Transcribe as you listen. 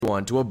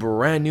everyone, to a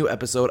brand new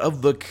episode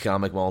of the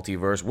Comic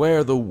Multiverse,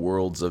 where the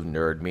worlds of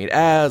nerd meet.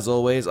 As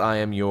always, I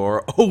am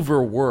your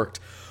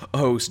overworked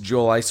host,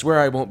 Joel. I swear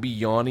I won't be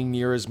yawning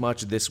near as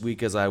much this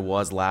week as I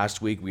was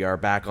last week. We are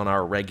back on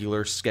our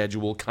regular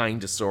schedule,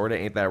 kinda, sorta.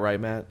 Ain't that right,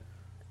 Matt?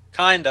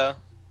 Kinda.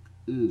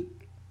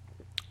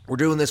 We're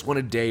doing this one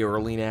a day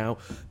early now,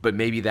 but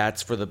maybe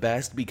that's for the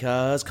best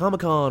because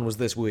Comic-Con was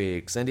this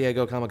week. San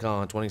Diego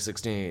Comic-Con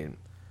 2016.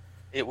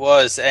 It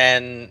was,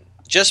 and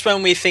just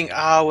when we think,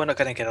 we're not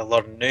going to get a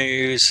lot of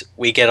news,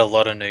 we get a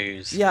lot of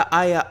news. Yeah,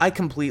 I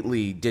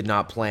completely did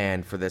not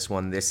plan for this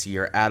one this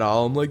year at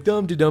all. I'm like,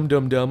 dum I'm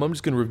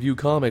just going to review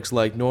comics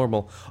like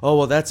normal. Oh,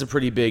 well, that's a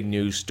pretty big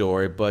news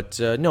story, but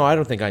no, I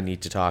don't think I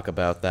need to talk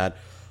about that.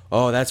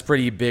 Oh, that's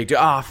pretty big.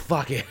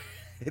 Fuck it.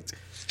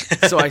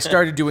 So I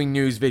started doing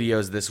news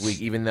videos this week,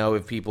 even though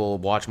if people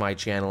watch my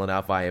channel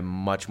enough, I am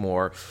much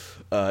more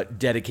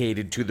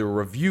dedicated to the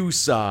review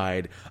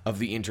side of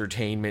the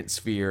entertainment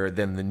sphere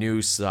than the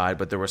news side.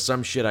 But there was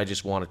some shit I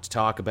just wanted to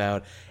talk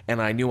about,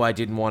 and I knew I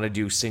didn't want to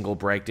do single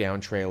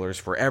breakdown trailers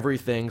for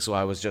everything, so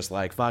I was just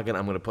like, fuck it,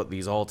 I'm going to put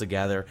these all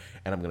together,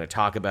 and I'm going to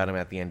talk about them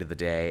at the end of the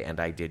day, and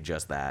I did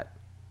just that.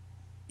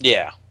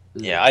 Yeah,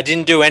 I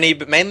didn't do any,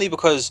 but mainly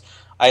because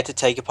I had to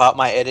take apart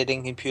my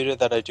editing computer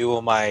that I do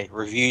all my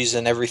reviews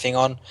and everything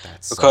on.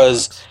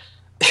 Because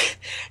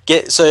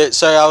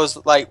so I was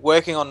like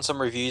working on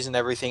some reviews and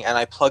everything, and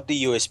I plugged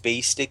the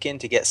USB stick in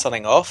to get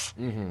something off,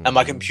 and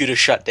my computer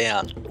shut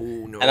down.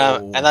 Oh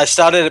no! And I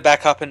started it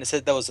back up, and it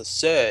said there was a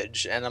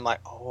surge, and I'm like,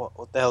 oh,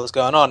 what the hell is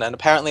going on? And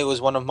apparently it was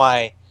one of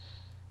my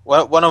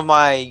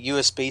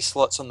USB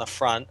slots on the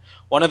front,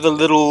 one of the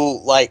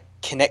little like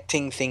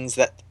connecting things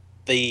that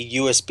the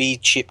USB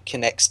chip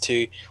connects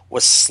to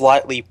was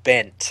slightly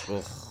bent.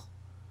 Ugh.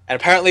 And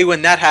apparently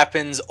when that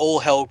happens, all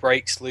hell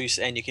breaks loose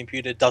and your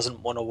computer doesn't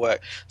want to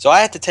work. So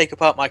I had to take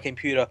apart my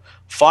computer,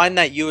 find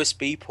that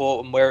USB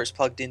port and where it's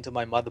plugged into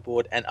my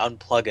motherboard and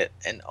unplug it.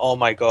 And oh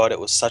my god, it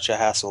was such a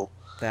hassle.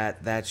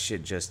 That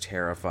shit just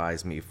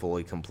terrifies me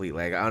fully,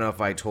 completely. Like, I don't know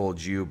if I told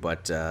you,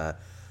 but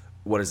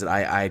what is it?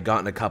 I had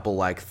gotten a couple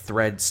like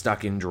thread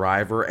stuck in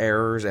driver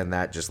errors, and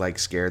that just like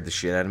scared the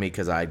shit out of me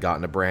because I had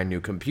gotten a brand new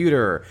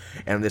computer,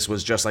 and this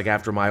was just like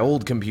after my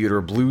old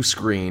computer blue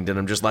screened, and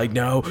I'm just like,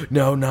 no,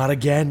 not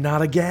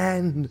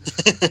again.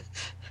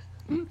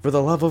 For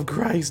the love of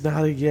Christ,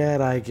 not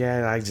again.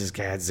 I just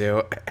can't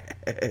do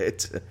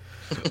it.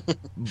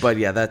 But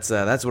yeah, that's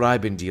what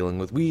I've been dealing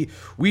with.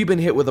 We've been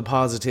hit with a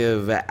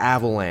positive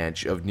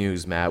avalanche of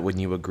news, Matt.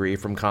 Wouldn't you agree?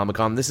 From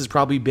Comic-Con, this has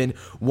probably been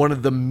one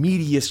of the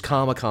meatiest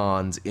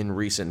Comic-Cons in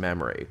recent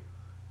memory.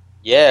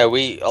 Yeah,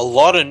 a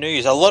lot of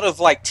news, a lot of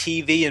like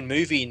TV and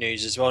movie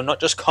news as well, not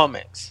just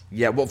comics.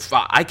 Yeah, well,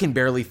 I can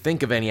barely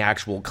think of any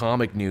actual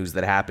comic news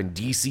that happened.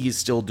 DC is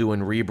still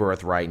doing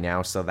Rebirth right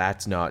now, so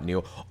that's not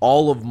new.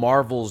 All of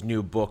Marvel's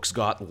new books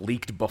got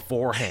leaked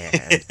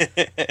beforehand.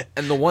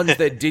 And the ones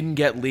that didn't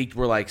get leaked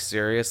were like,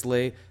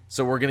 seriously?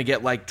 So we're going to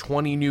get like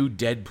 20 new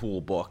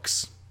Deadpool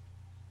books.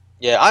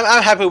 Yeah,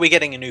 I'm happy we're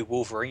getting a new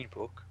Wolverine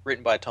book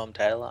written by Tom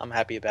Taylor. I'm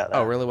happy about that.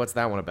 Oh, really? What's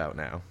that one about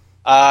now?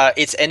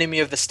 It's Enemy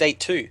of the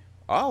State 2.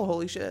 Oh,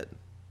 holy shit.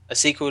 A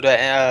sequel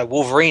to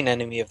Wolverine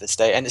Enemy of the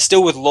State. And it's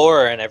still with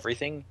Laura and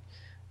everything.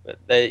 But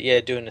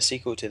they're doing a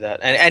sequel to that.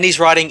 And he's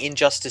writing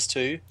Injustice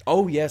 2.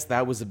 Oh, yes,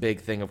 that was a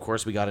big thing. Of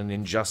course, we got an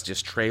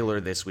Injustice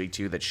trailer this week,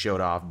 too, that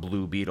showed off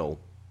Blue Beetle.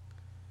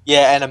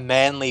 Yeah, and a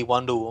manly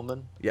Wonder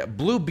Woman. Yeah,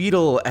 Blue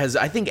Beetle,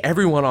 I think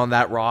everyone on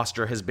that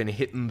roster has been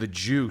hitting the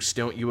juice,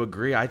 don't you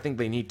agree? I think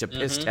they need to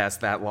piss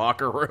test that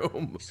locker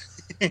room.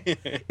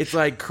 It's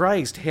like,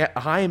 Christ,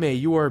 Jaime,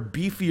 you are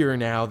beefier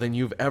now than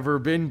you've ever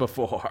been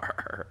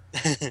before.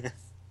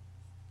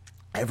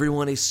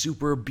 Everyone is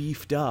super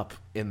beefed up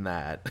in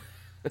that.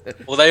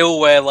 Well, they all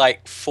wear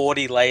like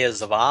 40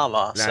 layers of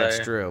armor. That's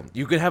true.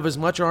 You can have as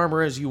much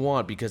armor as you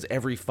want because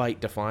every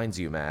fight defines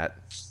you, Matt.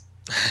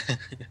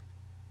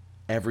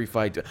 Every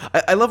fight.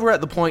 I love we're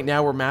at the point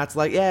now where Matt's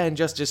like, yeah,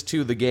 Injustice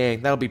 2, the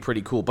game, that'll be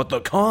pretty cool. But the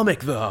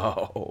comic,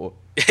 though.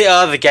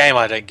 Yeah, the game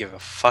I don't give a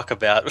fuck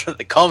about.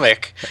 The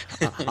comic.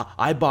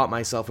 I bought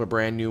myself a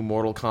brand new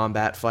Mortal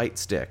Kombat fight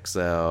stick,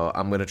 so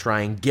I'm going to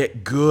try and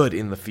get good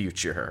in the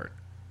future.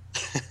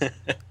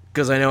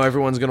 Because I know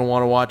everyone's going to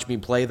want to watch me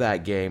play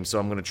that game, so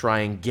I'm going to try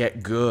and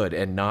get good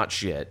and not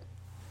shit.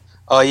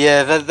 Oh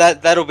yeah,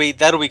 that'll be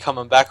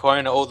coming back,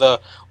 won't it? All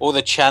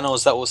the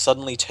channels that will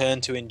suddenly turn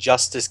to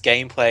Injustice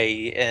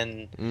gameplay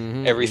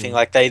and everything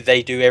like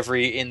they do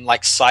in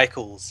like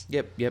cycles.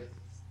 Yep.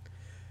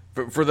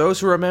 For those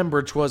who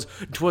remember, 'twas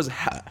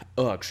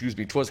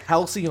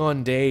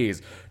halcyon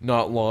days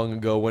not long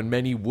ago when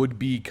many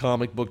would-be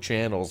comic book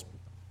channels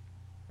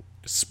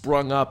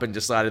sprung up and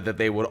decided that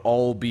they would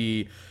all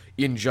be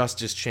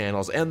Injustice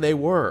channels, and they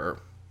were.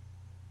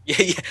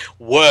 Yeah,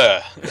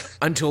 were.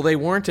 Until they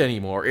weren't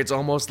anymore. It's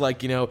almost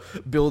like,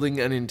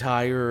 building an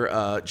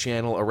entire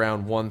channel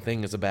around one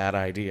thing is a bad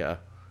idea.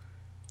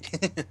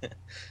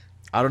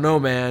 I don't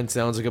know, man.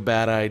 Sounds like a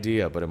bad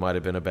idea, but it might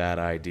have been a bad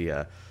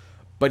idea.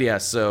 But yeah,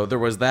 so there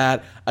was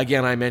that.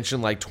 Again, I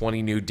mentioned like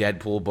 20 new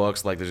Deadpool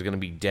books. Like there's going to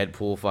be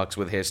Deadpool Fucks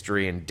with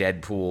History and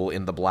Deadpool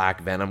in the Black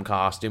Venom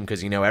costume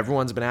because,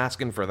 everyone's been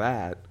asking for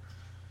that.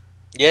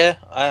 Yeah,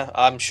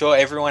 I'm sure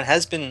everyone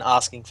has been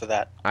asking for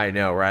that. I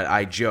know, right?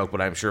 I joke, but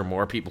I'm sure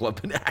more people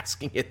have been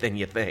asking it than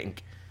you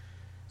think.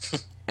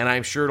 And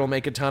I'm sure it'll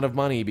make a ton of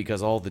money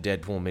because all the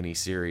Deadpool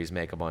miniseries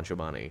make a bunch of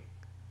money.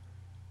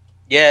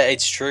 Yeah,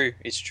 it's true.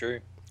 It's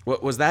true.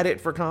 What was that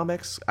it for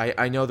comics?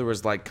 I know there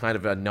was like kind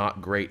of a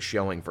not great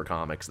showing for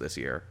comics this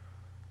year.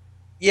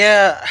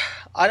 Yeah,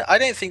 I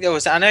don't think there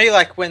was. I know,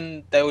 like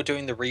when they were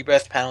doing the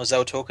Rebirth panels, they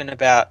were talking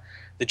about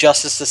the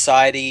Justice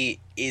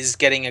Society is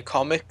getting a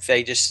comic.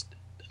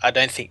 I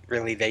don't think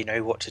really they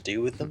know what to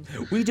do with them.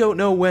 We don't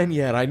know when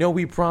yet. I know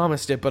we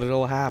promised it, but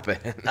it'll happen.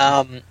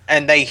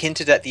 And they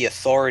hinted at the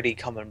Authority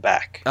coming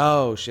back.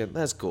 Oh shit,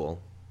 that's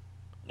cool.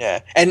 Yeah,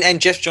 and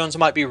Jeff Johns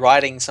might be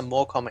writing some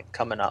more comic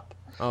coming up.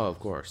 Oh, of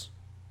course.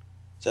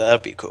 So that'll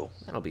be cool.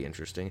 That'll be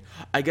interesting.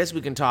 I guess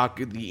we can talk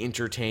the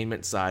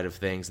entertainment side of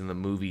things and the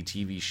movie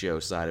TV show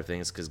side of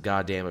things, because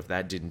goddamn if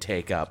that didn't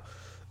take up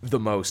the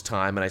most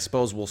time. And I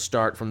suppose we'll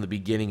start from the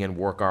beginning and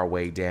work our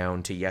way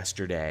down to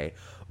yesterday.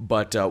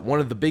 But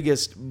one of the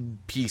biggest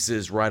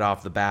pieces right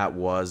off the bat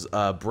was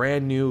a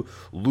brand new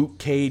Luke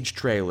Cage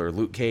trailer.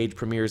 Luke Cage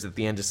premieres at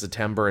the end of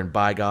September, and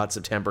by God,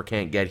 September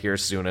can't get here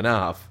soon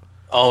enough.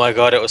 Oh my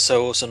god, it was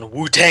so awesome.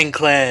 Wu-Tang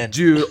Clan!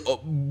 Dude,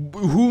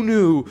 who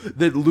knew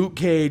that Luke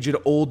Cage and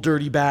Old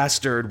Dirty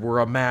Bastard were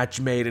a match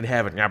made in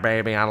heaven? Yeah,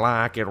 baby, I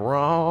like it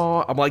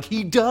raw. I'm like,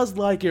 he does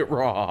like it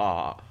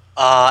raw.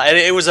 And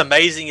it was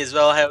amazing as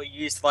well how he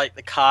used like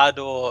the car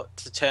door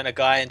to turn a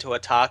guy into a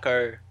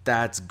taco.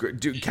 That's great.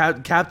 Dude,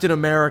 Captain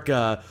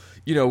America,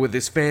 with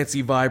his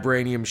fancy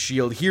vibranium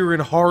shield. Here in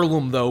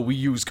Harlem, though, we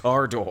use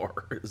car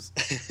doors.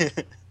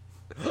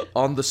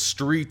 On the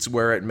streets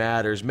where it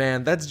matters.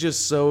 Man, that's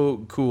just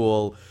so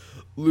cool.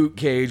 Luke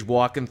Cage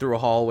walking through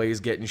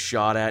hallways getting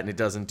shot at and it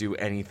doesn't do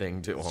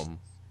anything to him.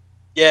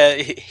 Yeah,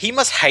 he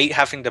must hate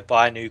having to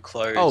buy new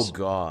clothes. Oh,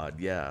 God,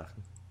 yeah.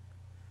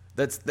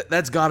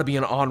 That's got to be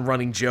an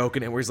on-running joke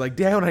in it where he's like,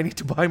 damn, I need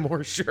to buy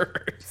more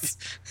shirts.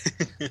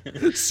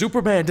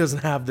 Superman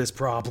doesn't have this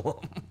problem.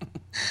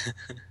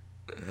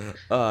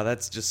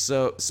 That's just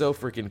so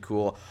freaking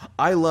cool.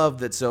 I love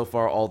that so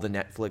far all the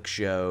Netflix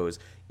shows,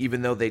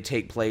 even though they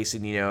take place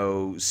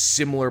in,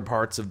 similar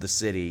parts of the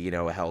city,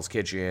 Hell's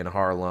Kitchen,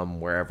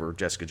 Harlem, wherever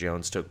Jessica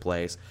Jones took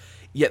place,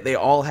 yet they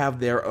all have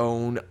their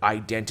own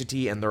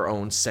identity and their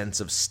own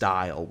sense of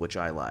style, which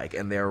I like.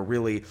 And they're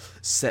really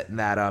setting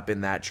that up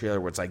in that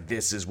trailer where it's like,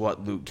 this is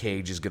what Luke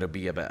Cage is going to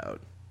be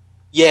about.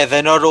 Yeah,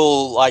 they're not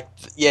all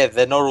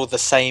the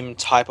same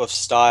type of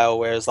style,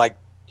 whereas like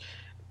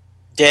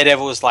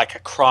Daredevil is like a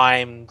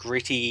crime,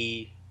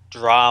 gritty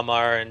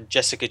drama, and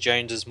Jessica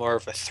Jones is more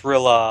of a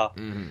thriller.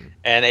 Mm-hmm.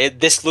 And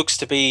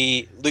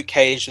Luke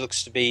Cage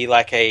looks to be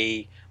like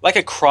a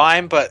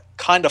crime, but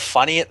kind of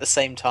funny at the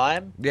same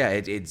time. Yeah,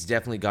 it's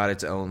definitely got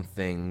its own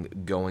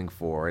thing going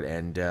for it,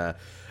 and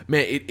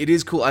man, it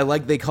is cool. I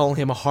like they call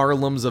him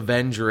Harlem's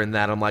Avenger in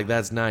that. I'm like,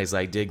 that's nice.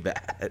 I dig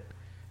that.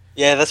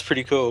 Yeah, that's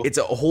pretty cool. It's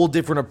a whole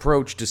different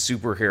approach to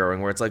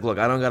superheroing where it's like, look,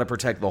 I don't got to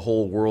protect the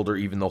whole world or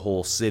even the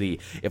whole city.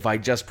 If I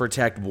just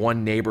protect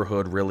one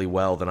neighborhood really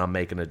well, then I'm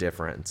making a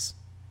difference.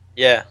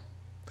 Yeah.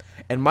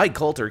 And Mike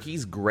Coulter,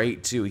 he's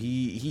great too.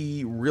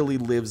 He really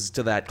lives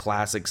to that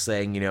classic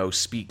saying,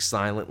 speak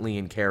silently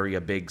and carry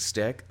a big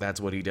stick.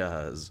 That's what he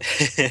does.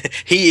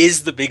 He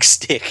is the big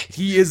stick.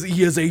 He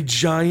is a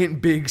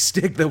giant big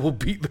stick that will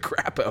beat the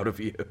crap out of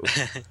you.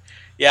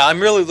 Yeah,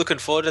 I'm really looking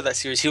forward to that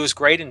series. He was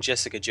great in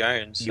Jessica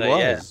Jones. So, he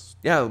was.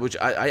 Yeah, which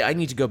I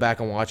need to go back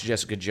and watch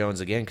Jessica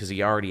Jones again because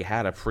he already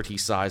had a pretty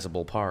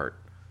sizable part.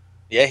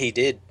 Yeah, he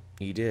did.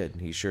 He did.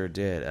 He sure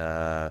did.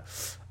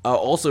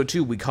 Also,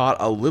 too, we caught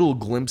a little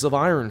glimpse of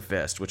Iron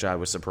Fist, which I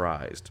was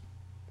surprised.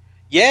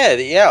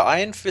 Yeah,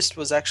 Iron Fist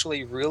was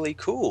actually really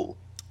cool.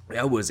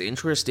 It was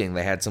interesting.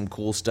 They had some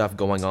cool stuff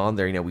going on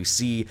there. We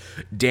see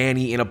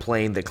Danny in a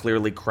plane that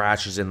clearly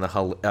crashes in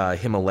the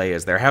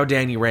Himalayas there. How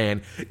Danny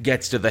Rand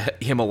gets to the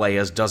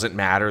Himalayas doesn't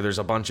matter. There's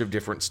a bunch of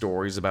different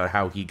stories about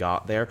how he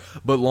got there.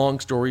 But long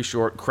story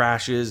short,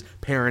 crashes,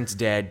 parents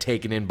dead,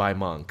 taken in by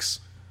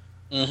monks.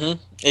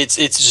 Mm-hmm. It's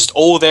just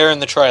all there in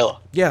the trailer.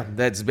 Yeah,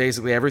 that's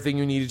basically everything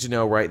you needed to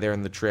know right there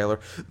in the trailer.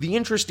 The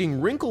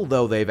interesting wrinkle,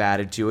 though, they've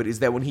added to it is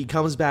that when he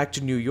comes back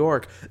to New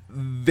York,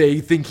 they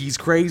think he's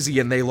crazy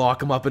and they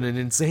lock him up in an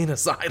insane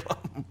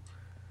asylum.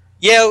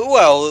 Yeah,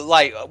 well,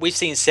 like, we've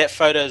seen set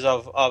photos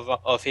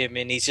of him,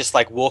 and he's just,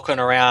 like, walking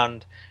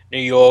around New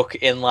York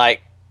in,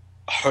 like,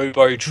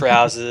 hobo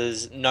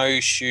trousers, no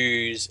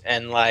shoes,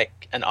 and,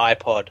 like, an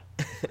iPod.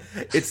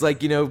 It's like,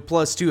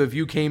 +2, if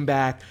you came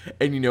back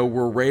and,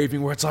 were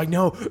raving, where it's like,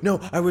 no,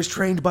 I was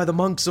trained by the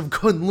monks of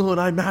Kunlun,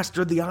 I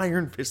mastered the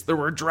Iron Fist, there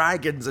were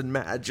dragons and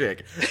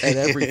magic and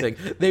everything,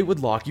 they would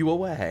lock you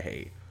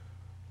away.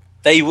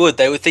 They would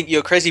think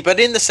you're crazy, but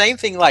in the same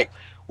thing, like,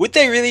 would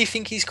they really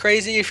think he's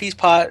crazy if he's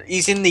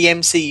in the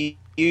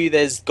MCU,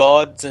 there's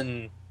gods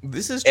and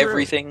this is true.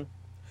 Everything?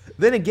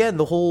 Then again,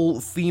 the whole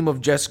theme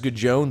of Jessica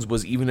Jones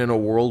was even in a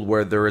world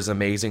where there is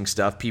amazing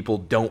stuff, people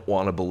don't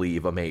want to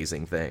believe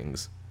amazing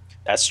things.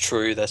 That's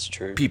true. That's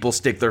true. People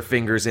stick their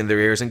fingers in their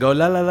ears and go,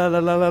 la la la la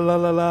la la la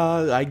la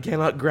la, I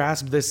cannot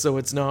grasp this, so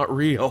it's not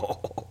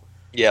real.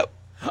 Yep.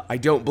 I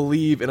don't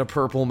believe in a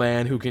purple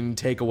man who can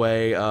take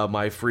away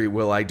my free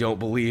will. I don't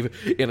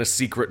believe in a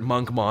secret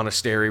monk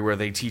monastery where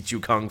they teach you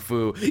kung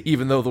fu,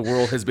 even though the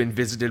world has been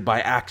visited by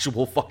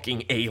actual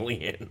fucking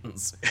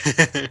aliens.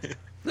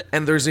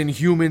 And there's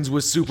Inhumans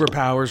with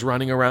superpowers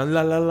running around,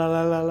 la la la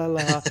la la la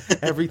la,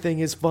 everything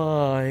is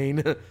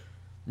fine.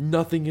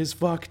 Nothing is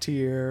fucked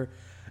here.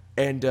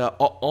 And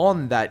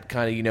on that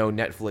kind of,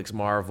 Netflix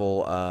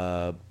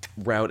Marvel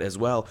route as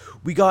well,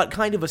 we got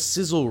kind of a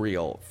sizzle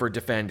reel for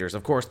Defenders.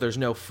 Of course, there's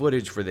no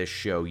footage for this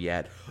show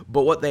yet,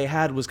 but what they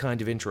had was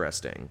kind of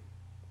interesting.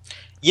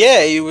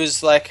 Yeah, it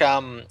was like,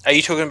 are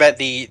you talking about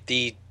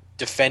the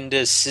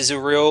Defenders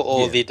sizzle reel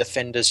or the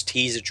Defenders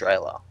teaser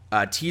trailer?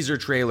 Teaser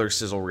trailer,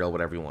 sizzle reel,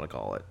 whatever you want to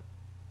call it.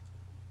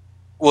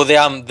 Well,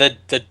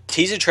 the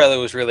teaser trailer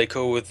was really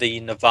cool with the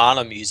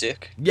Nirvana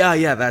music.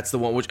 Yeah, that's the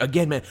one. Which,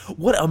 again, man,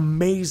 what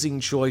amazing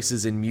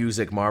choices in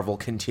music Marvel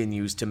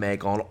continues to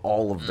make on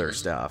all of their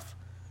stuff.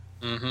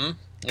 Mm-hmm.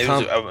 It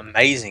was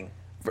amazing.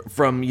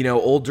 From,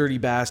 Old Dirty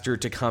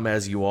Bastard to Come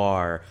As You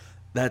Are.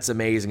 That's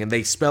amazing. And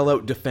they spell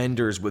out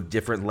Defenders with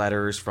different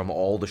letters from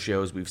all the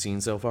shows we've seen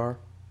so far.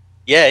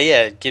 Yeah,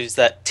 it gives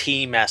that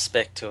team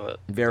aspect to it.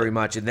 Very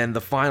much. And then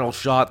the final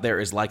shot there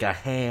is like a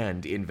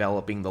hand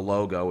enveloping the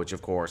logo, which,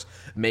 of course,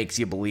 makes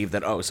you believe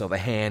that, so the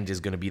hand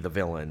is going to be the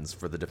villains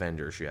for the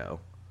Defenders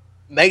show.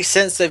 Makes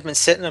sense. They've been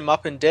setting them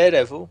up in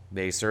Daredevil.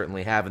 They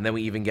certainly have. And then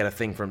we even get a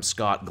thing from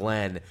Scott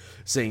Glenn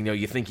saying,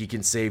 you think you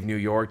can save New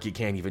York? You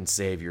can't even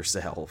save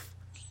yourself.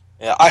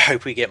 Yeah, I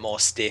hope we get more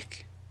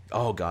Stick.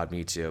 Oh, God,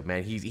 me too.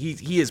 Man,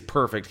 he is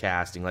perfect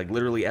casting. Like,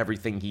 literally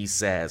everything he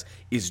says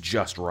is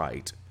just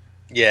right.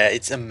 Yeah,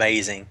 it's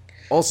amazing.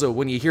 Also,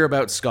 when you hear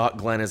about Scott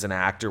Glenn as an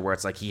actor, where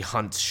it's like he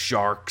hunts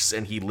sharks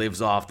and he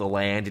lives off the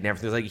land and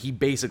everything, it's like he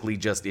basically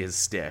just is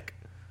Stick.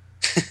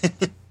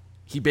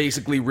 He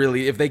basically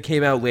really, if they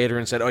came out later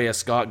and said,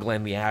 Scott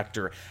Glenn, the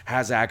actor,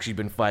 has actually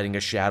been fighting a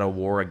shadow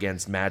war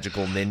against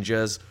magical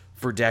ninjas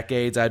for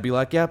decades, I'd be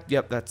like, yep,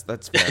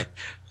 that's fair.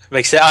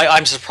 Makes sense.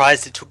 I'm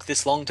surprised it took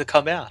this long to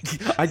come out.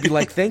 I'd be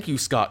like, thank you,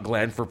 Scott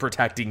Glenn, for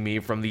protecting me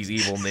from these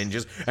evil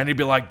ninjas. And he'd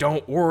be like,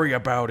 don't worry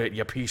about it,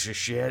 you piece of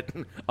shit.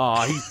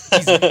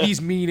 He's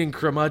mean and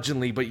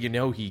curmudgeonly, but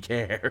he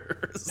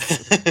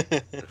cares.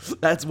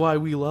 That's why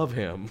we love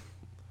him.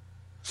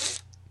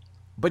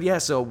 But yeah,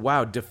 so,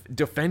 wow,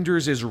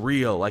 Defenders is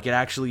real. Like, it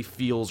actually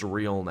feels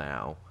real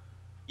now.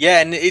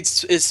 Yeah, and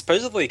it's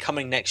supposedly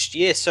coming next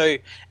year. So,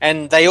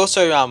 and they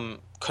also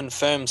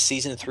confirmed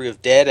season 3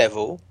 of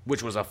Daredevil,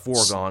 which was a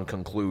foregone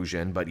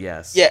conclusion, but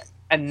yes. Yeah,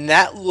 and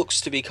that looks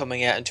to be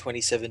coming out in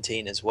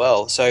 2017 as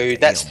well. So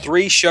that's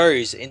 3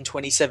 shows in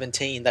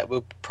 2017 that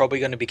we're probably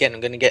going to be getting.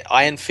 I'm going to get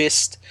Iron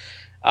Fist,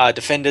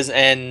 Defenders,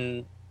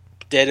 and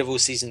Daredevil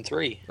season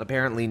 3.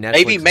 Apparently,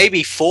 Netflix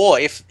maybe 4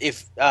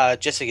 if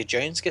Jessica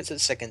Jones gets a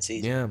second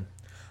season. Yeah.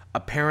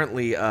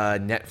 Apparently,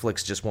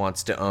 Netflix just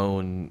wants to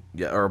own,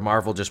 or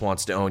Marvel just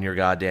wants to own your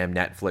goddamn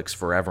Netflix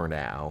forever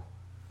now.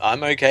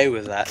 I'm okay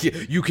with that.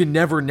 You can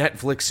never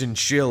Netflix and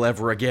chill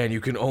ever again. You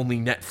can only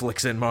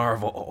Netflix and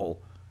Marvel.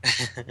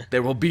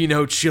 There will be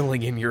no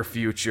chilling in your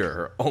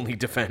future. Only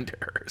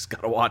Defenders.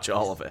 Gotta watch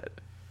all of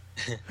it.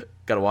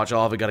 Gotta watch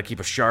all of it. Gotta keep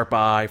a sharp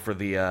eye for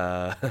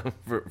the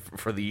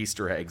for the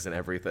Easter eggs and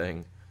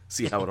everything.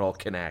 See how it all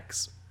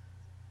connects.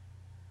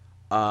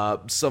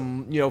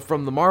 From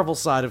the Marvel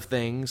side of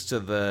things to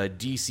the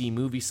DC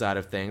movie side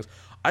of things,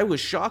 I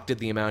was shocked at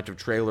the amount of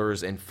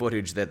trailers and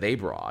footage that they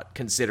brought,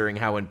 considering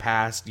how in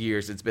past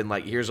years it's been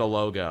like, here's a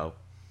logo.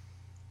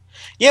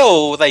 Yeah,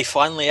 well, they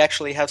finally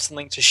actually have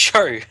something to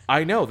show.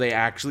 I know, they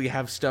actually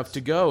have stuff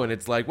to go, and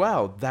it's like,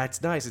 wow,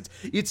 that's nice.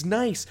 It's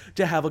nice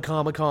to have a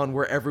Comic-Con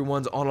where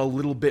everyone's on a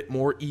little bit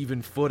more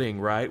even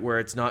footing, right? Where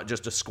it's not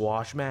just a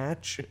squash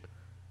match.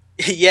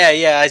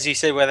 Yeah, as you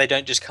said, where they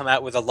don't just come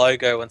out with a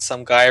logo and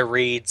some guy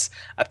reads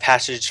a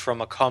passage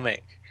from a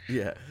comic.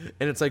 Yeah,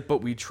 and it's like,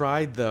 but we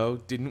tried, though.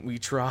 Didn't we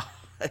try?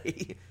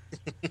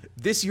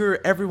 This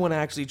year, everyone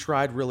actually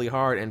tried really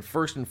hard, and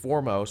first and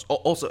foremost,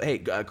 also, hey,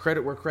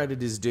 credit where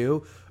credit is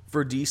due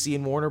for DC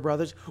and Warner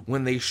Brothers.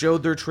 When they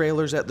showed their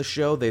trailers at the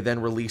show, they then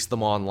released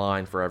them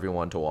online for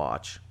everyone to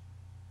watch.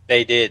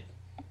 They did.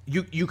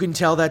 You can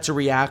tell that's a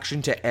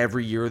reaction to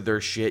every year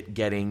their shit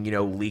getting,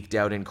 leaked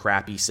out in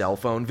crappy cell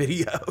phone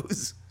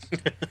videos.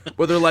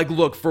 Where they're like,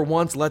 look, for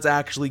once, let's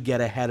actually get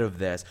ahead of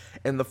this.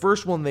 And the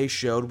first one they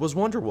showed was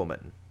Wonder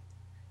Woman.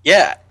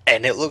 Yeah,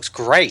 and it looks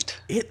great.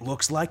 It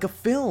looks like a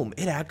film.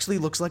 It actually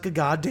looks like a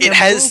goddamn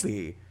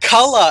movie.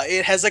 Color.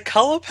 It has a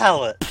color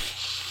palette.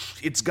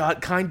 It's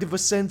got kind of a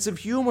sense of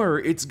humor.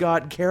 It's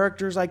got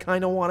characters I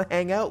kind of want to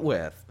hang out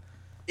with.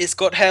 It's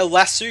got her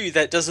lasso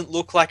that doesn't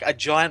look like a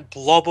giant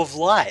blob of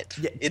light.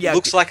 It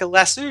looks like a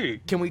lasso.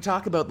 Can we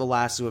talk about the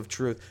lasso of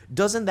truth?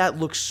 Doesn't that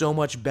look so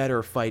much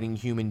better fighting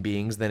human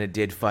beings than it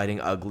did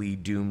fighting ugly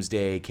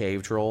doomsday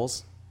cave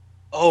trolls?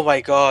 Oh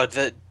my god,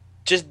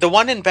 the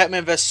one in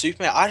Batman vs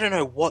Superman. I don't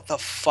know what the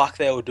fuck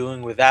they were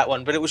doing with that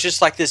one, but it was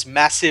just like this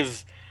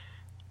massive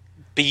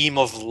beam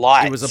of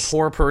It was a lights.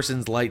 poor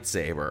person's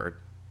lightsaber.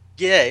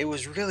 Yeah, it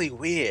was really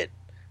weird.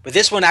 But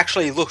this one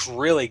actually looks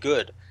really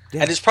good,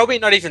 Yeah. and it's probably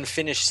not even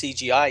finished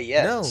CGI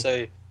yet. No.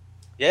 So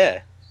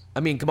yeah. I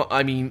mean, come on.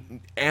 I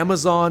mean,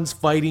 Amazon's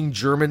fighting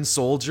German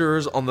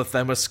soldiers on the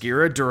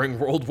Themyscira during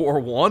World War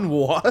One.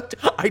 What?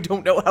 I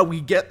don't know how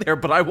we get there,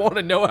 but I want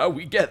to know how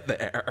we get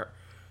there.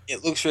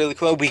 It looks really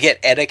cool. We get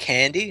Etta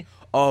Candy.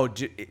 Oh,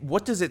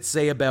 what does it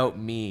say about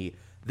me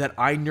that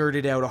I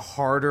nerded out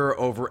harder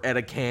over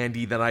Etta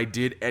Candy than I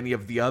did any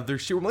of the other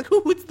shit? I'm like,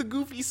 oh, it's the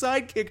goofy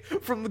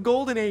sidekick from the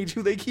Golden Age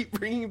who they keep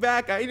bringing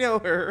back. I know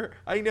her.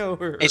 I know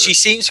her. And she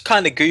seems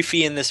kind of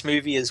goofy in this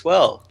movie as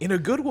well. In a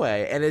good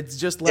way. And it's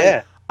just like,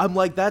 Yeah. I'm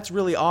like, that's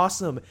really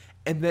awesome.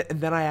 And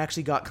then I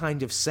actually got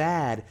kind of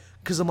sad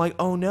because I'm like,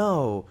 oh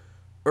no.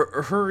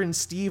 Her and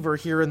Steve are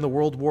here in the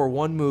World War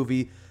One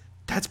movie.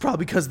 That's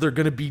probably because they're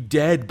gonna be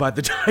dead by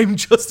the time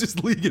Justice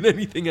League and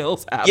anything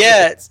else happens.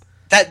 Yeah,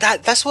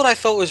 that's what I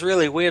thought was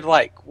really weird.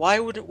 Like, why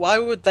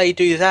would they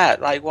do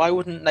that? Like, why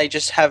wouldn't they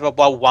just have a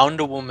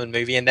Wonder Woman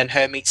movie and then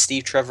her meet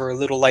Steve Trevor a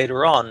little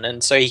later on,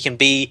 and so he can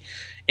be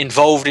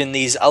involved in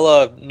these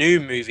other new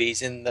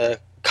movies in the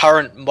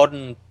current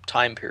modern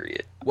time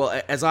period?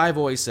 Well, as I've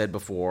always said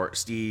before,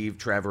 Steve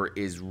Trevor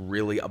is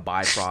really a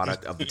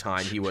byproduct of the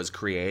time he was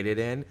created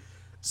in.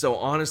 So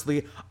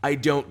honestly, I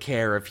don't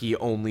care if he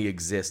only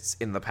exists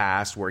in the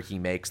past where he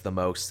makes the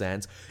most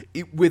sense.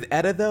 With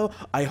Etta, though,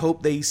 I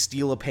hope they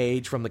steal a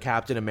page from the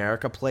Captain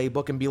America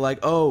playbook and be like,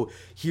 oh,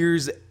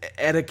 here's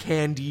Etta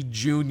Candy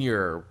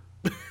Jr.,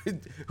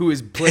 who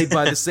is played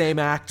by the same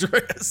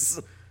actress.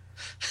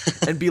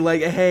 And be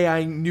like, hey,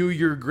 I knew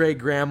your great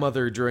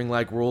grandmother during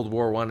like World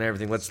War One and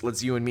everything.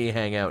 Let's you and me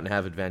hang out and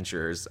have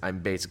adventures. I'm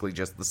basically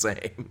just the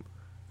same.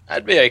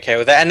 I'd be okay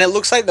with that. And it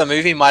looks like the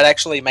movie might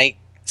actually make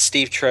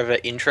Steve Trevor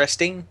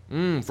interesting.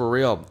 For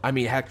real. I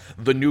mean, heck,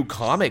 the new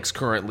comics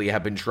currently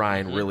have been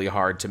trying really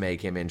hard to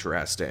make him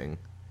interesting.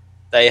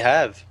 They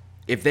have.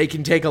 If they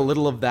can take a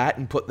little of that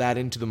and put that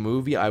into the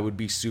movie, I would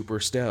be super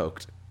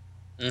stoked.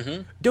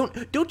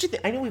 Don't you think?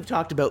 I know we've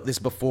talked about this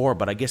before,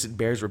 but I guess it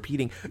bears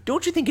repeating.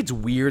 Don't you think it's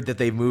weird that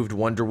they moved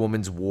Wonder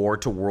Woman's war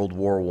to World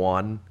War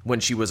One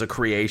when she was a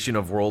creation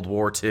of World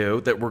War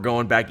Two? That we're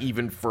going back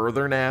even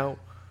further now.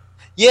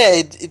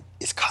 Yeah,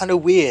 it's kind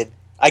of weird.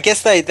 I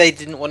guess they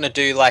didn't want to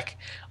do like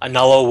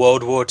another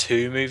World War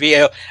Two movie.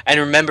 And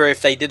remember,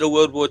 if they did a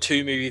World War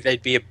Two movie,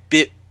 they'd be a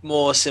bit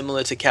more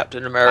similar to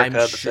Captain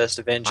America, the First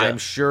Avenger. I'm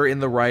sure in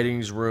the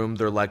writings room,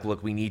 they're like,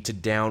 look, we need to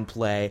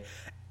downplay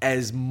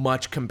as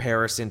much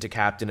comparison to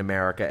Captain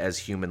America as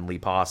humanly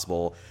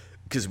possible,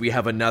 because we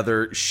have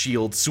another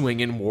shield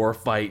swinging, war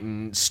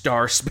fighting,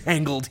 star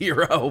spangled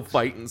hero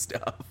fighting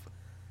stuff.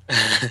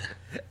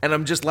 And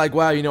I'm just like,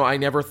 wow, I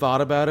never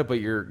thought about it, but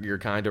you're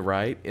kind of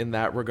right in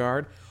that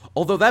regard.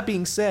 Although that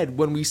being said,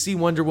 when we see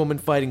Wonder Woman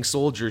fighting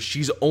soldiers,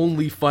 she's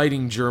only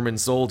fighting German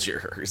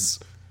soldiers.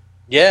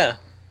 Yeah.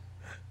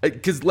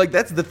 Because, like,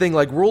 that's the thing.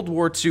 Like, World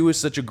War II is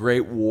such a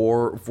great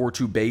war for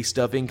base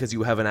stuffing because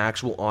you have an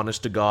actual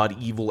honest-to-God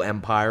evil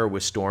empire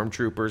with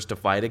stormtroopers to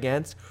fight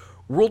against.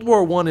 World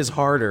War I is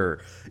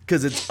harder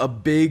because it's a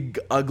big,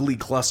 ugly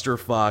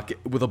clusterfuck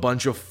with a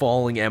bunch of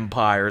falling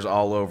empires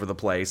all over the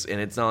place,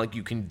 and it's not like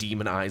you can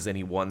demonize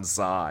any one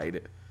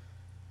side.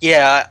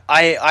 Yeah,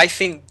 I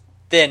think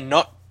they're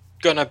not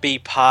gonna be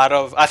part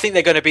of. I think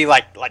they're gonna be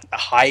like the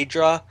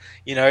Hydra,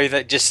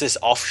 that just this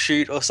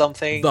offshoot or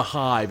something. The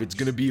Hive. It's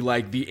gonna be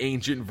like the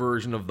ancient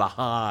version of the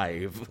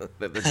Hive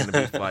that they're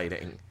gonna be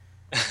fighting,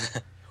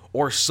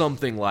 or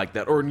something like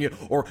that.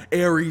 Or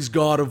Ares,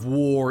 god of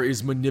war,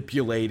 is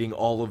manipulating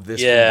all of this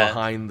from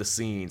behind the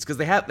scenes because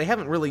they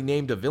haven't really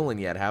named a villain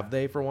yet, have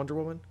they, for Wonder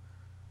Woman?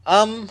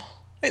 I don't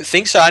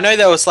think so. I know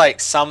there was like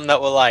some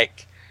that were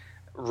like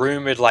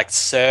rumored, like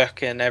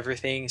and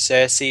everything,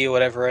 Cersei or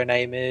whatever her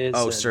name is.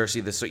 Oh,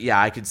 Cersei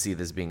yeah, I could see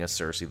this being a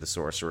Cersei the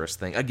Sorceress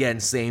thing. Again,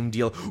 same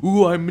deal.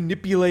 Ooh, I'm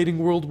manipulating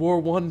World War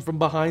One from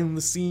behind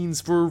the scenes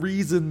for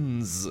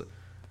reasons.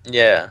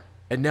 Yeah.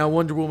 And now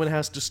Wonder Woman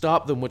has to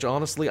stop them, which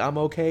honestly I'm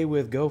okay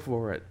with. Go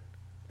for it.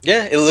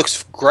 Yeah, it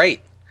looks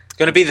great. It's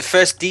going to be the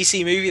first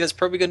DC movie that's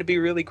probably going to be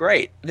really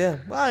great. Yeah,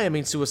 well, I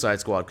mean,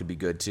 Suicide Squad could be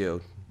good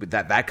too, but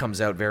that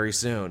comes out very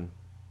soon.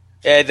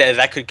 Yeah,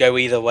 that could go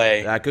either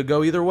way. That could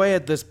go either way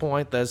at this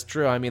point. That's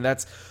true. I mean,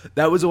 that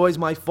was always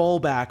my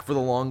fallback for the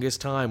longest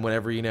time.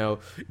 Whenever,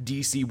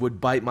 DC would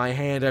bite my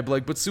hand, I'd be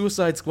like, but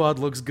Suicide Squad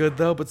looks good,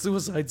 though. But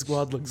Suicide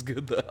Squad looks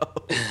good,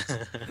 though.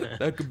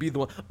 That could be the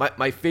one.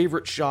 My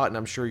favorite shot, and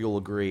I'm sure you'll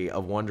agree,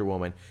 of Wonder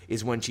Woman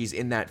is when she's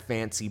in that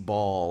fancy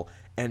ball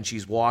and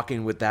she's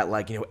walking with that,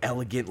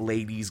 elegant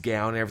lady's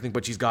gown and everything,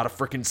 but she's got a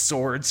freaking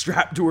sword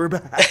strapped to her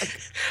back.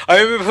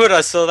 I remember when I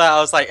saw that, I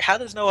was like, how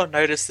does no one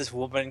notice this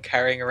woman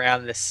carrying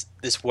around this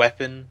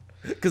weapon?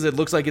 Because it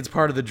looks like it's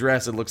part of the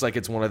dress. It looks like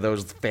it's one of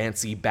those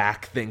fancy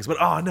back things, but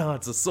oh no,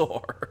 it's a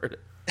sword.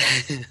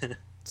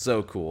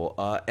 So cool.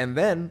 And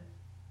then,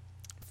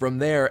 from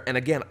there, and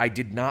again, I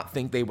did not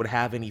think they would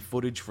have any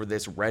footage for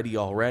this ready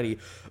already,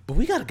 but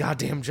we got a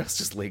goddamn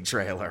Justice League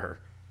trailer.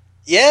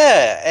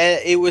 Yeah,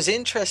 it was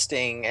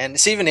interesting, and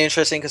it's even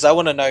interesting because I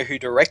want to know who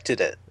directed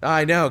it.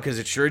 I know, because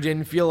it sure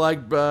didn't feel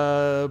like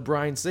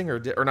Bryan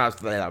Singer, or not,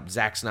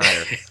 Zack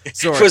Snyder.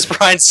 If it was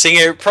Bryan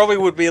Singer, it probably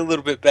would be a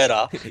little bit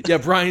better. Yeah,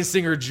 Bryan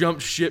Singer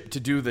jumped ship to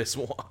do this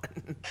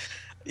one.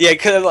 Yeah,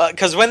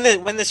 because when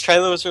this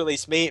trailer was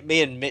released, me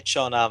and Mitch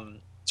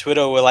on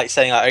Twitter were like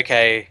saying, like,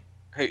 okay,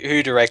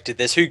 who directed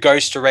this? Who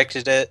ghost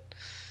directed it?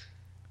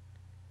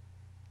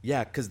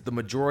 Yeah, because the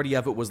majority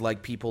of it was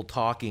like people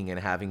talking and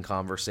having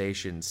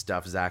conversations,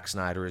 stuff Zack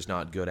Snyder is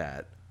not good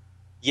at.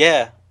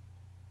 Yeah.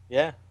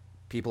 Yeah.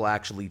 People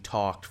actually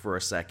talked for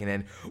a second,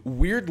 and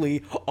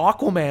weirdly,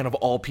 Aquaman of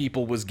all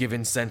people was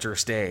given center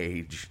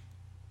stage.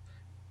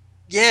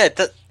 Yeah,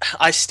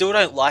 I still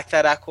don't like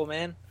that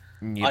Aquaman.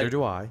 Neither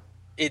do I.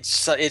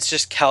 It's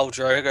just Khal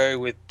Drogo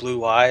with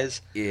blue eyes.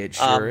 It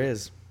sure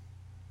is.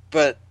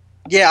 But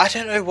yeah, I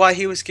don't know why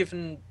he was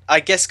given. I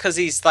guess because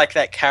he's like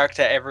that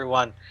character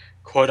everyone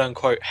quote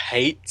unquote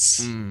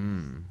hates.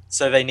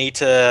 So they need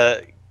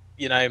to,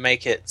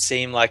 make it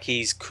seem like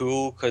he's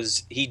cool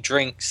because he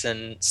drinks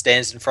and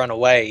stands in front of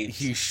waves.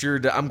 He sure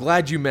does. I'm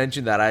glad you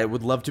mentioned that. I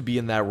would love to be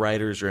in that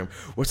writer's room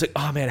where it's like,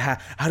 oh man,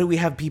 how do we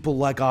have people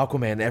like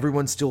Aquaman?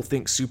 Everyone still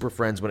thinks super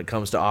friends when it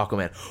comes to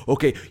Aquaman.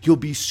 Okay, he'll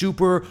be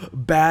super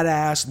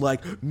badass,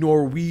 like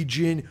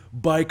Norwegian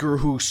biker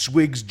who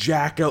swigs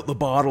Jack out the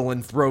bottle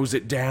and throws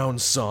it down,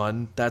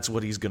 son. That's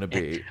what he's going to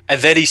be.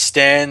 And then he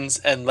stands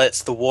and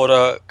lets the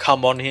water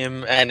come on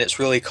him and it's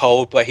really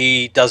cold, but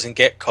he doesn't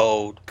get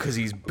cold. Because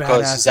he's badass.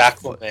 Because he's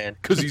Aquaman.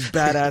 Because he's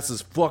badass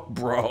as fuck,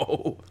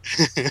 bro.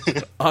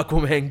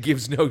 Aquaman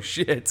gives no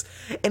shits.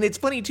 And it's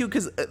funny, too,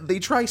 because they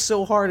try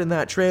so hard in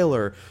that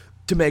trailer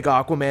to make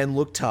Aquaman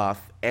look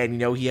tough.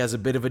 And, he has a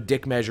bit of a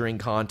dick measuring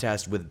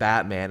contest with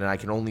Batman. And I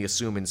can only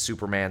assume in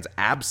Superman's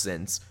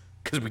absence,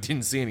 because we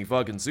didn't see any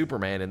fucking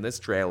Superman in this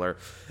trailer,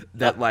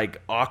 that,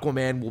 like,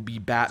 Aquaman will be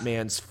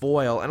Batman's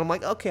foil. And I'm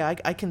like, okay,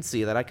 I can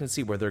see that. I can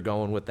see where they're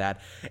going with that.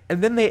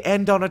 And then they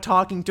end on a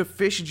talking to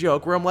fish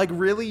joke where I'm like,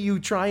 really? You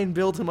try and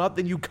build him up,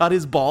 then you cut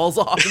his balls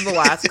off in the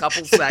last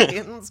couple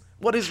seconds?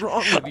 What is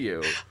wrong with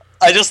you?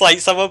 I just,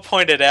 someone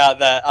pointed out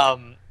that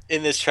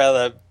in this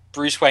trailer,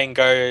 Bruce Wayne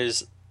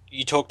goes,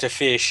 you talk to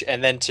fish,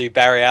 and then to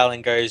Barry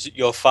Allen goes,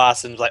 you're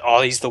fast, and like,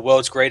 oh, he's the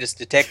world's greatest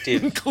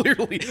detective.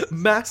 Clearly,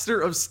 master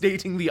of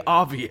stating the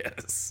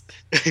obvious.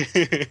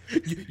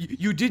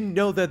 you didn't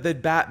know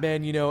that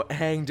Batman,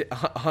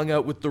 hung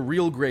out with the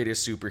real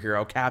greatest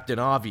superhero, Captain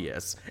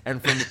Obvious,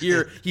 and from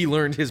here, he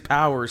learned his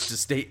powers to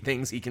state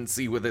things he can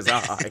see with his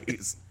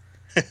eyes.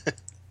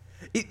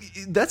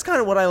 That's kind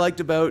of what I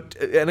liked about,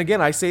 and again,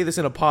 I say this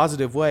in a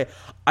positive way,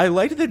 I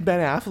liked that Ben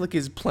Affleck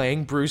is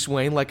playing Bruce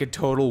Wayne like a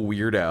total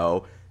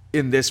weirdo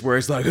in this, where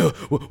it's like, oh,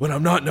 when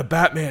I'm not in a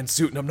Batman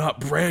suit and I'm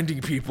not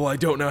branding people, I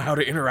don't know how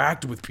to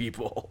interact with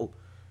people.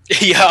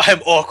 Yeah,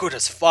 I'm awkward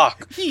as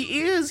fuck.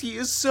 He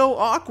is so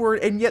awkward,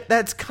 and yet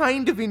that's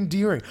kind of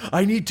endearing.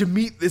 I need to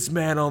meet this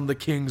man on the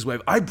Kingsway.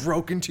 I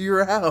broke into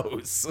your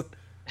house.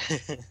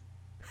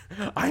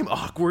 I'm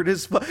awkward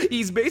as fuck.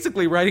 He's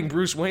basically writing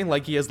Bruce Wayne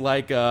like he is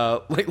like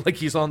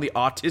he's on the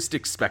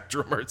autistic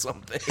spectrum or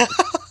something.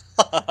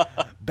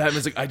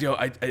 Batman's like, I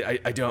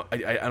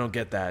don't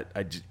get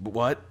that.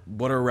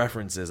 What are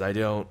references? I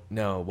don't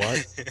know.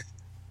 What?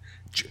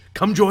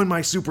 Come join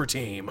my super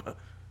team.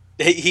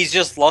 He's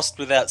just lost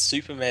without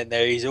Superman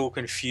there. He's all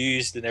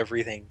confused and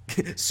everything.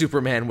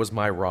 Superman was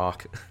my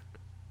rock.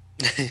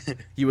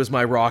 He was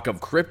my rock of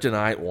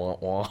kryptonite. Wah,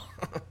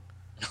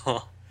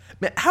 wah.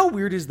 Man, how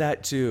weird is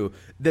that, too?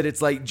 That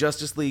it's like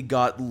Justice League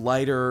got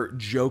lighter,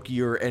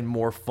 jokier, and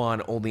more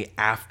fun only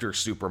after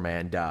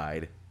Superman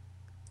died.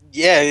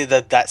 Yeah,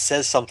 that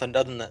says something,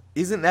 doesn't it?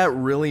 Isn't that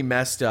really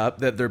messed up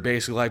that they're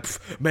basically like,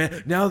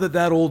 man, now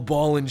that old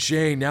ball and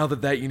chain, now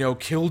that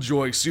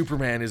Killjoy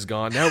Superman is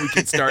gone, now we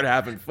can start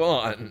having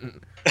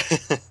fun.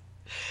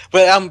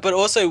 But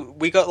also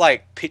we got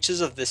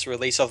pictures of this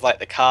release of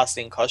the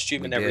casting,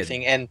 costume, and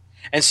everything, and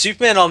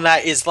Superman on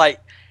that is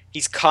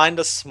he's kind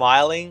of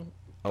smiling.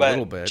 A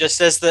little bit. Just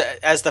as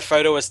the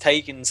photo was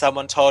taken,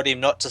 someone told him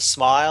not to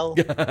smile.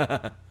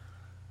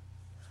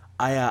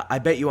 I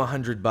bet you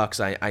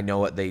 $100 I know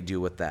what they do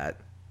with that.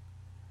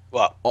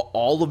 What?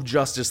 All of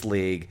Justice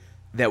League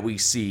that we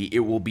see,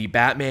 it will be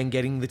Batman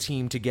getting the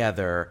team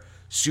together.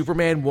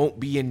 Superman won't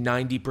be in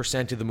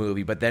 90% of the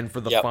movie, but then for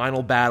the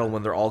final battle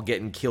when they're all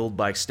getting killed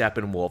by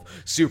Steppenwolf,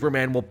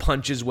 Superman will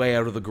punch his way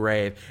out of the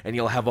grave, and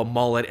he'll have a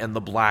mullet and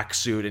the black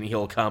suit, and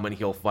he'll come and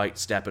he'll fight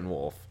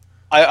Steppenwolf.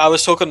 I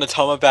was talking to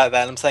Tom about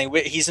that, and I'm saying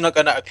he's not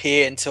going to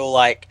appear until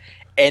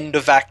end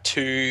of Act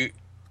 2,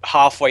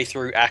 halfway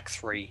through Act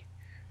 3.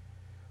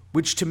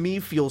 Which to me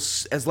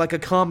feels, as a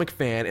comic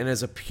fan and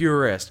as a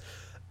purist,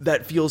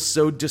 that feels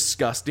so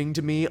disgusting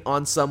to me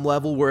on some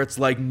level, where it's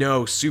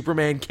no,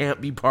 Superman can't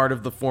be part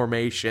of the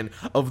formation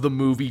of the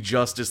movie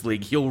Justice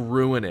League. He'll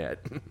ruin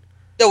it.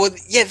 No, well,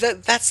 yeah,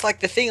 that's like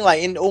the thing.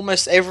 Like in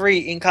almost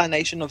every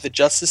incarnation of the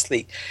Justice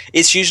League,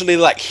 it's usually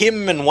like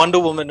him and Wonder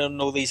Woman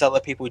and all these other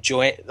people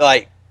join,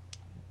 like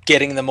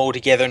getting them all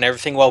together and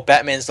everything. While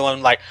Batman's the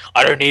one like,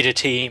 I don't need a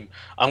team.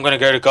 I'm gonna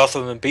go to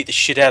Gotham and beat the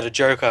shit out of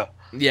Joker.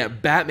 Yeah,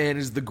 Batman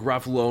is the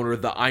gruff loner,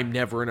 the I'm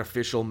never an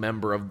official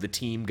member of the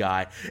team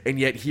guy, and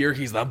yet here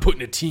he's I'm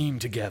putting a team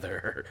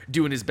together,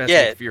 doing his best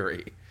with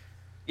Fury.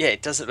 Yeah,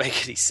 it doesn't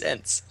make any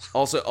sense.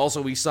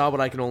 Also, we saw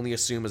what I can only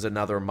assume is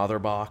another mother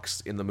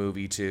box in the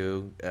movie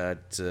too,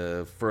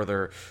 to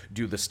further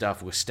do the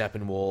stuff with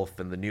Steppenwolf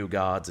and the New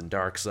Gods and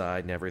Darkseid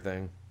and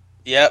everything.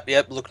 Yep.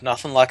 Look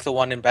nothing like the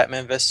one in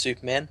Batman vs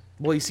Superman.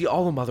 Well, you see,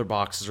 all the mother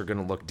boxes are going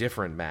to look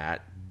different,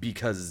 Matt,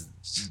 because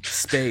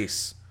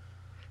space.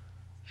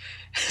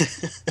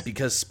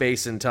 Because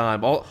space and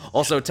time.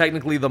 Also,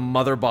 technically, the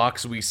mother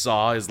box we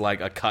saw is like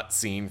a cut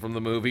scene from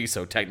the movie,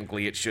 so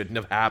technically it shouldn't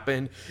have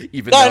happened.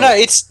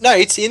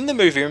 It's in the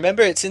movie.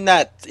 Remember, it's in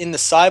the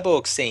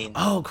cyborg scene.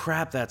 Oh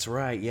crap, that's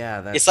right.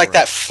 Yeah, it's like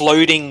that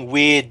floating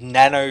weird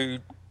nano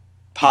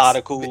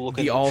particle.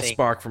 The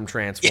Allspark from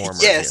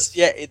Transformers. Yes,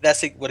 yeah,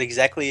 that's what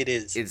exactly it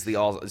is. It's the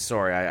all.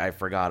 Sorry, I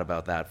forgot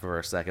about that for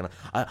a second.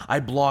 I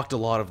blocked a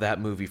lot of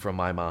that movie from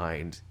my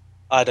mind.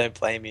 I don't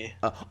blame you.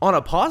 On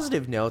a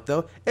positive note,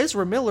 though,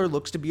 Ezra Miller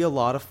looks to be a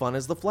lot of fun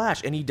as the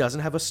Flash, and he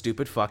doesn't have a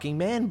stupid fucking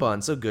man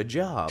bun, so good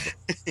job.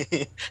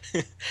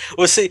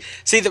 Well, see,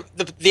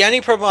 the only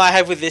problem I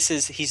have with this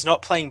is he's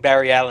not playing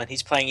Barry Allen.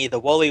 He's playing either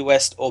Wally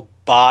West or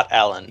Bart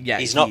Allen. Yeah,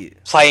 he's not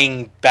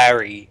playing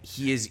Barry.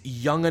 He is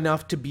young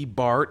enough to be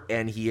Bart,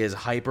 and he is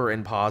hyper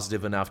and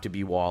positive enough to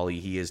be Wally.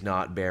 He is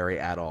not Barry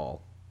at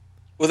all.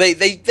 Well,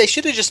 they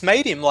should have just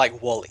made him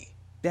like Wally.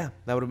 Yeah,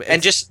 that would have been...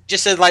 And just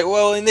said, like,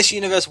 well, in this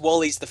universe,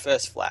 Wally's the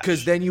first Flash.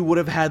 Because then you would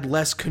have had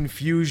less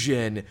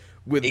confusion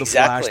with the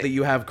Flash that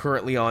you have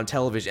currently on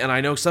television. And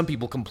I know some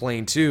people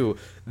complain, too,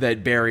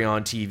 that Barry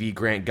on TV,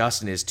 Grant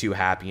Gustin, is too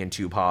happy and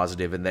too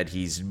positive, and that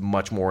he's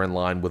much more in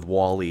line with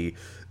Wally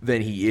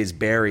than he is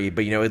Barry.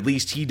 But, you know, at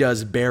least he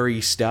does Barry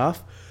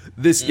stuff.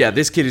 This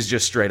kid is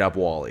just straight up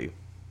Wally.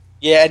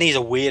 Yeah, and he's a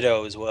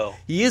weirdo as well.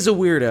 He is a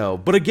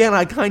weirdo. But again,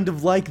 I kind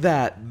of like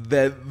that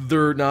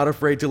they're not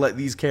afraid to let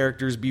these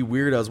characters be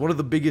weirdos. One of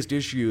the biggest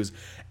issues,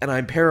 and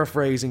I'm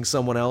paraphrasing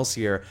someone else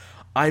here,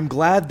 I'm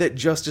glad that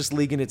Justice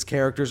League and its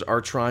characters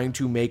are trying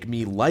to make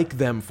me like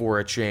them for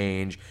a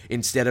change,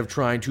 instead of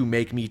trying to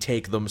make me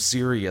take them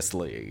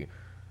seriously.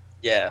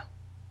 Yeah.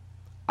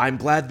 I'm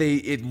glad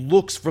it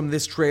looks from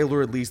this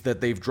trailer at least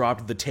that they've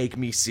dropped the take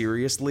me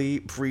seriously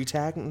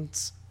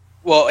pretense.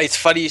 Well, it's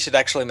funny you should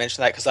actually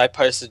mention that because I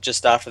posted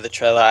just after the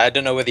trailer. I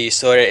don't know whether you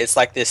saw it. It's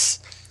like this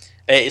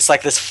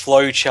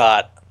flow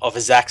chart of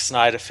a Zack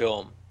Snyder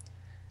film,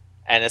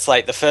 and it's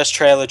like the first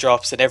trailer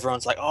drops and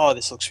everyone's like, "Oh,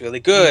 this looks really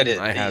good."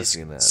 I have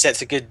seen that.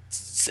 Sets a good,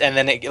 and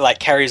then it like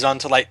carries on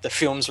to like the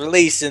film's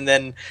release and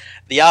then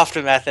the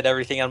aftermath and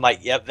everything. I'm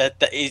like, "Yep,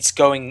 that it's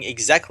going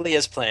exactly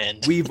as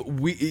planned."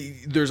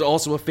 There's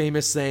also a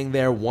famous saying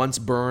there: "Once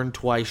burned,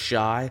 twice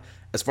shy."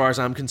 As far as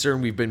I'm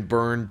concerned, we've been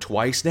burned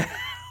twice now.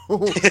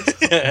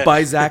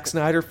 By Zack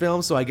Snyder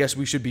films, so I guess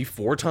we should be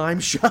 4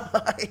 times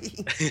shy.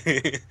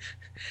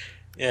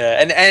 Yeah,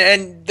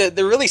 and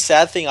the really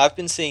sad thing I've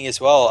been seeing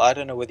as well, I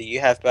don't know whether you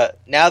have, but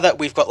now that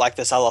we've got like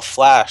this other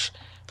Flash,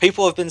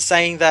 people have been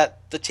saying that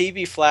the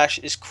TV Flash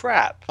is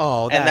crap.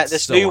 Oh, that's and that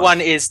this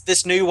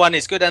new one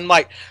is good. And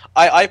like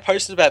I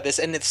posted about this,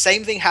 and the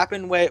same thing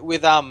happened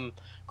with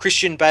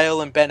Christian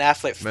Bale and Ben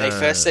Affleck. They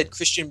first said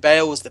Christian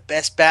Bale was the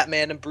best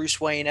Batman and Bruce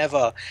Wayne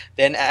ever.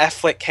 Then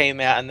Affleck came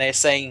out and they're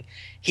saying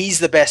he's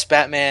the best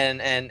Batman,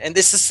 and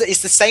it's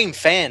the same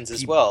fans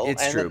as well.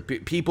 It's true.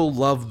 People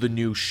love the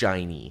new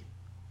shiny.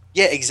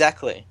 Yeah,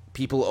 exactly.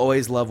 People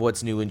always love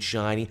what's new and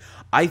shiny.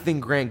 I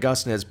think Grant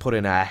Gustin has put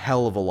in a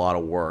hell of a lot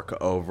of work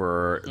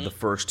over the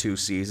first 2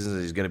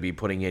 seasons. He's going to be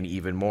putting in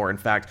even more. In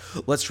fact,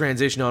 let's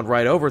transition on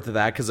right over to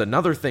that, because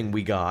another thing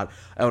we got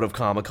out of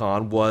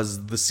Comic-Con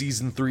was the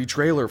Season 3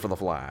 trailer for The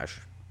Flash.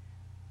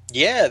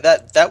 Yeah,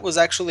 that was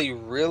actually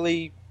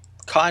really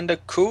kind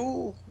of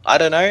cool. I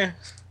don't know.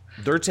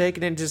 They're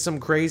taking it into some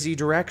crazy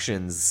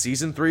directions.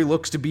 Season 3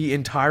 looks to be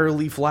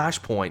entirely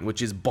Flashpoint,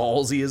 which is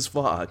ballsy as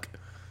fuck.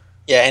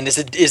 Yeah, and is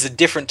a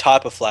different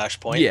type of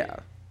Flashpoint. Yeah.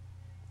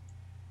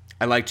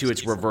 I like, too,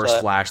 it's Reverse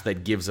Flash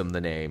that gives him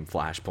the name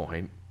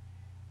Flashpoint.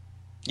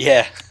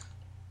 Yeah.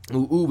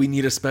 Ooh, we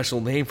need a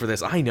special name for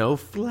this. I know,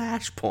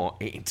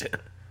 Flashpoint.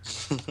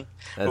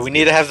 We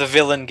need to have the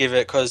villain give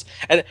it, because...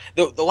 And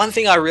the one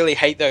thing I really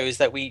hate, though, is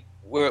that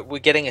we're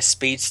getting a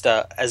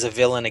speedster as a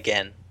villain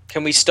again.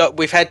 Can we stop?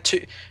 We've had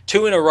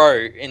two in a row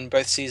in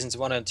both seasons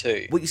 1 and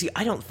 2. Well, you see,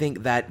 I don't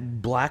think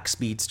that Black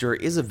Speedster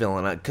is a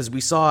villain, because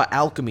we saw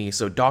Alchemy,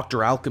 so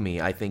Dr.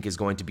 Alchemy, I think, is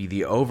going to be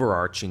the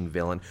overarching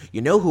villain.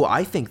 You know who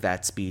I think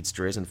that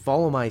Speedster is, and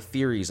follow my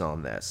theories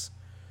on this.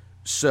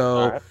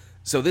 So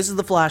this is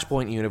the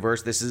Flashpoint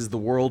universe. This is the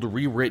world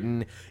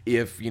rewritten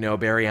if,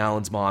 Barry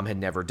Allen's mom had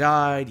never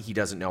died. He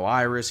doesn't know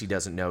Iris. He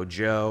doesn't know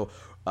Joe.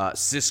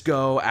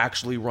 Cisco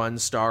actually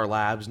runs Star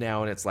Labs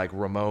now, and it's like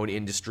Ramon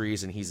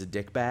Industries, and he's a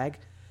dickbag.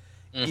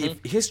 Mm-hmm.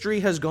 if history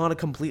has gone a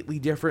completely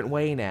different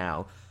way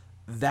now,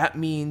 that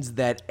means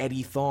that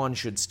Eddie Thawne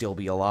should still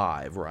be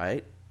alive,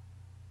 right?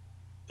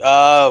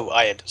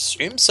 I'd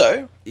assume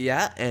so.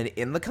 Yeah, and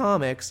in the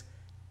comics,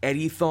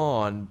 Eddie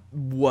Thawne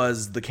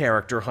was the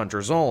character Hunter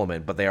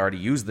Zolomon, but they already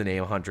used the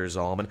name Hunter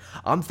Zolomon.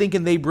 I'm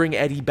thinking they bring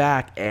Eddie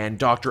back, and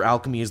Dr.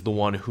 Alchemy is the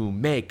one who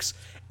makes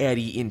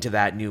Eddie into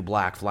that new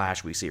Black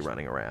Flash we see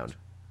running around.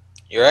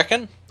 You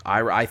reckon?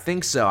 I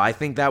think so. I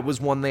think that was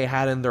one they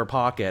had in their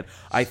pocket.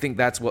 I think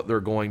that's what they're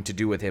going to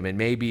do with him, and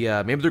maybe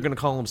they're going to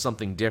call him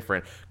something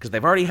different because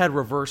they've already had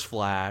Reverse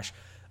Flash.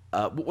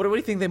 What do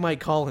you think they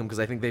might call him? Because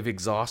I think they've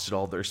exhausted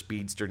all their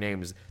speedster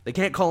names. They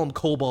can't call him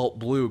Cobalt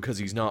Blue because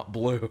he's not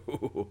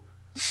blue.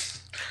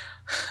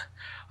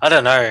 I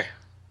don't know.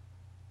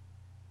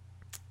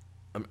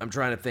 I'm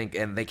trying to think,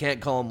 and they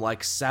can't call him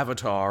like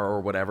Savitar or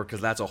whatever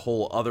because that's a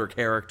whole other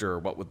character.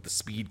 What with the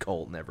speed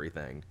cult and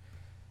everything,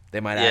 they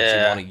might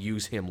actually want to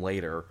use him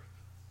later.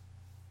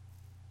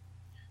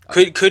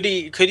 Could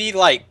he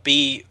like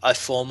be a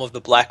form of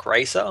the Black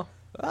Racer?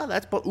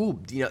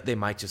 They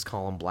might just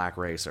call him Black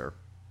Racer.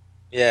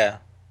 Yeah.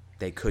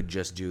 They could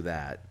just do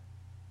that.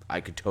 I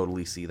could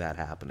totally see that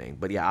happening.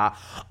 But yeah,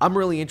 I'm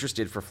really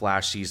interested for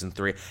Flash Season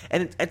 3.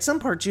 And at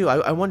some part, too,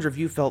 I wonder if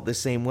you felt the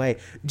same way.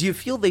 Do you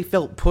feel they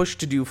felt pushed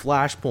to do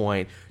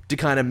Flashpoint to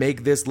kind of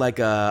make this like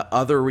a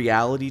other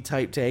reality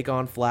type take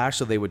on Flash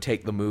so they would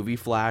take the movie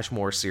Flash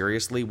more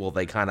seriously? Will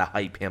they kind of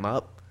hype him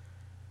up?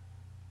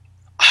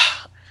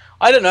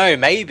 I don't know,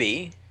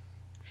 maybe.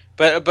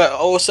 But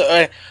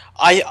also,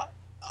 I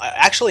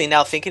actually,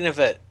 now thinking of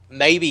it,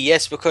 maybe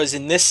yes, because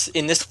in this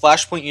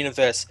Flashpoint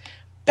universe,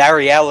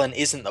 Barry Allen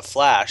isn't the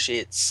Flash.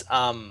 It's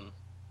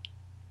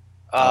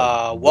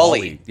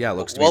Wally. Yeah,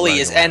 looks to be Wally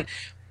is, around. and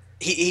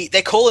he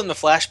they call him the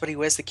Flash, but he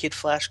wears the Kid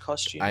Flash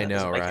costume. I That know,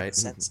 doesn't make right? any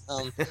sense.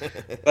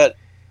 But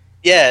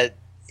yeah,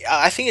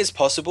 I think it's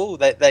possible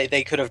that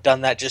they could have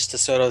done that just to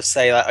sort of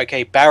say like,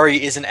 okay,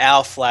 Barry isn't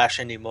our Flash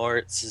anymore.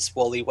 It's this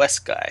Wally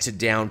West guy. To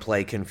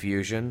downplay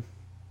confusion.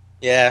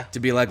 Yeah. To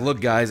be like, look,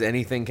 guys,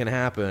 anything can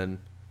happen.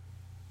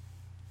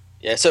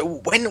 Yeah,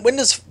 so when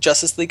does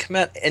Justice League come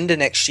out? End of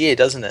next year,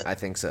 doesn't it? I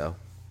think so.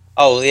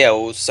 Oh yeah,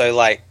 well, so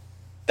like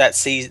this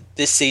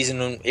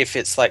season, if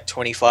it's like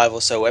 25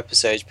 or so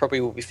episodes,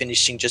 probably will be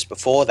finishing just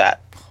before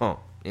that. Huh.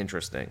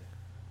 Interesting.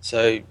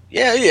 So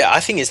yeah, I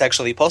think it's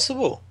actually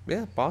possible.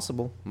 Yeah,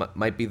 possible.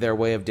 Might be their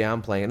way of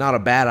downplaying it. Not a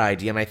bad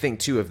idea, and I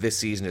think, too, if this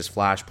season is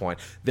Flashpoint,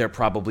 they're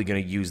probably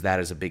going to use that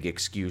as a big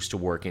excuse to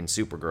work in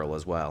Supergirl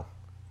as well.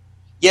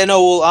 Yeah,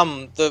 no,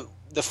 well,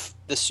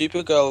 the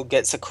Supergirl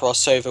gets a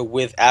crossover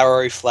with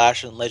Arrow,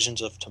 Flash, and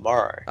Legends of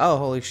Tomorrow. Oh,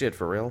 holy shit,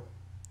 for real?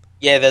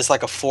 Yeah, there's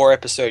like a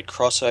 4-episode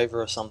crossover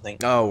or something.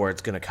 Oh, where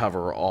it's going to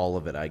cover all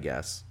of it, I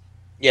guess.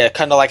 Yeah,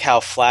 kind of like how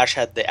Flash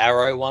had the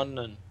Arrow one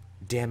and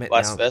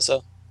vice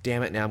versa.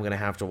 Damn it, now I'm going to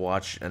have to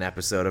watch an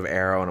episode of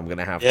Arrow, and I'm going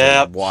to have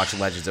to watch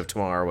Legends of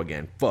Tomorrow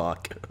again.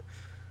 Fuck.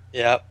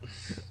 Yep. I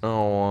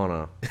don't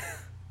want to.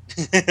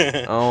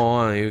 I don't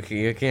want to.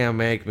 You can't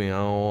make me. I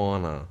don't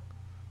want to.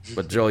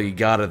 But Joel, you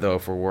got it though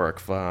for work.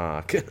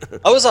 Fuck.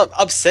 I was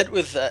upset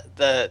with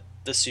the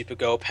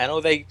Supergirl panel.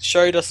 They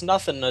showed us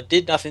nothing or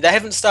did nothing. They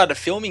haven't started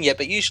filming yet,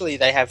 but usually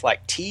they have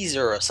like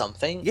teaser or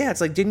something. Yeah,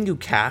 it's like, didn't you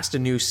cast a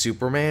new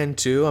Superman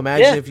too?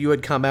 Imagine if you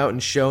had come out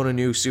and shown a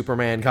new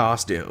Superman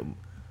costume.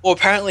 Well,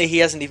 apparently he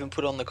hasn't even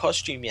put on the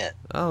costume yet.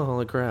 Oh,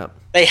 holy crap.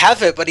 They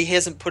have it, but he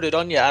hasn't put it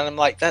on yet. And I'm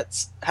like,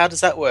 how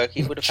does that work?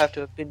 He would have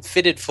to have been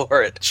fitted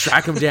for it.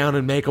 Track him down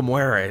and make him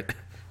wear it.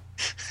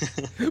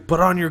 Put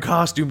on your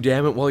costume,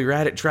 damn it. While you're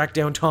at it, track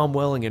down Tom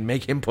Welling and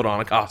make him put on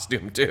a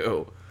costume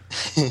too.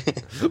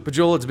 But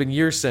Joel, it's been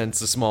years since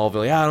the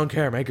Smallville. Yeah, I don't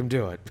care. Make him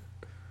do it.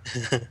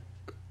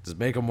 Just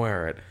make him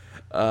wear it.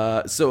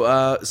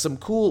 So some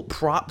cool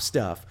prop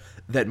stuff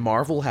that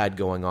Marvel had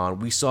going on.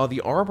 We saw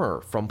the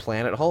armor from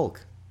Planet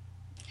Hulk.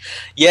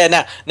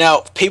 Yeah, now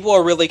people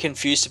are really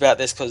confused about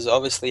this because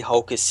obviously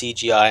Hulk is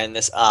CGI and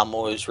this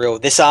armor is real.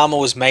 This armor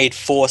was made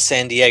for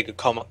San Diego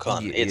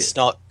Comic-Con. Yeah. It's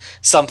not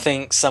some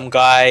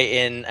guy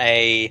in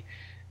a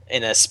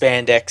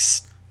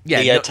spandex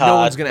leotard. No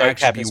one's gonna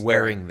actually be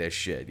wearing this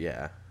shit.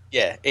 Yeah.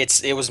 Yeah,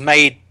 it was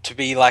made to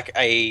be like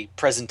a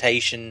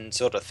presentation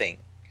sort of thing.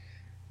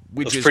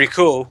 Which is pretty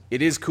cool.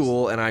 It is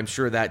cool, and I'm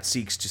sure that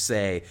seeks to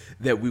say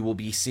that we will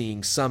be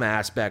seeing some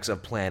aspects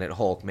of Planet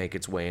Hulk make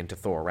its way into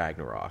Thor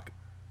Ragnarok.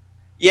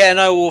 Yeah,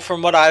 no, well,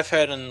 from what I've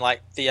heard and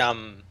like the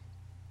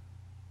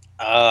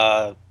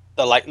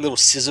like little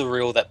sizzle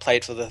reel that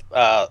played for the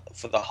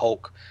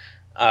Hulk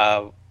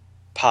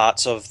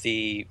parts of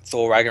the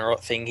Thor Ragnarok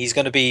thing, he's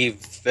going to be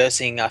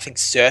versing, I think,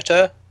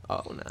 Surtur.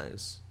 Oh,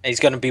 nice. And he's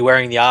going to be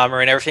wearing the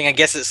armor and everything. I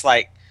guess it's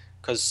like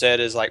because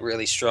Surtur's like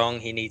really strong,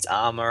 he needs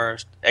armor,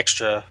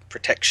 extra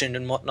protection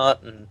and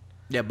whatnot. And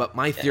yeah, but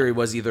my theory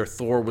was either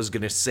Thor was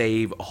going to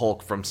save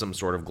Hulk from some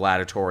sort of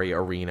gladiatory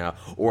arena,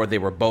 or they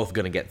were both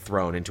going to get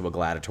thrown into a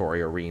gladiatory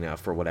arena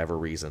for whatever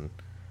reason.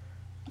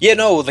 Yeah,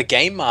 no, the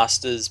Game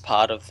Master's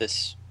part of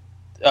this.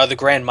 The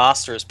Grand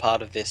Master is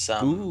part of this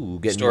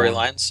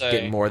storyline. So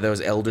getting more of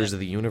those Elders of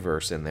the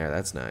Universe in there.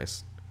 That's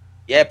nice.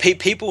 Yeah,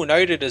 people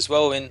noted as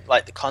well in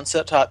like the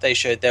concept art they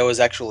showed there was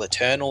actual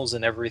Eternals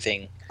and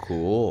everything.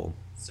 Cool.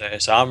 So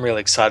I'm really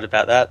excited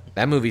about that.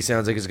 That movie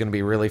sounds like it's going to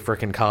be really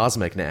freaking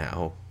cosmic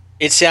now.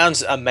 It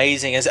sounds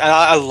amazing, and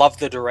I love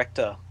the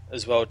director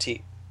as well,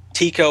 Tika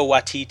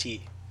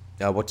Waititi.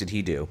 What did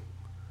he do?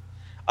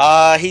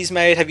 He's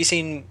made. Have you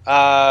seen?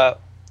 Oh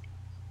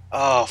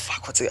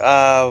fuck, what's it?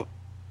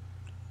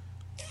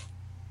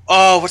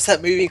 Oh, what's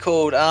that movie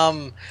called?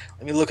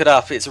 Let me look it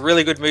up. It's a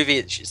really good movie.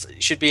 It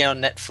should be on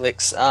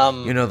Netflix.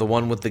 You know, the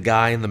one with the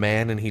guy and the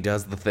man, and he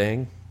does the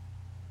thing.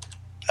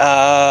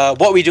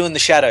 What We Do in the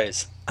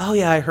Shadows. Oh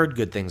yeah, I heard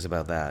good things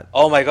about that.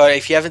 Oh my god,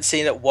 if you haven't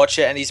seen it, watch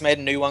it. And he's made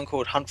a new one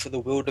called Hunt for the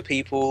Wilder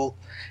People,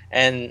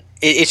 and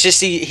it's just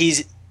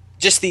he's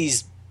just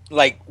these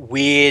like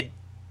weird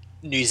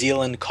New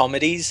Zealand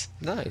comedies.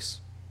 Nice.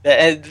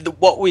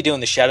 What We Do in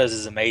the Shadows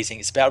is amazing.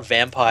 It's about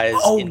vampires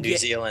in New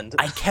Zealand.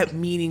 I kept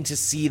meaning to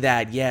see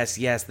that. Yes,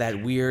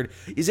 that weird.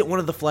 Is it one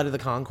of the Flight of the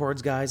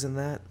Conchords guys in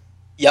that?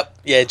 Yep.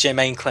 Yeah,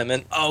 Jermaine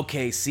Clement.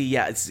 Okay, see,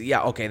 yeah,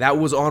 okay. That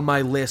was on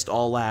my list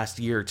all last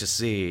year to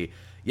see.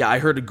 Yeah, I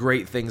heard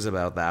great things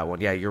about that one.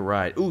 Yeah, you're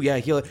right. Ooh, yeah,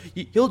 he'll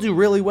do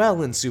really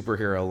well in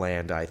superhero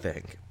land, I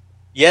think.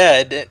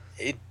 Yeah,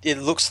 it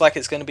looks like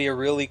it's going to be a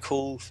really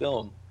cool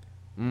film.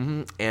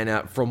 Mm-hmm.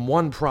 And from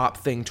one prop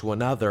thing to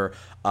another,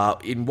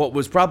 in what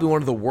was probably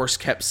one of the worst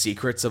kept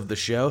secrets of the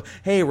show,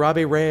 hey,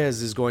 Robbie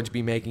Reyes is going to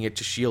be making it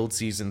to S.H.I.E.L.D.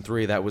 Season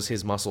 3. That was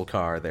his muscle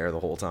car there the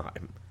whole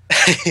time.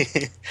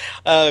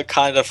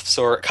 Kind of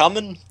saw it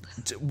coming.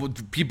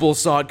 People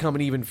saw it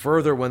coming even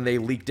further when they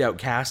leaked out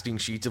casting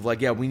sheets of like,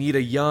 yeah, we need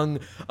a young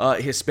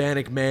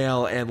Hispanic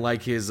male and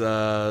like his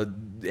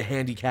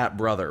handicapped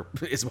brother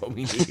is what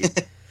we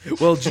need.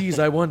 Well, geez,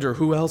 I wonder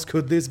who else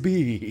could this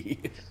be?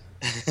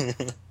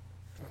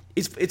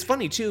 It's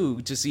funny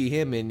too to see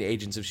him in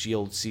Agents of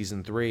S.H.I.E.L.D.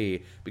 Season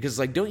 3 because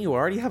like, don't you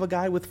already have a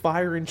guy with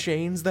fire and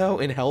chains though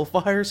in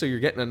Hellfire? So you're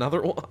getting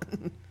another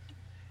one.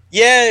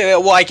 Yeah,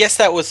 well, I guess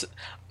that was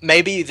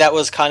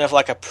kind of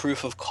like a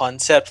proof of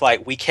concept.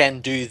 Like we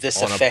can do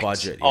this on effect a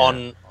budget, yeah.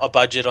 on a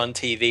budget on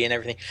TV and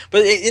everything.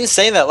 But in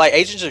saying that, like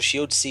Agents of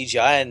S.H.I.E.L.D.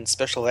 CGI and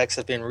special effects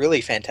have been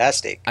really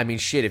fantastic. I mean,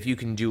 shit, if you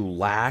can do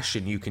Lash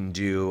and you can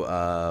do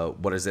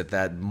what is it,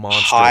 that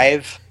monster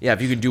Hive? Yeah,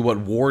 if you can do what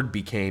Ward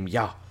became,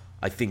 yeah,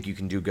 I think you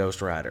can do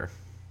Ghost Rider.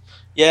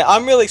 Yeah,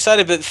 I'm really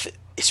excited, but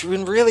it's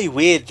been really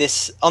weird.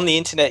 This on the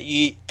internet,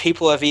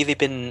 people have either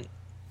been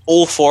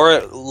all for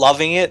it,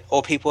 loving it,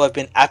 or people have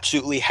been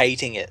absolutely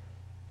hating it.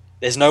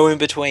 There's no in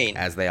between.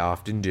 As they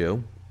often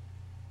do.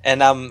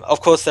 And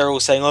of course they're all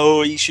saying,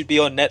 "Oh, you should be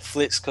on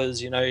Netflix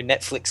because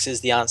Netflix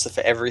is the answer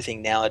for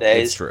everything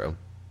nowadays." It's true.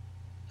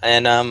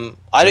 And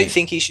I don't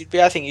think he should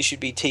be. I think he should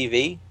be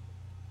TV.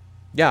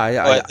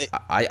 Yeah,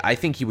 I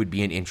think he would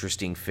be an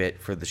interesting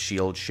fit for the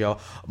S.H.I.E.L.D. show.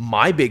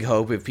 My big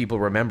hope, if people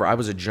remember, I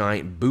was a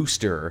giant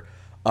booster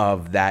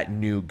of that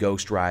new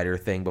Ghost Rider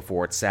thing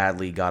before it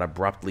sadly got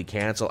abruptly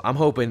canceled. I'm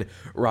hoping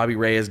Robbie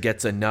Reyes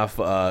gets enough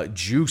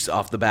juice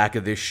off the back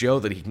of this show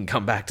that he can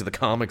come back to the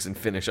comics and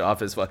finish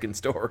off his fucking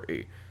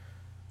story.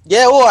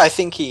 Yeah, well, I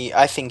think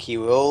he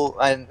will,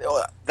 and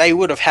they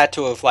would have had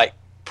to have like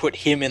put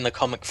him in the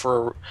comic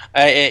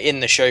in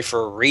the show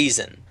for a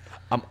reason.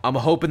 I'm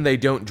hoping they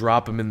don't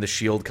drop him in the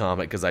S.H.I.E.L.D.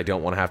 comic because I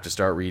don't want to have to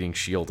start reading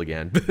S.H.I.E.L.D.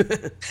 again.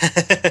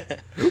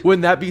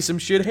 Wouldn't that be some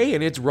shit? Hey,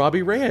 and it's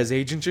Robbie Reyes,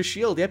 Agent of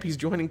S.H.I.E.L.D. Yep, he's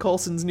joining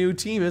Coulson's new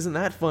team. Isn't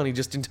that funny?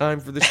 Just in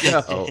time for the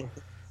show.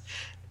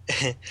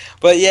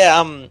 But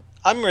yeah,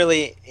 I'm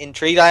really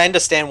intrigued. I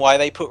understand why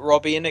they put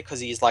Robbie in it because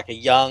he's like a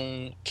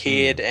young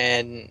kid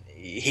and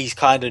he's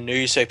kind of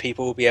new, so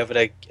people will be able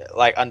to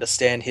like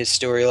understand his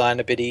storyline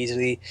a bit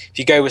easily. If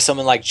you go with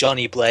someone like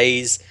Johnny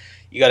Blaze,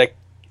 you got to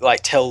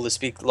like tell this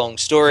big long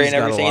story and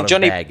everything. He's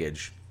got a lot of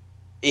baggage.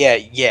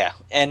 Yeah,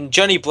 and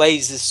Johnny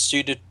Blaze is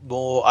suited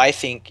more, I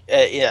think,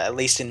 at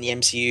least in the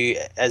MCU,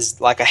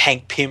 as like a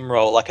Hank Pym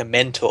role, like a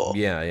mentor.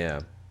 Yeah.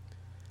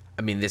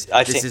 I mean, this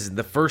is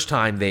the first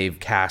time they've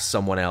cast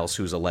someone else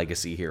who's a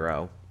legacy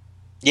hero.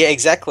 Yeah,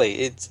 exactly.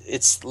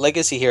 It's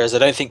legacy heroes. I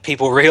don't think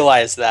people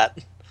realize that.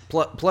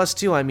 Plus,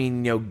 too, I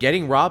mean,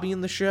 getting Robbie in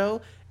the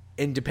show.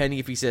 And depending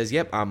if he says,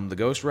 yep, I'm the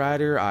Ghost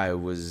Rider, I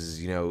was,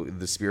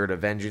 the spirit of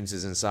vengeance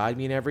is inside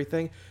me and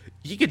everything,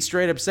 you could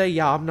straight up say,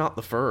 yeah, I'm not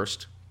the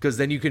first. Because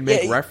then you can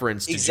make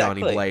reference to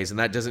Johnny Blaze, and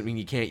that doesn't mean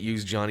you can't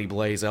use Johnny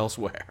Blaze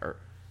elsewhere.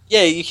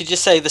 Yeah, you could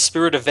just say the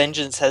spirit of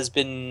vengeance has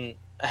been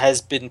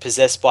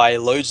possessed by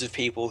loads of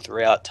people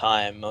throughout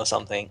time or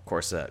something. Of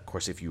course,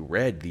 if you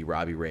read the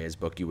Robbie Reyes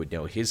book, you would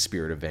know his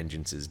spirit of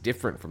vengeance is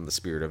different from the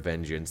spirit of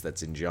vengeance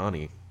that's in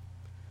Johnny.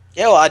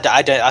 Yeah, well,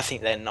 I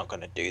think they're not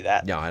going to do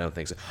that. No, I don't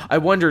think so. I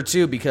wonder,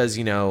 too, because,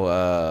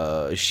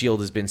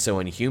 S.H.I.E.L.D. has been so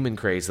Inhuman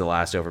crazy the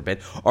last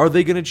overbit. Are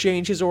they going to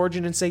change his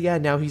origin and say, yeah,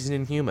 now he's an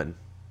Inhuman?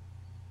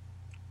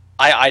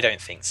 I don't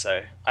think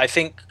so. I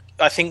think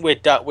we're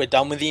done with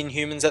the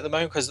Inhumans at the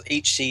moment because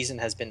each season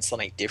has been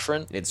something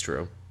different. It's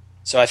true.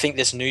 So I think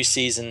this new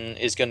season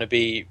is going to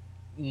be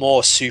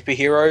more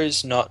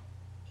superheroes, not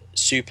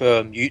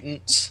super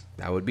mutants.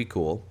 That would be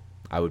cool.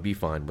 I would be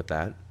fine with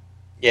that.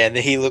 Yeah, and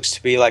he looks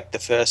to be like the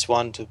first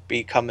one to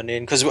be coming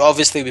in because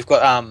obviously we've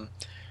got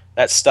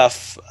that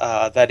stuff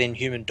that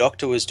Inhuman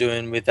Doctor was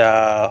doing with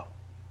the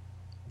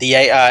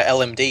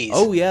LMDs.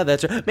 Oh yeah,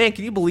 that's right. Man,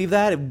 can you believe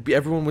that?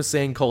 Everyone was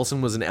saying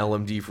Coulson was an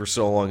LMD for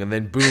so long, and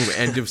then boom,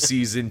 end of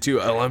season 2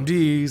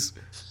 LMDs.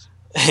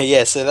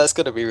 Yeah, so that's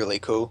going to be really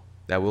cool.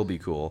 That will be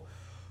cool.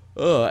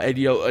 And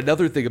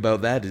another thing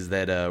about that is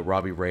that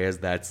Robbie Reyes,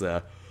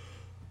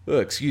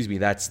 excuse me,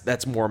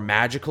 that's more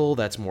magical,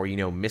 that's more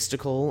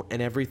mystical and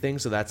everything.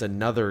 So that's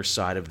another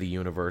side of the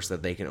universe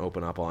that they can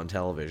open up on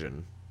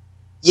television.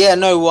 Yeah,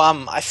 no,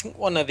 I think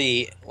one of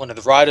the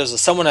writers or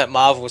someone at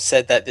Marvel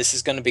said that this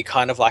is going to be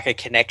kind of like a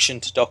connection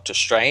to Doctor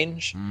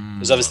Strange,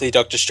 because obviously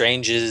Doctor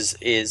Strange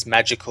is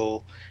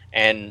magical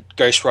and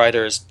Ghost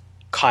Rider is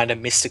kind of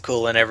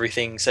mystical and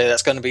everything. So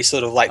that's going to be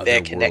sort of like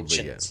their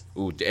connections.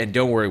 Yeah. Ooh, and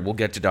don't worry, we'll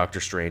get to Doctor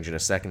Strange in a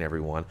second,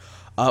 everyone.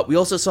 We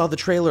also saw the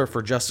trailer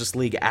for Justice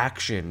League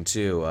Action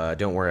too.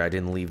 Don't worry, I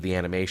didn't leave the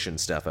animation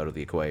stuff out of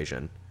the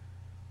equation.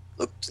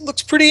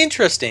 Looks pretty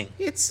interesting.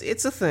 It's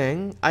a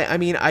thing. I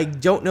mean, I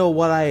don't know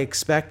what I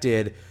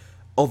expected,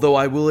 although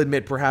I will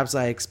admit perhaps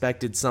I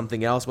expected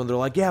something else when they're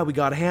like, yeah, we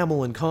got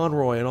Hamill and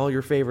Conroy and all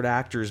your favorite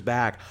actors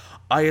back.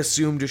 I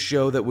assumed a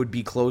show that would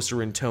be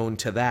closer in tone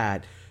to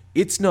that.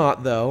 It's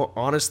not, though.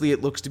 Honestly,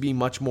 it looks to be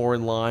much more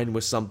in line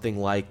with something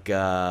like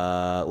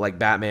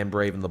Batman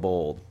Brave and the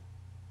Bold.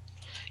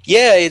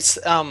 Yeah, it's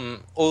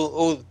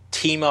all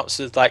team ups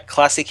with like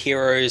classic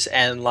heroes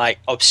and like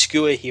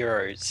obscure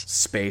heroes.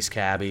 Space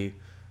Cabbie.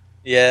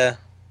 Yeah.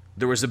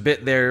 There was a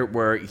bit there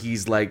where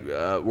he's like,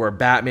 where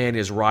Batman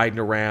is riding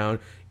around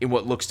in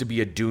what looks to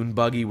be a dune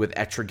buggy with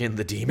Etrigan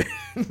the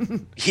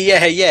Demon.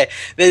 Yeah.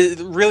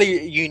 There's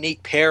really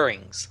unique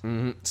pairings.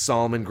 Mm-hmm.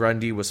 Solomon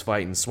Grundy was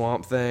fighting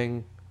Swamp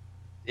Thing.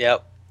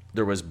 Yep.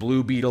 There was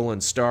Blue Beetle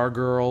and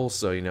Stargirl,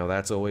 so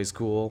that's always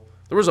cool.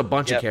 There was a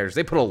bunch of characters.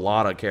 They put a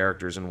lot of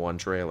characters in one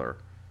trailer.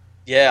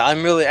 Yeah,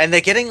 and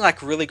they're getting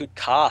like really good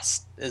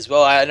cast as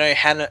well. I know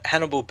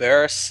Hannibal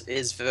Buress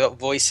is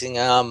voicing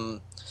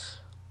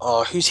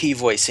who's he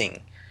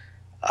voicing?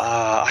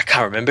 I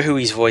can't remember who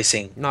he's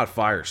voicing. Not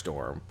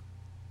Firestorm.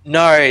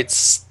 No,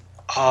 it's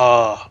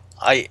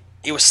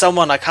it was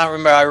someone I can't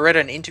remember. I read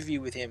an interview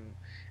with him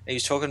and he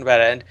was talking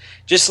about it, and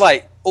just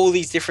like all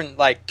these different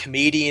like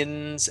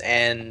comedians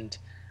and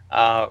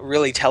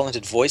really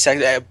talented voice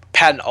actor.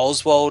 Patton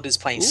Oswalt is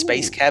playing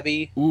Space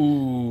Cabbie.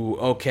 Ooh,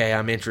 okay,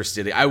 I'm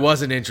interested. I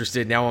wasn't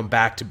interested. Now I'm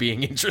back to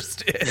being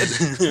interested.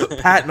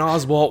 Patton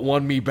Oswalt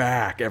won me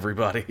back,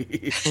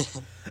 everybody.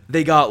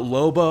 They got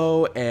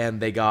Lobo and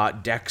they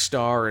got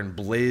Dexter and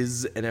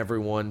Blizz and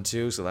everyone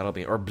too. So that'll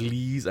be, or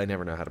Bleez. I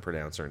never know how to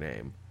pronounce her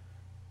name.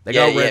 They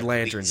got Red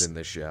Lanterns in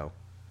this show.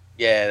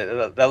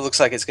 Yeah, that looks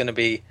like it's going to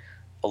be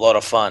a lot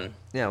of fun.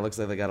 Yeah, it looks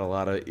like they got a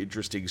lot of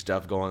interesting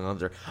stuff going on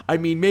there. I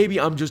mean, maybe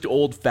I'm just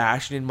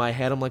old-fashioned in my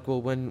head. I'm like,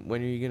 well, when are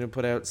you going to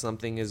put out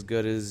something as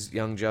good as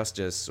Young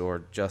Justice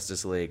or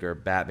Justice League or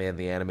Batman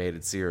the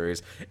Animated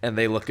Series? And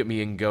they look at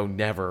me and go,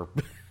 never.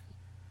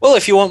 Well,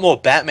 if you want more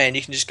Batman,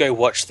 you can just go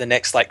watch the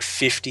next,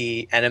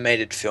 50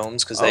 animated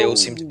films, because they all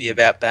seem to be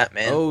about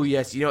Batman. Oh,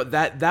 yes.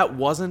 That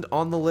wasn't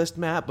on the list,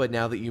 Matt, but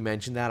now that you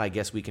mentioned that, I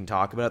guess we can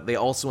talk about it. They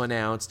also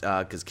announced,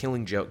 because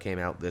Killing Joke came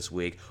out this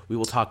week, we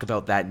will talk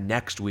about that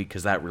next week,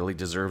 because that really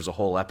deserves a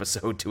whole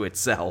episode to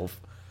itself.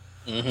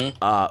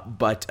 Mm-hmm.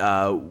 But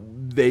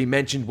they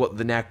mentioned what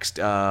the next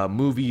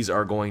movies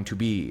are going to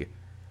be.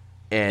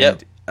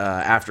 And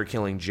after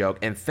Killing Joke.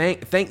 And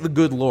thank the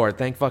good Lord,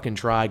 thank fucking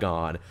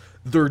Trigon,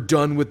 they're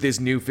done with this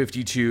New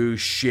 52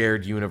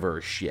 shared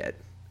universe shit.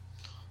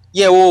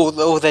 Yeah,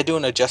 well, they're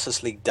doing a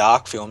Justice League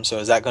Dark film, so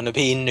is that going to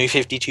be New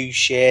 52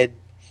 shared?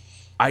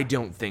 I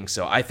don't think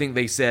so. I think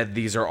they said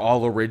these are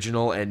all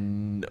original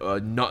and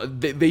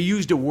not. They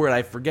used a word,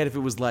 I forget if it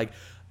was like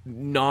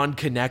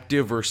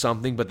non-connective or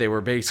something, but they were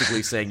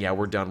basically saying, yeah,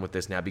 we're done with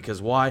this now,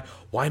 because why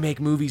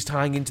make movies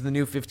tying into the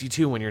New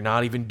 52 when you're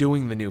not even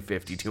doing the New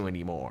 52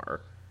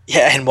 anymore?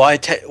 Yeah, and why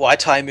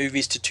tie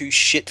movies to two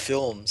shit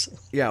films?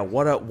 Yeah,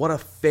 what a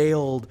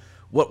failed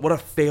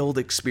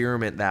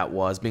experiment that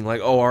was, being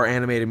like, oh, our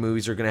animated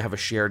movies are going to have a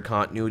shared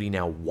continuity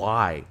now.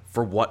 Why?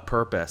 For what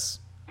purpose?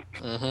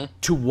 Mm-hmm.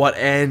 To what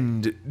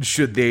end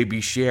should they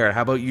be shared?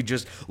 How about you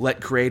just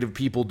let creative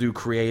people do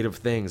creative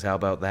things? How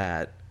about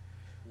that?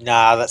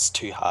 Nah, that's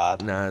too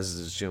hard. Nah, this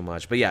is too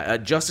much. But yeah,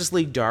 Justice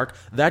League Dark,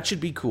 that should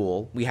be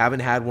cool. We haven't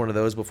had one of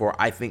those before.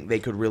 I think they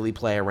could really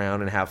play around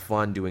and have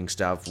fun doing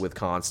stuff with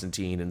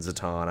Constantine and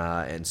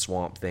Zatanna and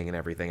Swamp Thing and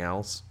everything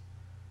else.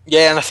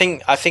 Yeah, and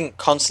I think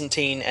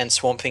Constantine and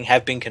Swamp Thing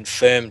have been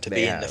confirmed to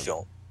be in the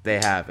film. They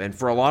have. And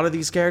for a lot of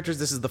these characters,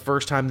 this is the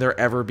first time they're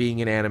ever being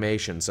in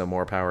animation, so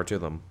more power to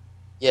them.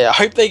 Yeah, I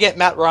hope they get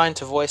Matt Ryan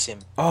to voice him.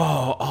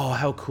 Oh,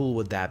 how cool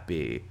would that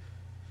be?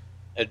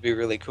 It'd be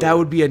really cool. That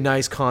would be a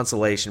nice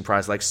consolation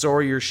prize. Like,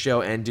 sorry your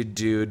show ended,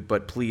 dude,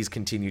 but please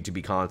continue to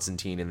be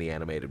Constantine in the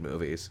animated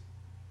movies.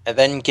 And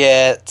then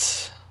get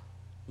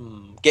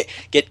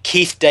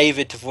Keith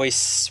David to voice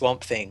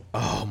Swamp Thing.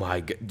 Oh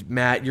my god,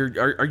 Matt,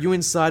 are you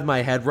inside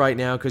my head right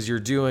now? Because you're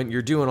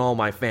doing all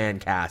my fan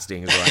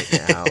castings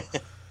right now.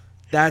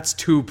 That's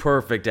too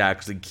perfect,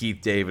 actually.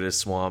 Keith David as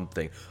Swamp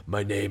Thing.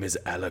 My name is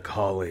Alec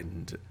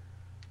Holland.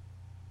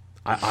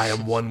 I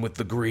am one with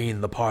the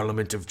green, the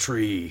Parliament of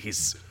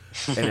Trees,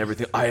 and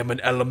everything. I am an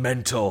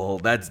elemental.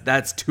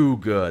 That's too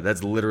good.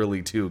 That's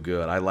literally too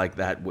good. I like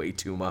that way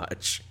too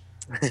much.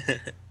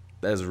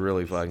 That's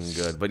really fucking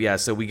good. But yeah,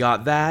 so we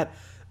got that.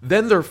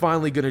 Then they're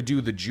finally going to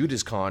do the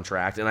Judas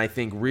Contract, and I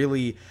think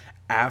really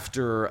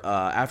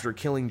after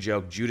Killing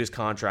Joke, Judas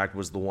Contract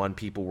was the one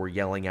people were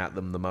yelling at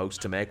them the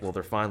most to make. Well,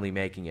 they're finally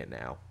making it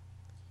now.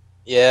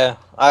 Yeah,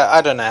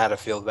 I don't know how to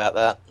feel about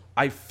that.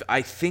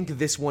 I think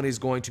this one is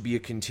going to be a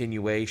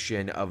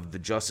continuation of the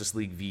Justice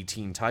League v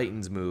Teen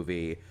Titans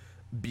movie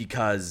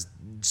because,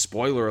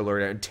 spoiler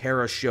alert,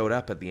 Tara showed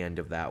up at the end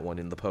of that one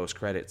in the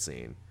post-credit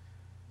scene.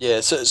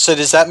 Yeah, so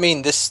does that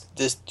mean this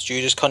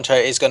Judas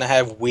Contract is going to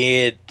have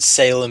weird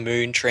Sailor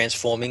Moon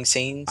transforming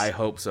scenes? I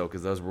hope so,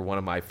 because those were one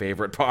of my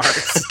favorite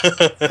parts.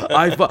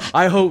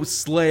 I hope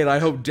Slade, I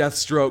hope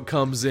Deathstroke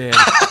comes in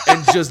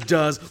and just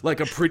does like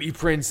a pretty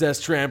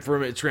princess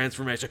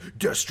transformation.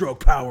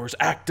 Deathstroke powers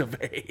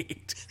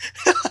activate.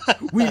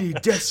 We need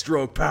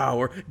Deathstroke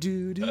power.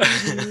 Do do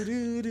do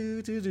do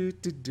do do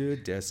do do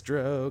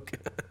Deathstroke.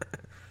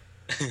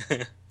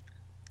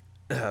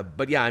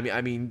 But yeah,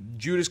 I mean,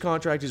 Judas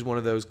Contract is one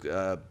of those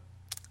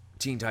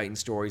Teen Titans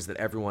stories that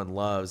everyone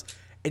loves,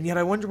 and yet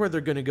I wonder where they're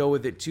going to go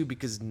with it too,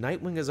 because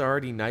Nightwing is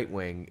already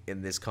Nightwing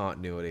in this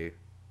continuity.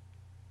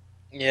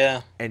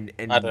 Yeah, and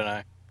I don't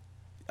know.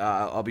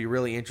 I'll be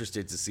really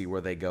interested to see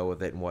where they go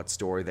with it and what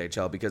story they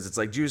tell, because it's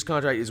like Judas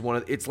Contract is one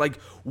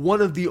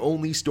of the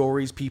only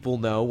stories people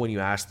know when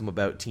you ask them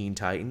about Teen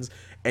Titans.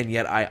 And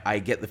yet I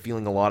get the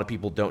feeling a lot of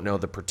people don't know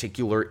the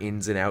particular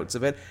ins and outs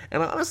of it.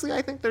 And honestly,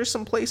 I think there's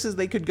some places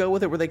they could go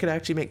with it where they could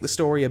actually make the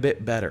story a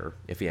bit better,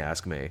 if you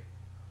ask me.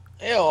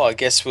 Yeah, well, I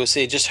guess we'll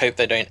see. Just hope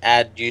they don't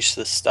add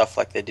useless stuff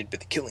like they did with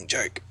the Killing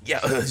Joke.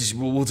 Yeah,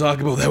 we'll talk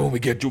about that when we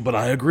get to it, but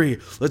I agree.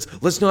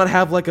 Let's not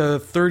have like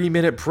a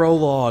 30-minute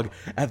prologue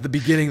at the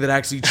beginning that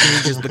actually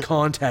changes the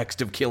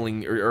context of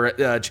Killing,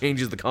 or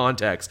changes the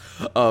context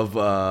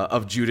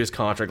of Judas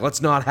Contract.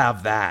 Let's not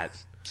have that.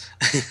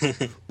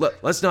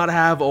 Let's not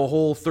have a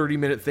whole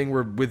 30-minute thing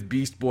with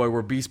Beast Boy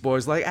where Beast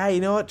Boy's like, hey,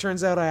 you know what?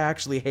 Turns out I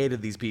actually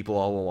hated these people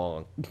all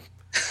along.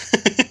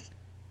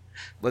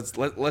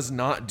 Let's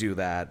not do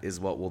that is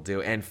what we'll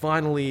do. And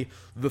finally,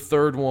 the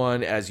third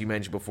one, as you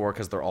mentioned before,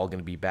 because they're all going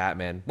to be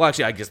Batman. Well,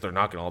 actually, I guess they're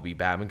not going to all be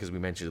Batman because we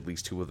mentioned at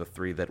least two of the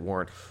three that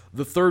weren't.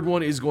 The third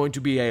one is going to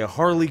be a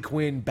Harley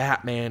Quinn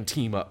Batman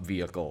team-up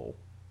vehicle.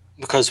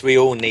 Because we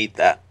all need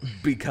that.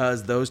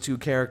 Because those two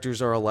characters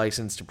are a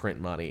license to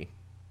print money.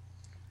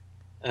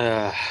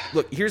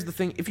 Look, here's the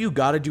thing. If you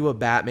got to do a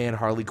Batman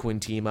Harley Quinn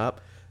team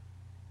up,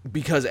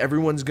 because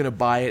everyone's going to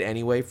buy it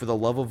anyway, for the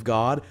love of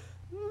God,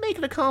 make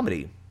it a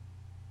comedy.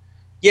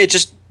 Yeah,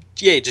 just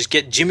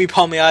get Jimmy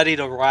Palmiotti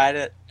to write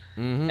it,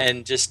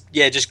 and just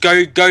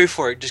go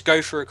for it. Just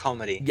go for a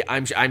comedy. Yeah,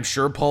 I'm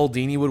sure Paul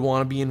Dini would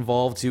want to be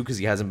involved too, because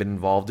he hasn't been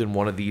involved in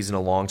one of these in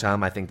a long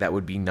time. I think that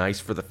would be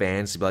nice for the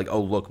fans to be like, oh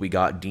look, we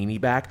got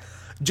Dini back.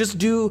 Just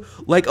do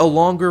like a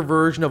longer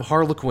version of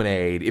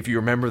Harlequinade. If you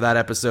remember that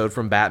episode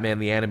from Batman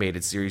the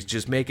Animated Series,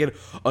 just make it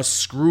a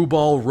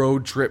screwball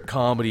road trip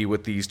comedy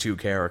with these two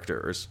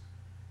characters.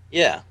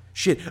 Yeah.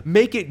 Shit,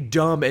 make it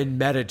dumb and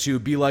meta too.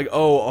 Be like,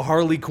 oh,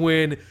 Harley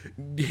Quinn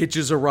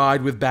hitches a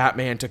ride with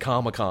Batman to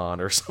Comic-Con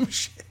or some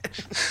shit.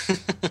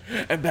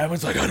 And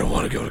Batman's like, I don't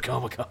want to go to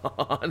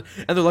Comic-Con.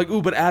 And they're like,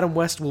 ooh, but Adam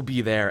West will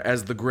be there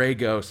as the Grey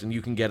Ghost and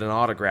you can get an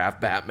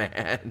autograph,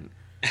 Batman.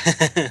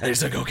 And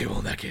he's like, okay, well,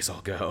 in that case, I'll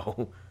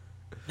go.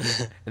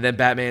 And then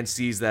Batman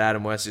sees that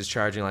Adam West is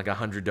charging like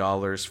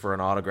 $100 for an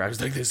autograph.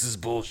 He's like, this is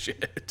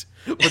bullshit.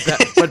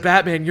 But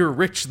Batman, you're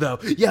rich, though.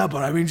 Yeah,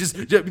 but I mean, just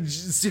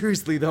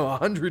seriously, though,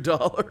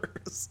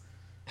 $100.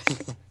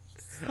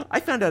 I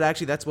found out,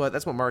 actually, that's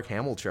what Mark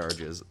Hamill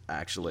charges,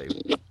 actually.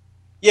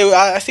 Yeah,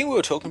 I think we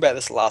were talking about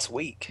this last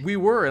week. We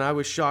were, and I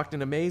was shocked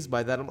and amazed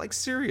by that. I'm like,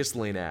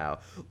 seriously now?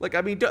 Like,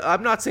 I mean,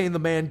 I'm not saying the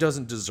man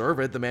doesn't deserve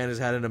it. The man has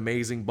had an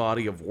amazing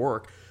body of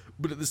work.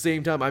 But at the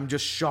same time, I'm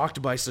just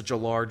shocked by such a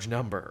large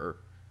number.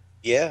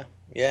 Yeah,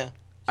 yeah.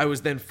 I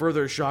was then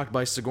further shocked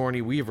by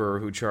Sigourney Weaver,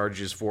 who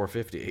charges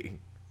 $450.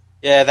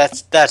 Yeah,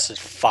 that's just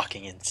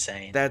fucking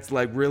insane. That's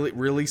like,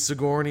 really,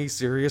 Sigourney?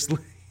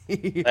 Seriously?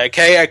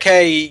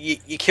 Okay,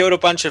 you killed a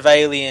bunch of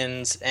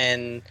aliens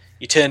and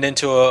you turned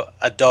into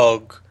a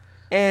dog.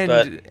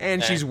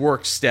 And she's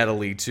worked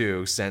steadily,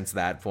 too, since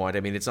that point.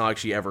 I mean, it's not like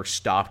she ever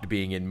stopped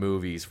being in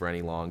movies for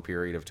any long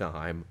period of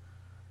time.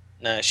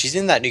 No, she's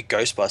in that new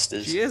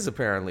Ghostbusters. She is,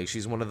 apparently.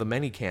 She's one of the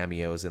many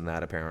cameos in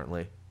that,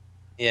 apparently.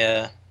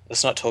 Yeah,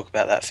 let's not talk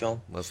about that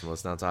film.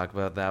 Let's not talk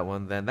about that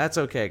one then. That's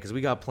okay, because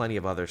we got plenty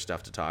of other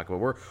stuff to talk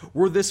about.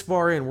 We're this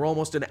far in. We're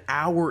almost an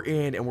hour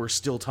in, and we're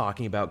still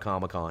talking about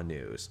Comic-Con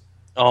news.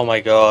 Oh my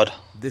god.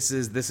 This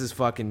is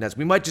fucking nuts.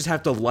 We might just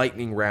have to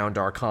lightning round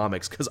our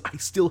comics, because I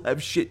still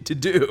have shit to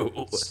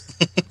do.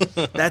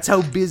 That's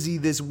how busy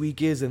this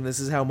week is, and this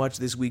is how much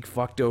this week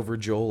fucked over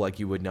Joel like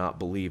you would not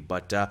believe.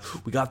 But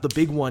we got the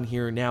big one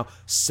here now,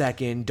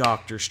 second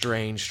Doctor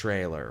Strange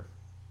trailer.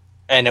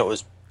 and it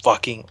was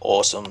fucking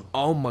awesome.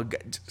 Oh my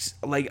god.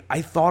 Like,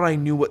 I thought I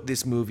knew what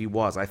this movie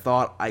was. I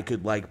thought I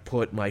could, like,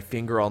 put my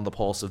finger on the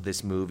pulse of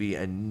this movie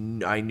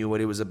and I knew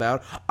what it was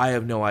about. I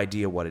have no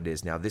idea what it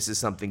is now. This is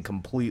something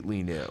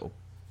completely new.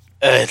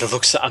 It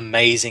looks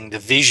amazing. The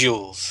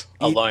visuals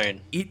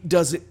alone. It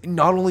doesn't.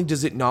 Not only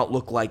does it not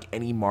look like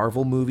any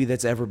Marvel movie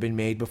that's ever been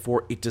made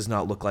before, it does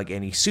not look like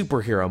any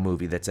superhero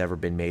movie that's ever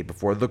been made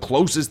before. The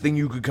closest thing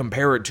you could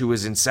compare it to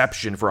is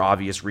Inception for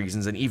obvious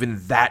reasons, and even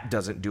that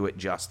doesn't do it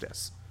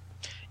justice.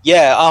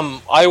 Yeah,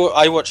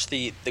 I watched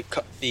the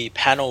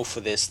panel for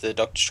this, the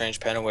Doctor Strange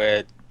panel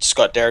where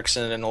Scott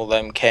Derrickson and all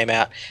them came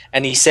out,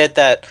 and he said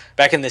that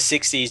back in the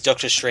 60s,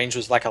 Doctor Strange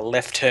was like a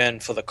left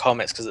turn for the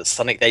comics because it's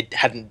something they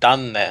hadn't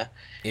done there.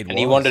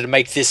 He wanted to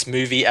make this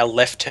movie a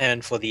left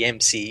turn for the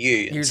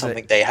MCU, and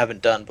something they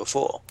haven't done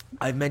before.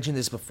 I've mentioned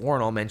this before,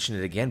 and I'll mention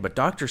it again, but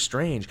Doctor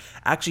Strange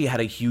actually had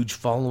a huge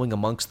following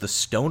amongst the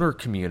stoner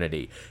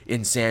community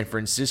in San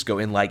Francisco,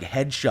 in like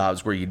head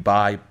shops where you'd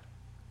buy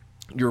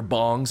your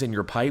bongs and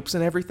your pipes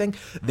and everything.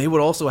 They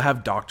would also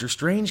have Doctor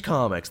Strange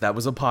comics. That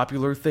was a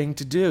popular thing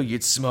to do.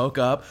 You'd smoke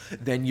up,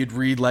 then you'd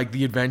read like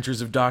the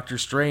Adventures of Doctor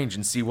Strange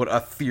and see what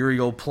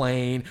ethereal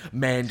plane,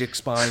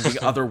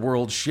 Mandix-binding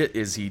otherworld shit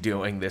is he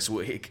doing this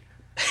week.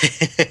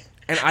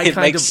 And it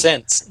makes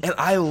sense. And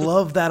I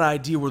love that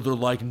idea where they're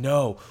like,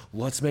 no,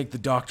 let's make the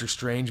Doctor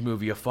Strange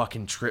movie a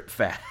fucking trip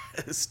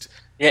fest.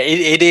 Yeah,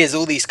 it is.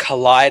 All these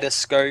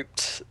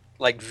kaleidoscoped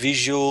like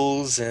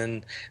visuals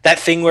and that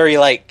thing where he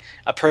like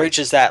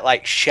approaches that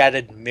like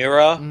shattered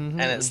mirror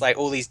and it's like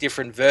all these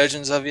different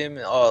versions of him.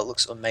 Oh, it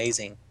looks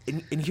amazing.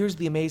 And here's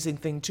the amazing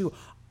thing too.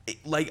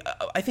 Like,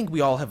 I think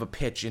we all have a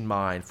pitch in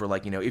mind for,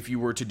 like, you know, if you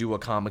were to do a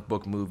comic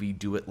book movie,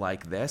 do it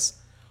like this.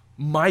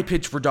 My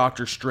pitch for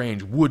Doctor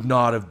Strange would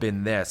not have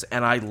been this,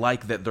 and I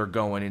like that they're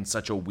going in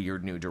such a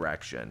weird new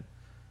direction.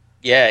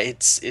 Yeah,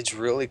 it's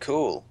really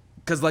cool.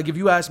 Because, like, if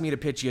you asked me to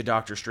pitch you a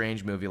Doctor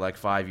Strange movie, like,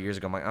 5 years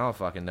ago, I'm like, I don't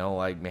fucking know.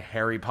 Like,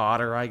 Harry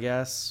Potter, I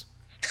guess.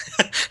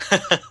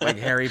 Like,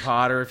 Harry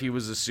Potter, if he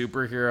was a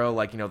superhero,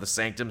 like, you know, the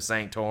Sanctum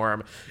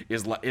Sanctorum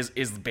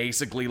is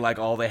basically, like,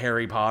 all the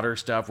Harry Potter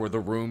stuff where the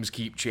rooms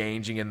keep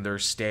changing and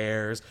there's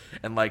stairs.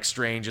 And, like,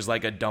 Strange is,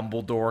 like, a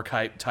Dumbledore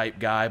type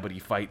guy, but he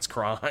fights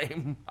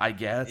crime, I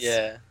guess.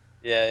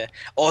 Yeah.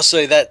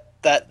 Also, that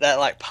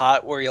like,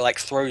 part where he, like,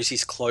 throws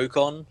his cloak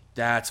on.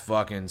 That's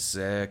fucking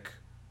sick.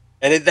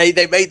 And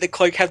they made the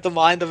cloak have the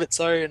mind of its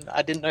own.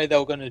 I didn't know they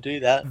were going to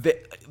do that.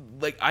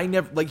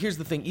 Here's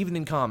the thing, even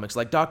in comics,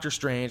 like Doctor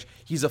Strange,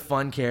 he's a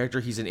fun character,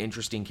 he's an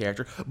interesting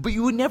character, but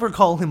you would never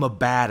call him a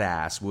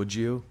badass, would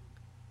you?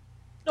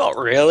 Not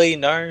really,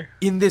 no.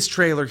 In this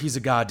trailer, he's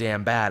a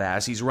goddamn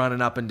badass. He's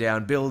running up and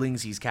down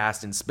buildings, he's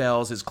casting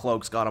spells, his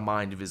cloak's got a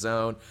mind of his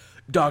own.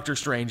 Doctor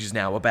Strange is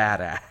now a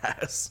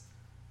badass.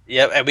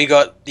 Yep, and we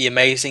got the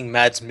amazing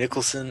Mads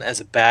Mikkelsen as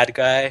a bad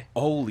guy.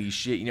 Holy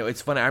shit! You know,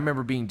 it's funny. I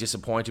remember being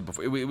disappointed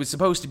before. It was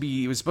supposed to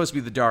be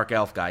the dark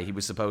elf guy. He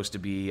was supposed to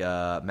be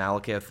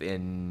Malekith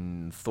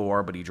in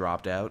Thor, but he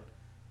dropped out.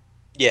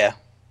 Yeah.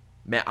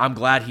 Man, I'm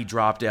glad he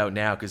dropped out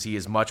now because he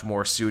is much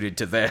more suited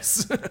to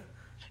this.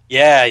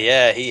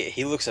 Yeah.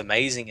 He looks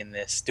amazing in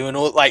this, doing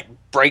all like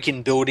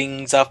breaking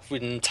buildings up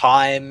in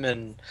time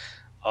and.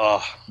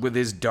 Oh. With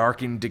his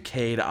darkened,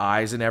 decayed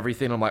eyes and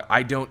everything. I'm like,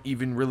 I don't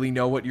even really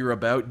know what you're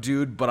about,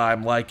 dude, but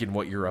I'm liking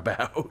what you're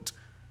about.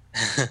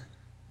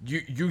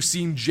 You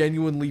seem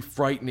genuinely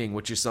frightening,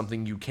 which is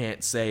something you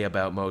can't say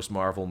about most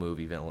Marvel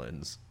movie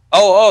villains.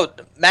 Oh,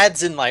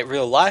 Mads in like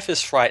real life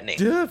is frightening.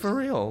 Yeah, for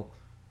real.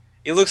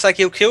 He looks like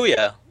he'll kill you.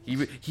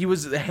 He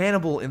was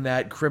Hannibal in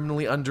that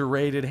criminally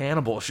underrated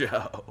Hannibal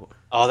show.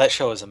 Oh, that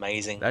show was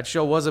amazing. That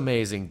show was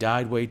amazing.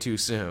 Died way too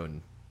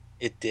soon.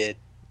 It did.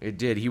 It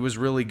did. He was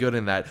really good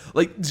in that.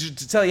 Like,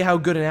 to tell you how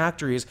good an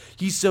actor he is,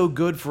 he's so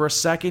good for a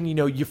second, you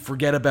know, you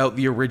forget about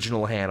the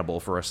original Hannibal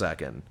for a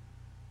second.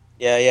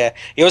 Yeah.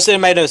 He also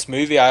made this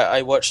movie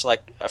I watched,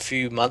 like, a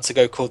few months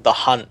ago called The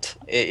Hunt.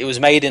 It was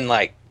made in,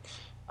 like,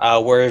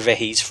 wherever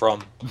he's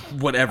from.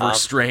 Whatever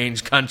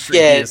strange country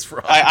he is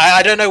from.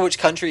 I don't know which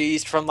country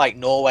he's from, like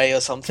Norway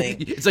or something.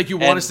 It's like you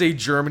want to say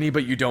Germany,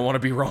 but you don't want to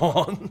be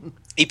wrong.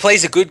 He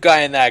plays a good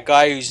guy in that.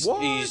 Guy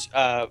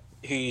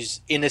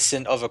who's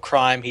innocent of a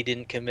crime he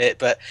didn't commit,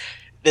 but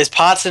there's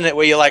parts in it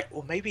where you're like,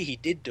 well, maybe he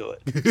did do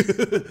it.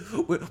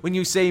 When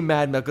you say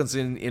Mads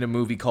Mikkelsen in a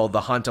movie called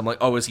The Hunt, I'm like,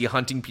 oh, is he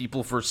hunting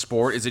people for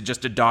sport? Is it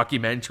just a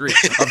documentary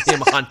of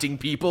him hunting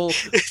people?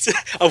 It's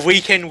a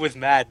weekend with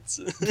Mads.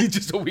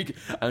 Just a weekend.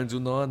 And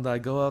you know, and I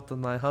go out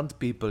and I hunt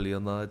people,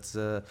 you know, it's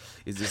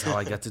this how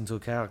I get into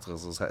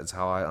characters, it's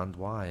how I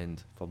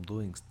unwind from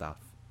doing stuff.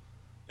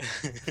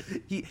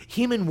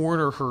 Him and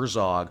Werner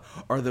Herzog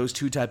are those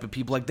two type of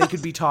people. Like, they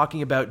could be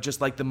talking about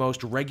just like the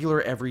most regular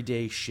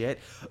everyday shit,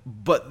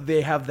 but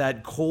they have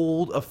that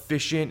cold,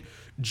 efficient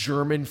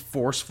German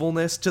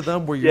forcefulness to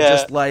them where you're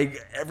just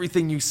like,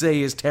 everything you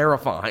say is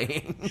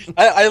terrifying.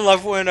 I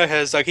love Werner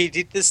Herzog. He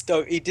did this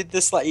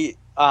like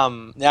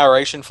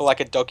narration for like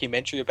a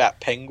documentary about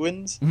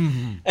penguins.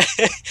 And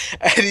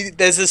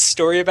there's a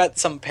story about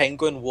some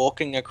penguin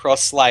walking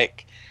across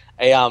like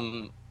a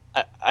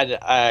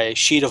a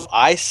sheet of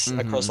ice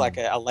across like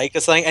a lake or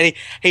something, and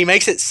he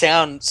makes it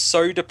sound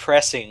so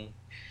depressing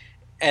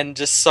and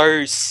just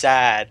so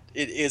sad.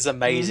 It is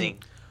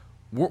amazing.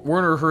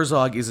 Werner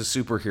Herzog is a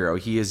superhero.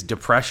 He is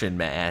Depression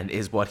Man,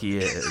 is what he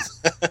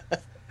is.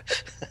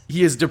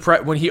 He is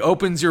depressed. When he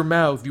opens your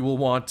mouth, you will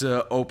want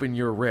to open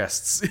your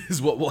wrists,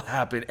 is what will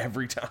happen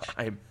every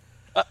time.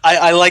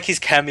 I like his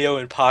cameo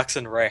in Parks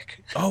and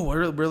Rec. Oh,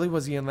 really?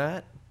 Was he in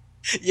that?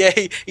 Yeah,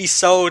 he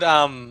sold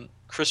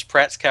Chris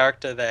Pratt's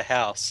character their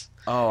house.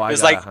 Oh, I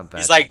gotta like, hunt that.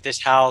 He's like,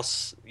 this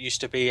house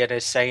used to be an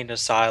insane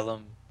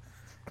asylum,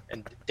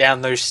 and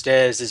down those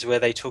stairs is where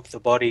they took the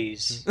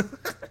bodies.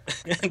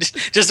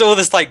 just all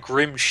this like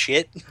grim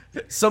shit.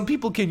 Some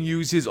people can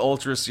use his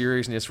ultra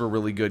seriousness for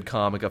really good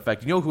comic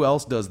effect. You know who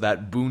else does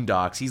that?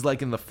 Boondocks. He's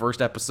like in the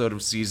first episode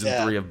of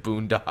season 3 of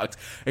Boondocks.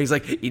 And he's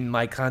like, in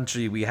my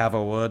country, we have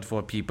a word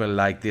for people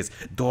like this,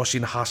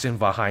 Dorshin Hashin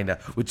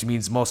Vahina, which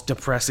means most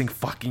depressing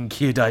fucking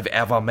kid I've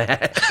ever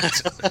met.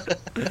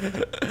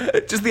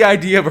 Just the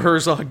idea of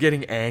Herzog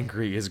getting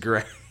angry is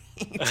great.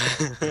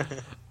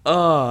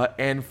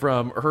 And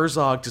from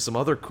Herzog to some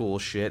other cool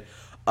shit,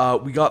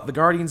 we got the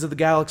Guardians of the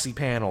Galaxy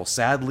panel.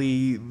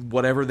 Sadly,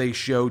 whatever they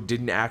showed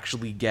didn't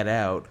actually get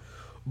out,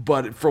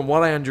 but from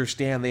what I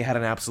understand, they had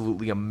an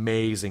absolutely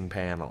amazing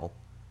panel.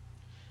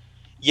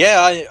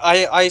 Yeah,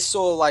 I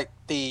saw like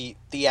the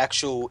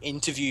actual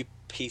interview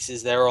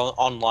pieces there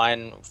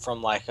online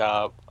from like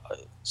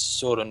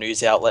sort of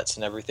news outlets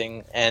and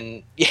everything,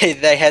 and yeah,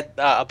 they had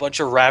a bunch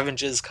of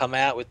Ravengers come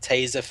out with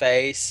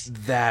Taserface.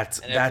 That's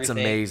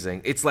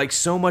amazing. It's like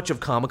so much of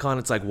Comic-Con,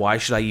 it's like, why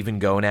should I even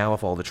go now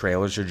if all the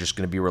trailers are just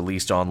going to be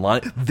released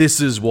online? This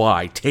is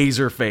why.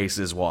 Taserface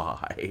is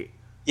why.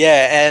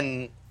 Yeah,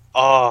 and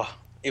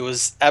it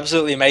was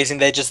absolutely amazing.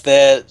 They're just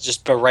there,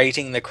 just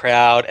berating the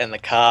crowd and the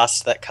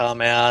cast that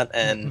come out,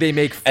 and they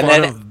make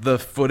fun of the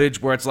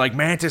footage where it's like,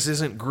 Mantis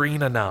isn't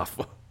green enough.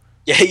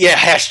 Yeah,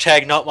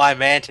 hashtag not my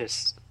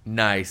Mantis.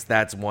 Nice,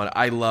 that's one.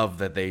 I love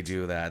that they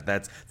do that.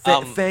 That's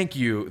thank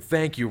you,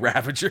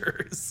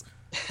 Ravagers.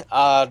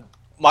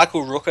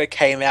 Michael Rooker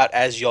came out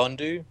as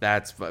Yondu.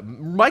 That's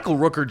Michael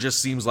Rooker just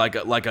seems like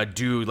a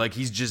dude, like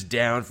he's just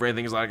down for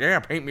anything. He's like, yeah,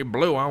 paint me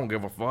blue, I don't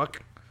give a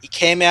fuck. He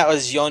came out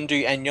as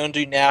Yondu, and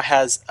Yondu now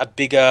has a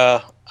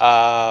bigger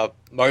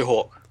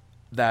mohawk.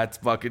 That's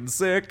fucking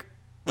sick.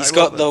 He's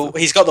got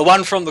the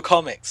one from the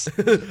comics.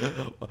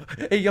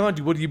 Hey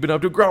Yondu, what have you been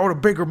up to? Growing a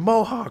bigger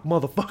mohawk,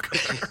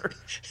 motherfucker.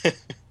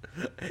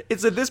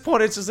 It's at this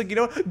point, it's just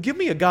like, give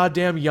me a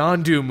goddamn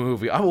Yondu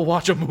movie. I will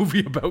watch a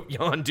movie about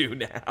Yondu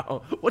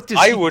now. What does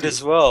I would do?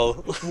 As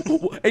well.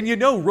 And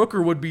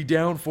Rooker would be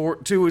down for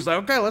it too. He's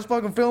like, okay, let's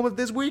fucking film it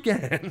this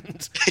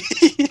weekend.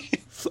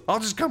 I'll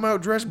just come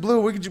out dressed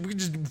blue. We can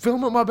just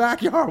film it in my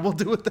backyard. We'll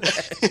do it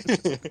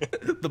then.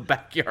 The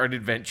backyard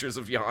adventures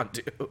of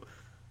Yondu.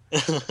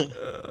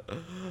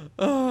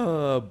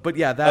 But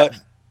yeah,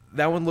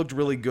 that one looked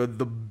really good.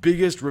 The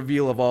biggest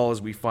reveal of all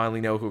is we finally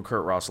know who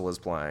Kurt Russell is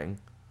playing.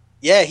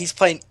 Yeah, he's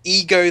playing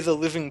Ego the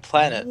Living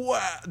Planet.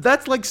 Wow.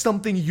 That's like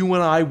something you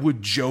and I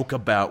would joke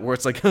about, where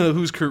it's like,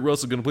 who's Kurt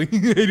Russell going to play?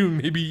 I don't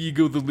know, maybe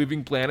Ego the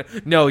Living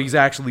Planet? No, he's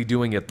actually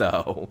doing it,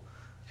 though.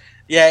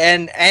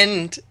 Yeah,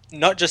 and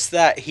not just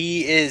that,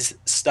 he is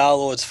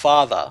Star-Lord's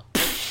father.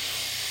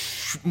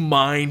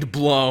 Mind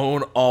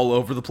blown all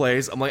over the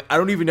place. I'm like, I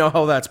don't even know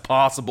how that's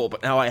possible,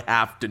 but now I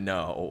have to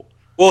know.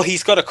 Well,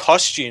 he's got a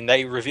costume.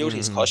 They revealed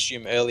his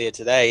costume earlier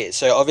today,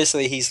 so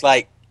obviously he's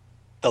like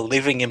the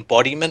living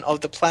embodiment of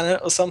the planet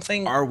or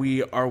something. Are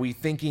we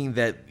thinking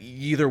that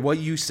either what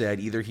you said,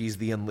 either he's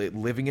the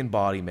living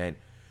embodiment,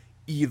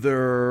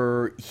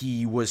 either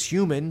he was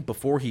human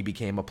before he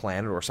became a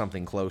planet or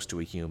something close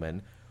to a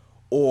human,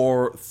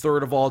 or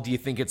third of all, do you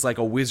think it's like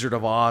a Wizard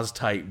of Oz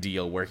type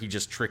deal where he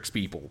just tricks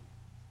people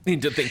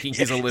into thinking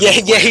he's a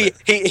living planet?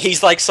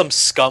 He's like some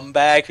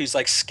scumbag who's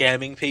like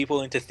scamming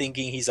people into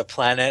thinking he's a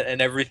planet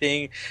and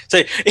everything.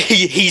 So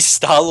he's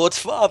Star-Lord's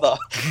father.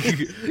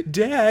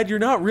 Dad, you're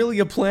not really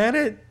a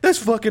planet? That's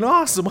fucking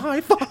awesome.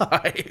 High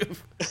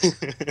five.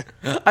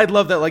 I'd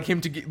love that, like him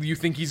you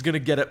think he's going to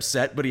get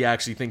upset, but he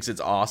actually thinks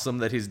it's awesome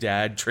that his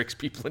dad tricks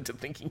people into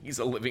thinking he's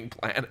a living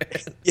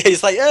planet. Yeah,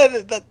 he's like,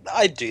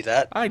 I'd do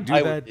that. I'd do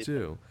that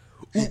too.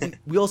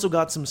 We also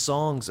got some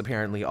songs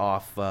apparently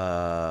off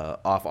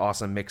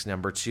Awesome Mix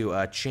number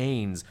 2,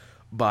 Chains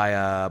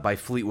by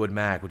Fleetwood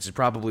Mac, which is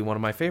probably one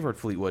of my favorite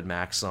Fleetwood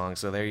Mac songs.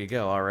 So there you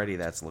go. Already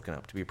that's looking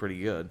up to be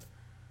pretty good.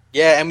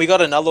 Yeah, and we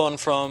got another one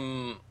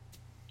from,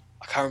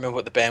 I can't remember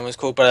what the band was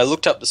called, but I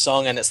looked up the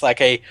song and it's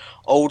like a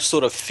old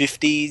sort of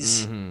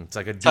 50s It's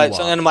like a type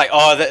song, and I'm like,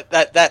 oh,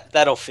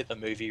 that'll fit the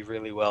movie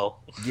really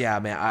well. Yeah,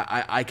 man,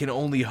 I can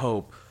only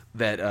hope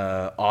that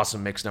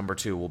Awesome Mix number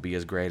 2 will be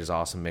as great as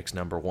Awesome Mix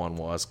number 1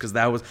 was, because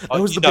that was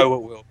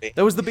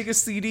the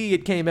biggest CD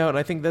it came out, and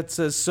I think that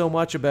says so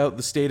much about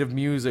the state of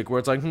music, where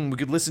it's like, we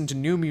could listen to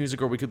new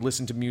music or we could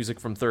listen to music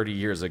from 30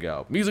 years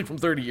ago. Music from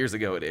 30 years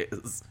ago it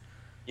is.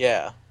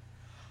 Yeah.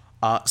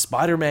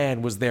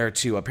 Spider-Man was there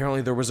too.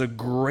 Apparently there was a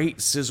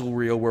great sizzle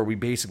reel where we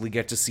basically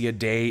get to see a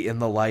day in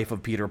the life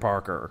of Peter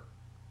Parker.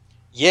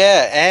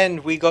 Yeah,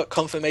 and we got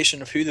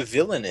confirmation of who the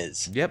villain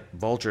is. Yep,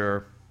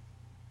 Vulture.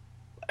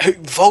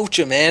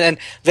 Vulture, man,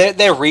 and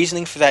their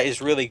reasoning for that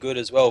is really good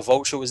as well.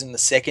 Vulture was in the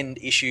second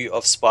issue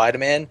of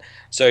Spider-Man,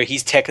 so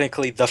he's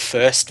technically the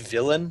first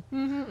villain.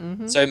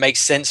 So it makes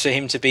sense for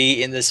him to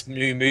be in this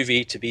new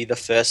movie to be the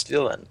first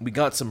villain. We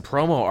got some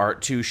promo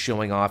art too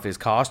showing off his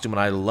costume, and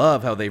I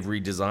love how they've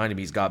redesigned him.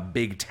 He's got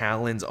big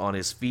talons on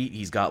his feet.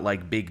 He's got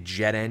like big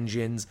jet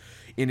engines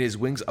in his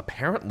wings.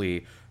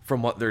 Apparently,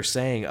 from what they're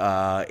saying,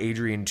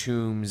 Adrian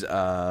Toomes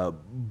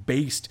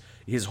based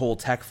his whole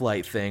tech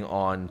flight thing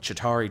on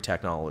Chitauri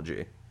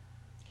technology.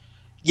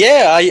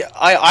 Yeah,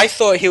 I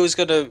thought it was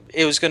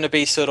gonna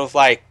be sort of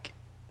like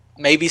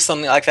maybe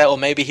something like that, or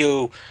maybe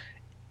he'll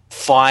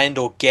find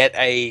or get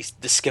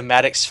the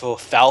schematics for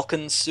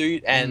Falcon's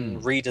suit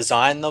and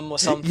redesign them or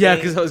something. Yeah,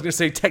 because I was gonna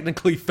say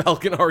technically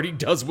Falcon already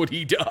does what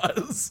he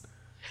does.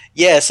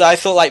 Yeah, so I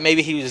thought like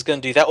maybe he was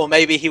going to do that, or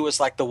maybe he was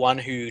like the one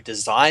who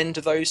designed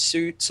those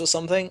suits or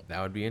something.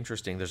 That would be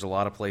interesting. There's a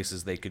lot of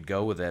places they could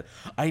go with it.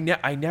 I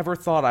never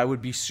thought I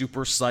would be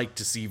super psyched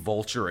to see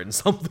Vulture in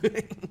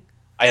something.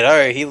 I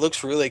know, he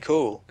looks really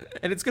cool.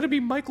 And it's gonna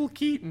be Michael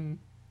Keaton.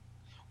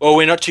 Well,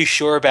 we're not too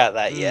sure about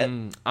that yet.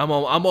 I'm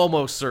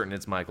almost certain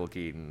it's Michael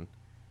Keaton.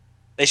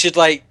 They should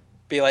like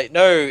be like,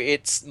 no,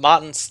 it's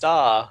Martin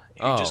Starr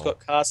who just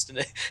got cast in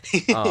it.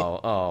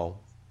 oh.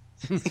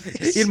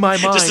 In my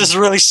mind, just this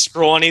really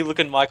scrawny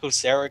looking Michael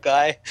Cera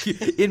guy.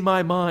 In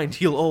my mind,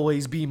 he'll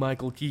always be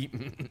Michael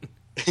Keaton.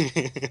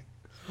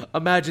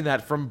 Imagine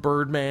that, from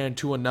Birdman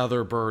to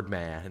another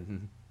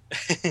Birdman.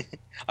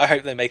 I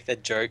hope they make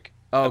that joke.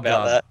 Oh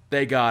about god, that.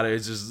 They got it.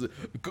 It's just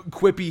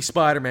quippy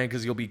Spider-Man,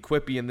 because you'll be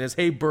quippy in this.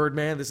 Hey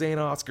Birdman, this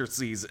ain't Oscar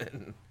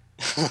season.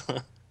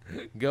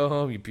 Go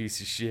home, you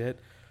piece of shit.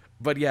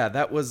 But yeah,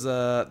 that was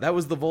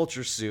the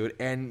Vulture suit,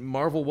 and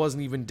Marvel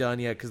wasn't even done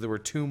yet because there were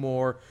two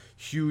more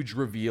huge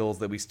reveals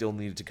that we still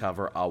needed to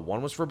cover.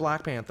 One was for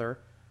Black Panther.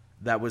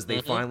 That was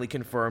they finally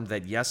confirmed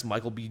that yes,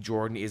 Michael B.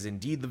 Jordan is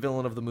indeed the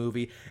villain of the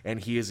movie, and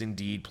he is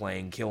indeed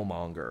playing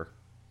Killmonger.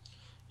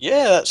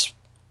 Yeah, that's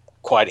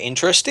quite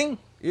interesting.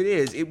 It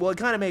is. It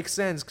kind of makes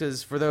sense,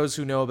 because for those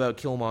who know about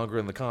Killmonger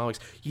in the comics,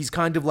 he's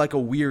kind of like a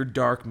weird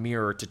dark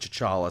mirror to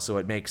T'Challa, so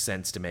it makes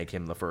sense to make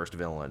him the first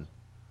villain.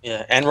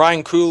 Yeah, and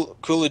Ryan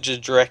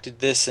Coogler directed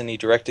this, and he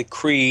directed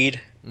Creed,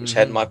 which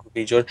had Michael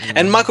B. Jordan.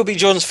 And Michael B.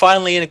 Jordan's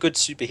finally in a good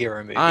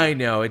superhero movie. I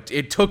know.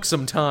 It took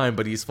some time,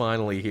 but he's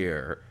finally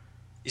here.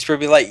 He's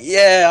probably like,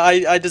 yeah,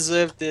 I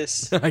deserve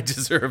this. I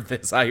deserve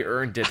this. I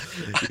earned it.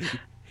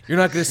 You're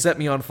not going to set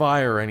me on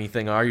fire or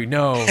anything, are you?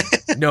 No.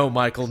 No,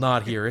 Michael,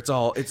 not here. It's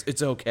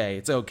okay.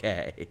 It's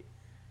okay.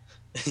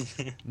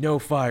 No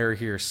fire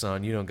here,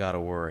 son. You don't got to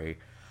worry.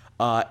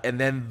 And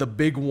then the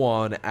big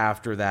one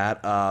after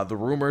that, the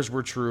rumors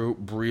were true.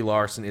 Brie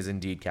Larson is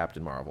indeed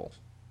Captain Marvel.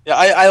 Yeah,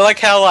 I like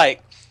how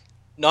like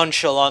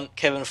nonchalant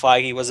Kevin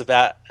Feige was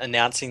about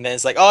announcing that.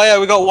 It's like, oh yeah,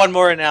 we got one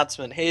more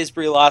announcement. Here's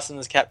Brie Larson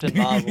as Captain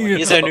Marvel.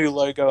 Here's her new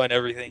logo and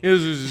everything.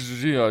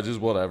 It's just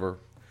whatever.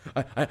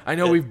 I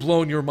know we've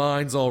blown your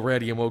minds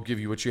already and won't give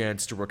you a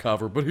chance to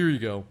recover, but here you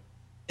go.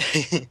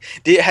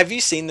 Have you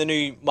seen the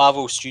new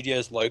Marvel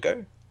Studios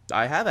logo?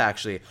 I have,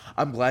 actually.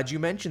 I'm glad you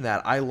mentioned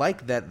that. I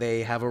like that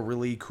they have a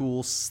really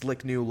cool,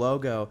 slick new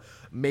logo.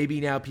 Maybe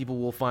now people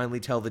will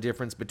finally tell the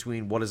difference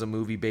between what is a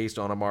movie based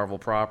on a Marvel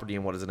property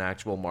and what is an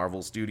actual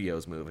Marvel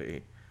Studios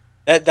movie.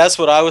 That's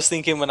what I was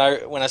thinking when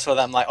I saw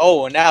that. I'm like,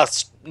 oh,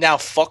 now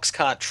Fox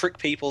can't trick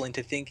people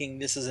into thinking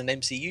this is an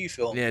MCU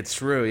film. Yeah, it's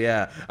true,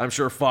 yeah. I'm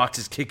sure Fox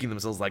is kicking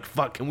themselves like,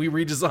 fuck, can we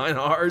redesign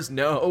ours?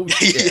 No,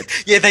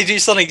 shit. Yeah, they do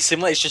something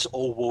similar. It's just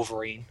all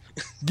Wolverine.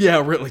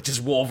 Yeah, really,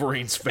 just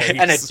Wolverine's face.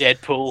 And a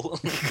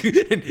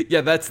Deadpool.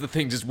 Yeah, that's the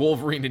thing, just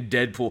Wolverine and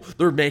Deadpool.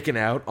 They're making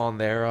out on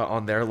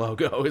their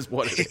logo is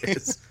what it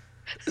is.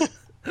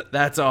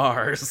 That's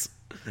ours.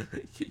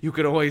 You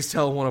could always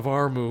tell one of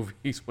our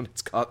movies when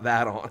it's got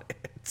that on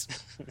it.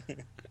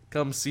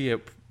 Come see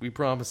it. We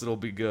promise it'll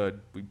be good.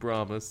 We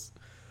promise.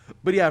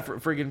 But yeah,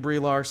 friggin' Brie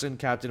Larson,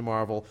 Captain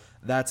Marvel,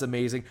 that's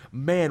amazing.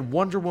 Man,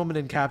 Wonder Woman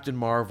and Captain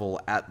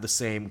Marvel at the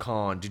same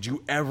con. Did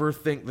you ever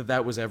think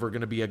that was ever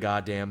going to be a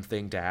goddamn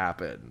thing to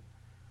happen?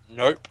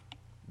 Nope.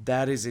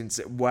 That is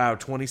insane. Wow,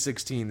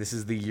 2016, this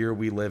is the year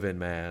we live in,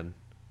 man.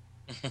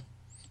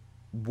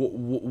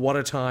 What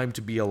a time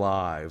to be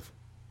alive.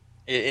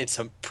 It's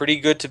pretty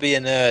good to be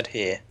a nerd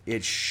here.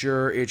 It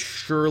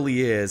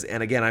surely is.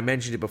 And again, I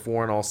mentioned it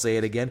before and I'll say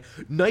it again.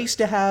 Nice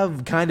to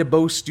have kind of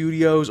both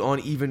studios on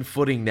even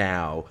footing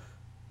now.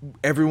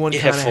 Everyone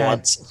kind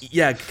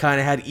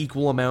of had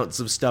equal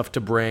amounts of stuff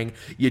to bring.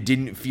 You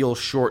didn't feel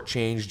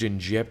shortchanged and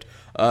gypped.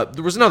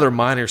 There was another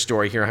minor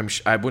story here.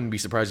 I wouldn't be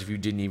surprised if you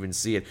didn't even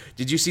see it.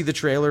 Did you see the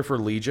trailer for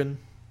Legion?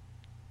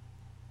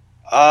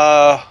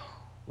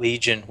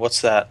 Legion,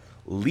 what's that?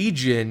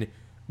 Legion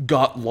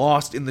got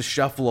lost in the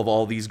shuffle of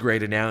all these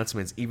great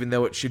announcements, even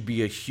though it should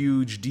be a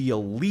huge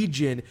deal.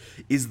 Legion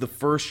is the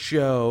first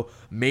show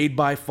made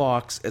by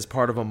Fox as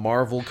part of a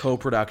Marvel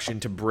co-production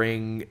to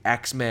bring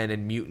X-Men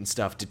and mutant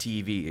stuff to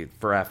TV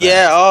for FX.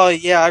 Yeah, oh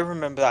yeah, I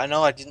remember that. I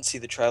know I didn't see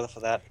the trailer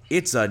for that.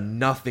 It's a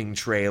nothing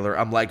trailer.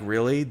 I'm like,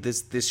 really?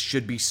 This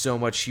should be so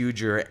much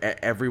huger.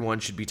 Everyone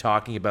should be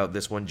talking about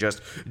this one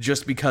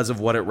just because of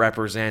what it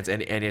represents,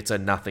 and it's a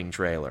nothing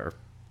trailer.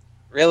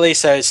 Really?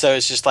 So it's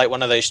just like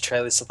one of those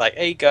trailers of like,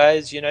 hey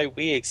guys,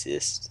 we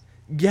exist.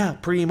 Yeah,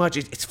 pretty much.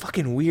 It's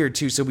fucking weird,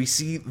 too. So we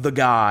see the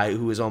guy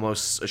who is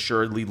almost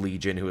assuredly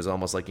Legion, who is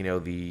almost like,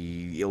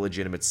 the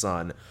illegitimate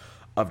son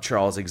of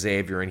Charles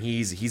Xavier, and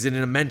he's in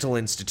a mental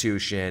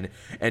institution,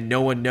 and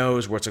no one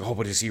knows where it's like, oh,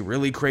 but is he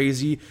really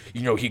crazy?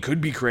 He could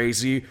be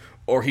crazy,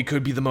 or he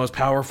could be the most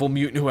powerful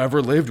mutant who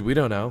ever lived. We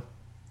don't know.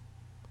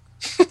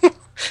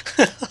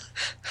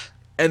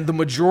 And the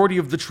majority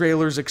of the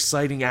trailer's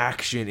exciting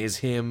action is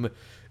him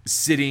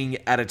sitting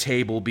at a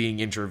table being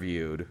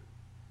interviewed.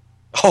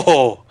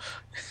 Oh.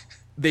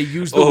 They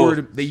use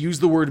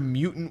the word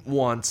mutant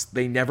once.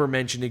 They never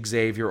mention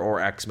Xavier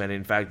or X-Men.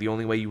 In fact, the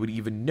only way you would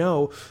even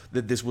know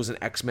that this was an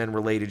X-Men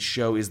related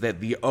show is that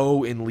the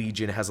O in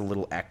Legion has a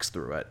little X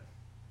through it.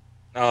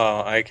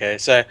 Oh, okay.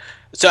 So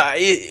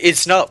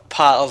it's not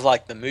part of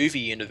like the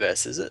movie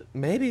universe, is it?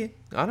 Maybe.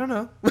 I don't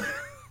know.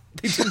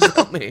 They didn't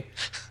tell me.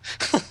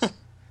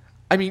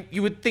 I mean,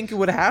 you would think it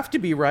would have to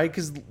be, right?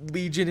 Because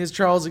Legion is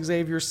Charles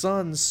Xavier's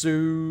son, so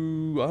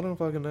I don't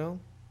fucking know.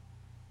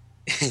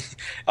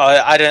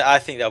 I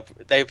think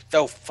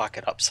they'll fuck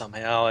it up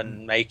somehow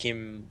and make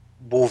him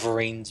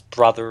Wolverine's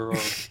brother or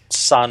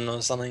son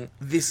or something.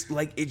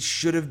 It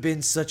should have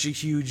been such a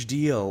huge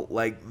deal.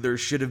 Like, there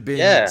should have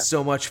been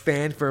so much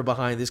fanfare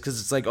behind this, because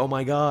it's like, oh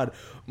my god,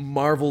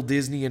 Marvel,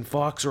 Disney, and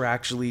Fox are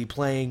actually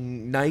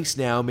playing nice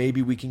now.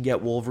 Maybe we can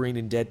get Wolverine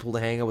and Deadpool to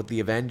hang out with the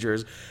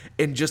Avengers.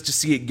 And just to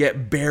see it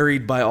get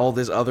buried by all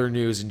this other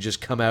news and just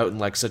come out in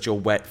like such a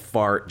wet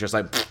fart, just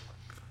like...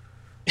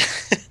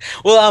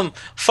 Well,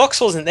 Fox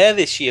wasn't there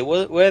this year,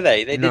 were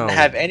they? They didn't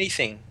have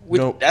anything.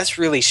 Nope. That's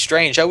really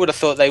strange. I would have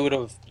thought they would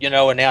have,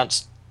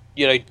 announced,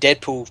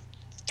 Deadpool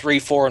 3,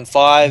 4, and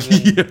 5. And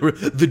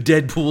the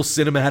Deadpool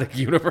cinematic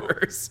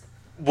universe.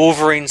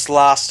 Wolverine's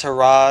Last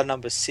Hurrah,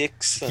 number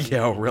 6. And...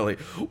 Yeah, really.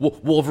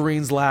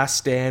 Wolverine's Last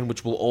Stand,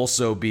 which will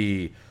also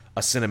be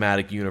a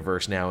cinematic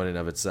universe now in and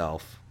of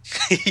itself.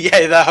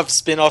 Yeah, they'll have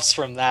spin-offs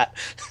from that.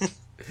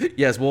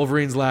 Yes,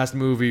 Wolverine's last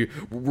movie,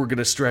 we're going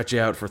to stretch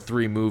out for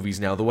 3 movies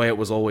now, the way it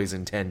was always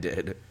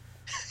intended.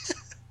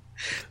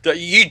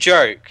 You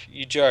joke,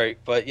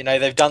 but,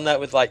 they've done that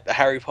with, like, the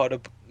Harry Potter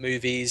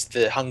movies,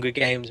 the Hunger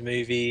Games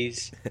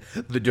movies.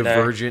 The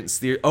Divergence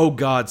theory. Oh,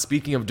 God,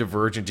 speaking of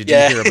Divergent, did you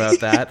hear about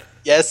that?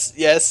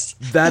 Yes.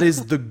 That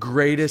is the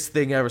greatest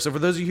thing ever. So for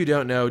those of you who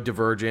don't know,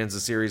 Divergent is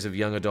a series of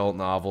young adult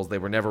novels. They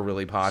were never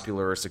really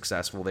popular or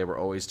successful. They were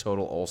always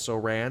total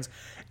also-rans.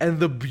 And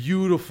the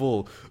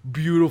beautiful,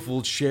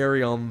 beautiful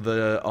cherry on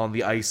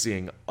the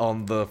icing,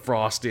 on the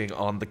frosting,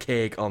 on the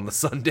cake, on the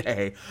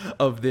sundae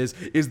of this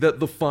is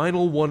that the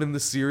final one in the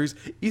series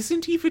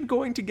isn't even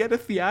going to get a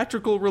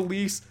theatrical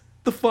release.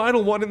 The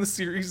final one in the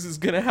series is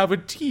going to have a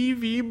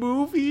TV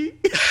movie.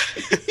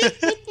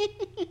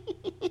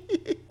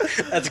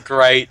 That's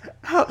great.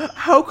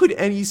 How could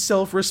any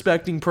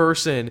self-respecting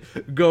person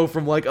go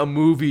from like a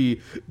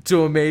movie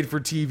to a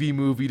made-for-TV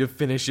movie to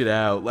finish it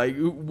out? Like,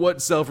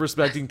 what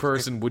self-respecting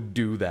person would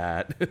do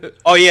that?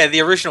 Oh yeah, the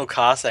original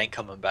cast ain't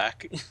coming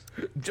back.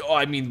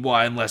 I mean,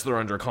 why? Unless they're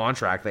under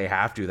contract, they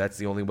have to. That's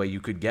the only way you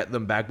could get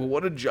them back. But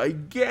what a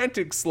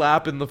gigantic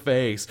slap in the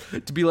face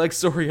to be like,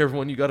 sorry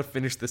everyone, you got to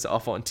finish this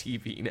off on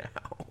TV now.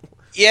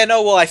 Yeah,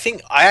 no, well, I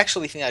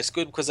actually think that's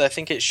good, because I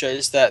think it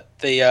shows that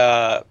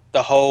the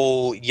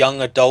whole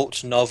young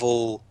adult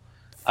novel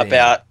thing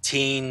about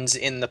teens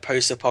in the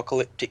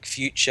post-apocalyptic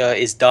future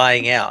is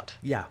dying out.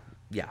 Yeah.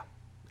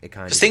 It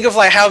kind of. Just think of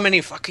like how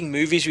many fucking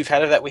movies we've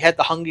had of that. We had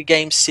the Hunger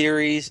Games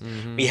series.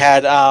 Mm-hmm. We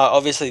had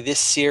obviously this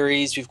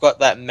series. We've got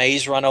that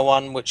Maze Runner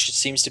one, which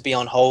seems to be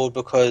on hold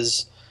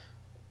because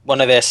one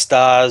of their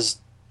stars,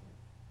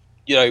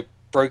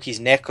 broke his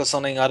neck or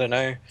something. I don't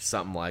know.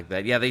 Something like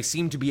that. Yeah, they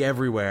seem to be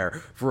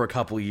everywhere for a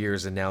couple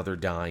years, and now they're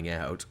dying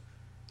out.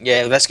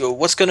 Yeah, that's good.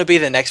 What's going to be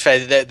the next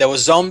phase? There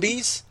was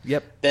zombies.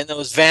 Yep. Then there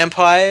was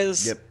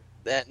vampires.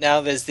 Yep.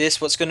 Now there's this.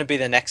 What's going to be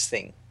the next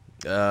thing?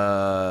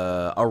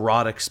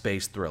 Erotic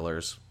space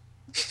thrillers.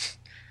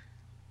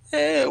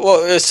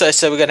 Well,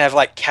 so we're going to have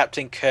like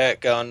Captain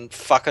Kirk going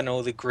fucking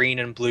all the green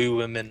and blue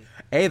women.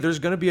 Hey, there's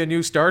going to be a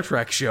new Star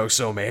Trek show,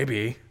 so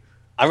maybe.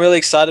 I'm really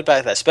excited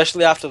about that,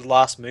 especially after the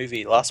last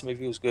movie. The last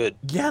movie was good.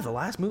 Yeah, the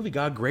last movie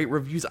got great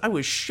reviews. I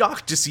was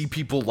shocked to see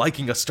people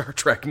liking a Star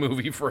Trek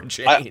movie for a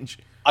change.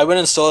 I went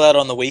and saw that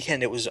on the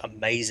weekend. It was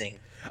amazing.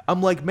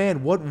 I'm like,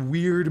 man, what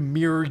weird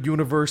mirror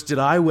universe did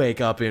I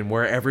wake up in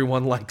where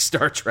everyone likes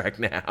Star Trek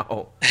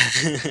now?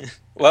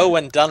 Well,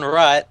 when done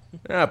right.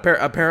 Yeah,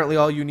 apparently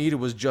all you needed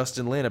was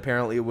Justin Lin.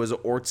 Apparently it was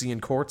Ortsy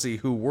and Cortsy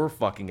who were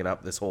fucking it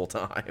up this whole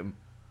time.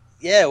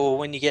 Yeah, well,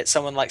 when you get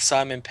someone like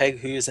Simon Pegg,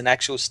 who is an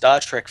actual Star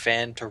Trek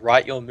fan, to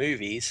write your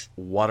movies.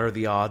 What are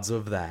the odds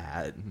of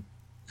that?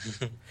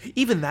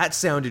 Even that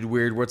sounded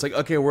weird, where it's like,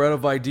 okay, we're out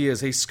of ideas.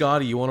 Hey,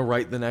 Scotty, you want to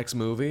write the next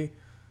movie?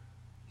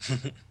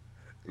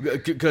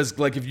 Because,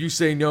 like, if you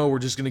say no, we're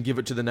just going to give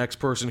it to the next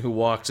person who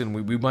walks in.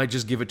 We might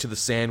just give it to the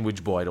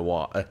sandwich boy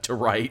to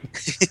write.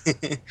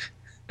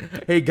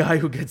 Hey, guy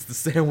who gets the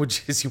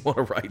sandwiches, you want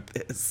to write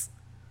this?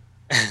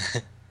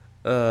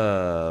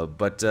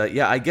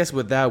 Yeah, I guess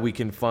with that, we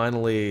can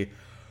finally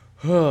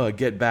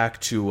get back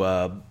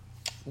to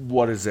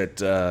what is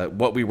it?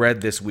 What we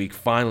read this week.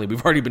 Finally,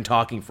 we've already been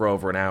talking for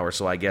over an hour,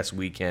 so I guess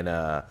we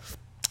can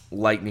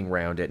lightning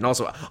round it. And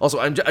also,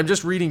 I'm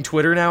just reading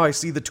Twitter now. I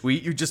see the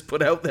tweet you just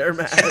put out there,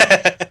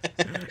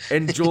 Matt.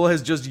 And Joel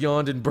has just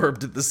yawned and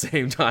burped at the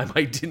same time.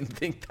 I didn't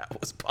think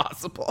that was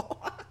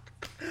possible.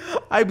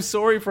 I'm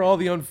sorry for all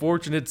the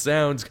unfortunate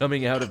sounds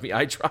coming out of me.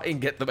 I try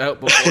and get them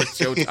out before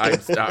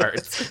showtime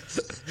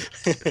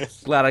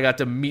starts. Glad I got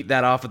to meet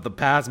that off at the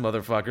pass,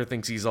 motherfucker.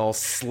 Thinks he's all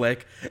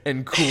slick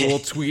and cool,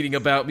 tweeting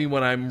about me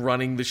when I'm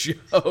running the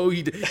show.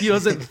 He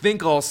doesn't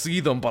think I'll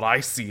see them, but I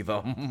see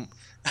them.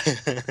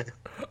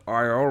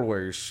 I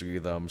always see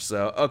them.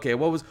 So, okay,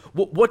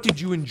 what did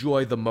you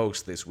enjoy the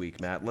most this week,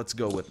 Matt? Let's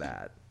go with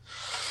that.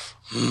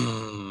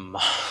 There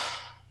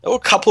were a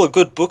couple of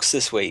good books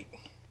this week.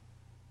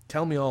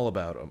 Tell me all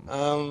about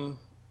them.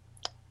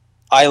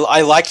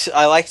 I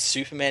liked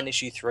Superman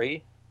issue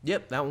 3.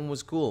 Yep, that one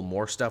was cool.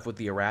 More stuff with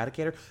the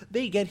Eradicator.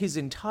 They get his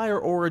entire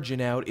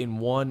origin out in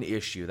one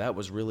issue. That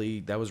was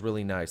really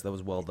nice. That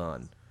was well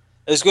done.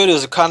 It was good.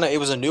 It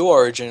was a new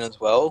origin as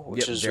well,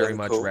 which is very really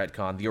much cool.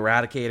 retcon. The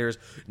Eradicators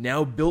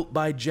now built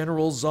by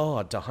General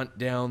Zod to hunt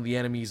down the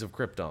enemies of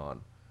Krypton.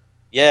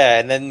 Yeah,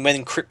 and then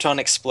when Krypton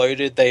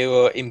exploded, they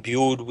were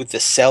imbued with the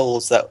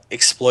cells that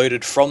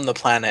exploded from the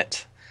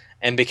planet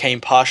and became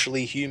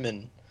partially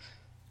human.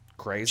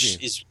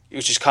 Crazy.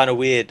 Which is kind of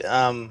weird.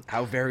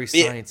 How very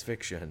science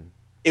fiction.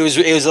 It was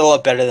a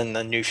lot better than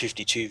the New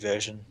 52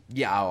 version.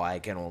 Yeah, I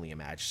can only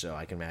imagine. So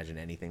I can imagine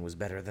anything was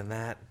better than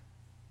that.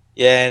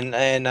 Yeah,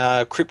 and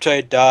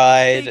Krypto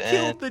died. They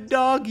killed the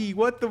doggy.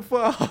 What the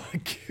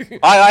fuck?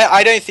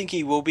 I don't think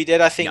he will be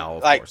dead. I think no,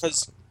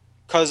 because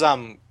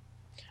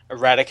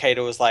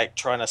Eradicator was like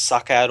trying to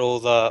suck out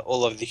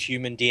all of the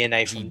human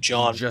DNA from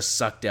John. He just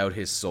sucked out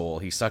his soul.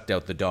 He sucked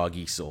out the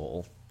doggy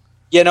soul.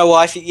 Yeah, no, well,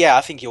 I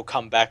think he'll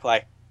come back,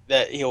 like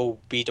that. He'll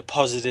be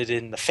deposited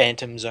in the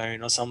Phantom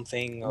Zone or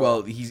something.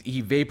 Well, he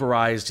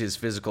vaporized his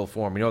physical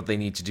form. You know what they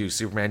need to do?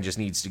 Superman just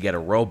needs to get a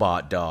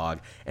robot dog,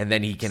 and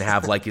then he can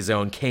have like his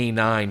own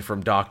K9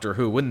 from Doctor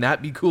Who. Wouldn't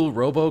that be cool,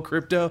 Robo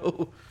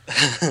Crypto?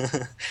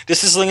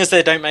 Just as long as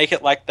they don't make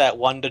it like that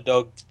Wonder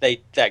Dog,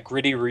 that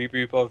gritty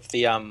reboot of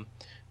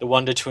the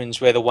Wonder Twins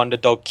where the Wonder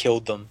Dog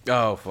killed them.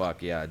 Oh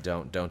fuck yeah!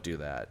 Don't do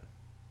that.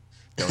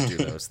 Don't do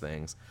those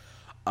things.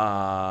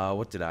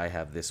 What did I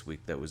have this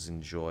week that was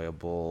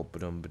enjoyable?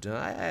 I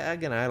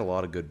had a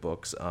lot of good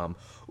books. You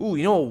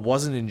know what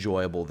wasn't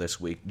enjoyable this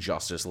week?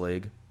 Justice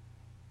League.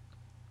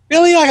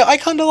 Really, I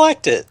kind of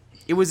liked it.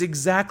 It was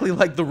exactly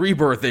like the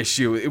Rebirth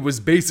issue. It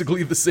was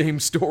basically the same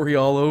story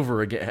all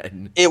over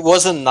again. It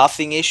was a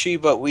nothing issue,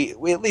 but we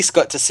at least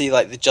got to see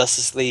like the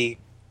Justice League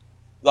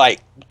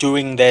like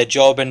doing their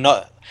job and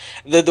not.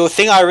 The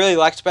thing I really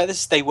liked about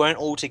this is they weren't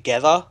all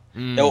together.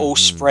 They were all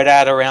spread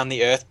out around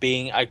the Earth,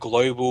 being a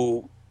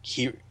global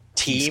team.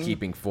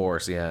 Peacekeeping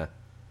force, yeah.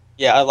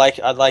 Yeah, I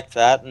like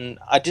that, and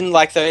I didn't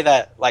like though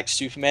that like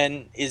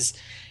Superman he's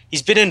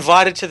been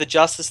invited to the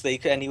Justice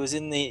League and he was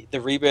in the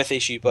Rebirth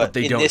issue, but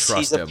they in don't this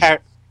trust him.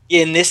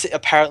 In this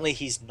apparently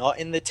he's not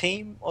in the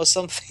team or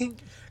something.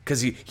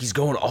 Because he's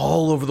going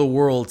all over the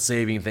world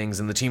saving things,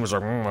 and the team was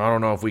like, I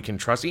don't know if we can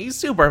trust him. He's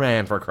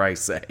Superman, for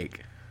Christ's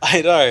sake.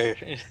 I know.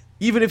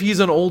 Even if he's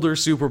an older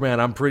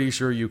Superman, I'm pretty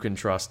sure you can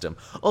trust him.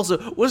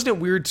 Also, wasn't it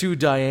weird too,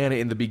 Diana,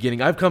 in the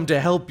beginning? I've come to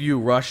help you,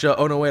 Russia.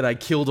 Oh, no, wait, I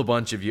killed a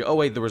bunch of you. Oh,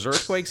 wait, there was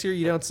earthquakes here?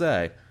 You don't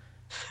say.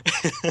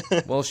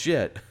 Well,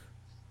 shit.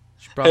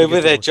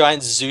 With a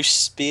giant Zeus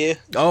spear.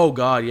 Oh,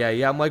 God,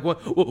 yeah. I'm like,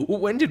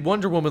 when did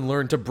Wonder Woman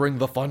learn to bring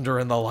the thunder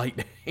and the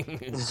lightning?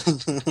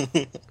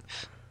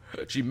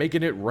 She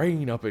making it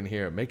rain up in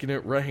here, making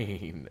it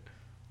rain.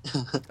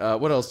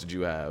 What else did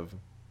you have?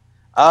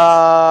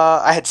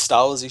 I had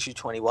Star Wars issue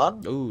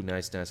 21. Oh,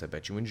 nice. I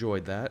bet you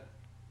enjoyed that.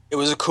 It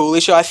was a cool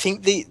issue. I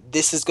think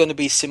this is going to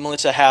be similar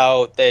to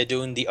how they're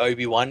doing the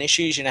Obi-Wan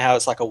issues. You know how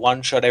it's like a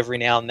one-shot every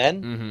now and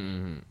then?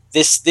 Mm-hmm.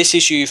 This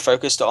issue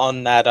focused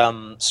on that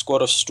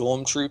squad of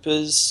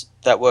stormtroopers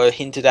that were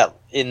hinted at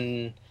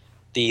in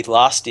the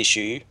last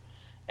issue.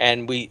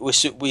 And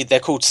they're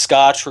called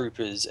Scar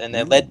Troopers, and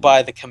they're led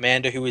by the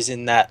commander who was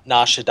in that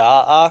Nar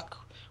Shaddaa arc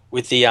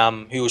with the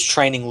who was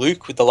training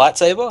Luke with the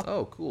lightsaber.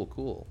 Oh,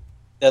 cool.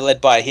 They're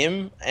led by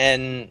him,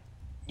 and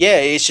yeah,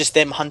 it's just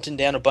them hunting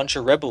down a bunch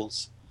of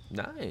rebels.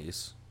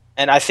 Nice.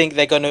 And I think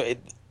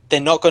they're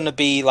not gonna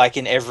be like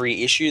in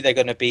every issue. They're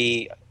gonna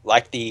be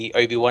like the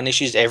Obi-Wan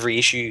issues, every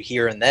issue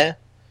here and there.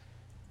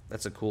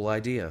 That's a cool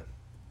idea.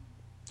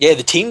 Yeah,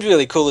 the team's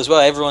really cool as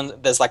well.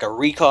 There's like a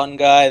recon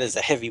guy, there's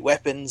a heavy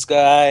weapons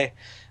guy,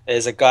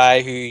 there's a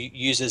guy who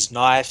uses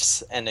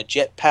knives and a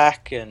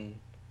jetpack, and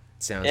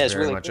Sounds yeah, it's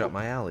very really much up cool.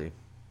 my alley.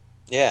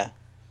 Yeah,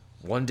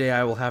 One day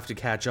I will have to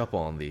catch up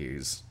on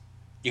these.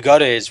 you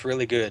got it. It's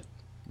really good.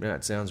 Yeah,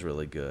 it sounds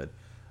really good.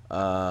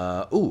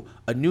 A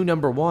new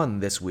number one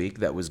this week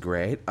that was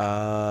great.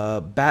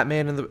 Batgirl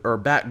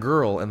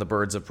and the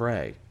Birds of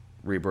Prey.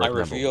 My Rebirth number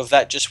review one. of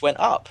that just went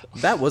up.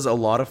 That was a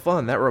lot of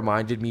fun. That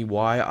reminded me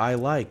why I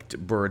liked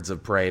Birds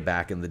of Prey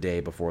back in the day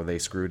before they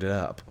screwed it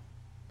up.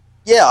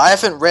 Yeah, I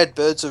haven't read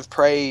Birds of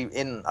Prey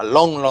in a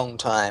long, long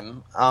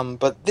time.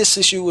 But this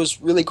issue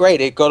was really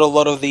great. It got a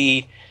lot of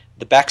the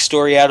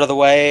backstory out of the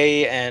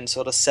way and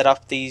sort of set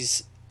up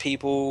these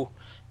people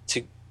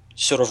to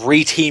sort of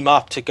re-team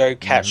up to go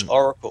catch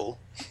Oracle.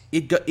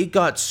 It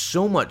got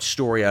so much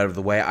story out of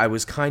the way. I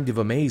was kind of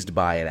amazed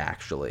by it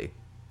actually.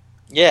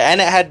 Yeah, and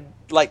it had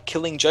like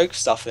Killing Joke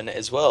stuff in it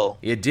as well.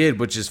 It did,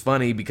 which is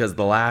funny because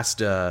the last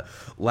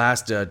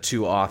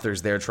two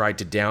authors there tried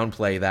to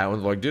downplay that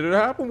one. Like, did it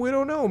happen? We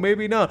don't know.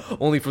 Maybe not.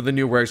 Only for the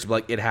new writers to be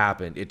like, it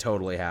happened. It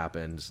totally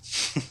happened.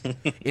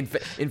 in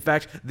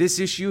fact, this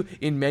issue,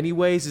 in many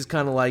ways, is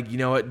kind of like, you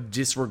know what?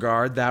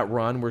 Disregard that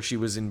run where she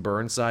was in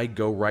Burnside.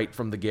 Go right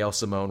from the Gail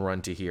Simone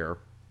run to here.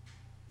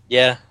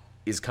 Yeah.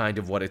 Is kind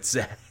of what it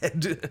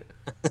said.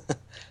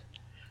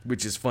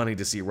 Which is funny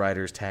to see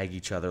writers tag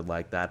each other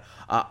like that.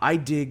 I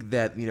dig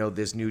that, you know,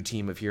 this new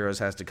team of heroes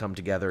has to come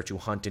together to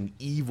hunt an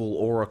evil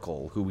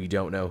Oracle who we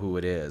don't know who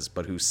it is,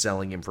 but who's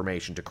selling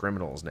information to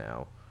criminals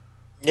now.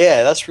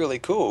 Yeah, that's really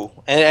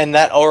cool. And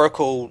that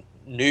Oracle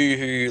knew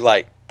who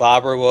like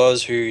Barbara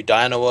was, who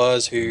Diana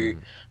was, who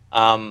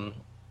um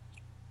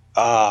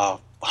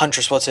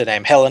Huntress, what's her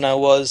name? Helena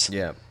was.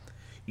 Yeah.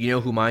 You know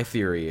who my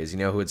theory is? You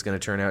know who it's going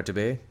to turn out to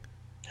be?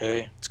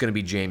 Who? It's going to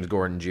be James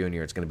Gordon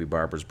Jr. It's going to be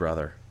Barbara's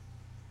brother.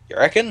 You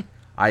reckon?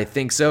 I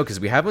think so, because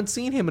we haven't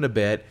seen him in a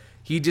bit.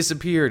 He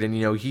disappeared, and,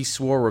 you know, he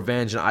swore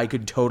revenge, and I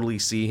could totally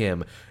see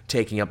him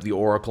taking up the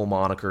Oracle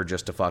moniker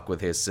just to fuck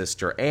with his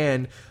sister.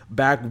 And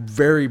back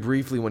very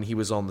briefly when he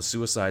was on the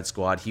Suicide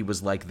Squad, he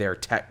was like their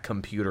tech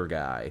computer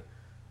guy.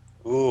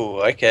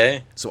 Ooh,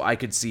 okay. So I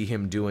could see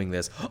him doing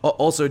this.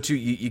 Also, too,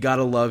 you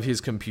gotta love his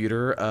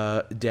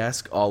computer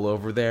desk all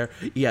over there.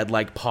 He had,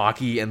 like,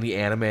 Pocky and the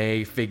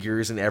anime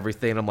figures and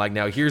everything. I'm like,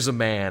 now here's a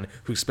man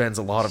who spends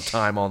a lot of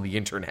time on the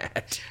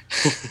internet.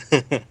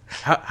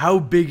 How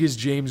big is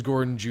James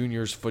Gordon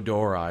Jr.'s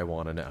fedora, I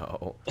want to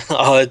know.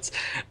 Oh, it's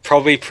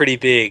probably pretty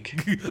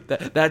big.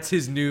 That's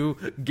his new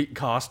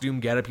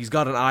costume getup. He's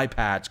got an eye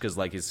patch because,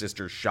 like, his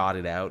sister shot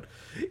it out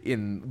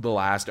in the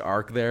last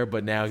arc there,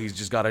 but now he's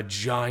just got a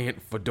giant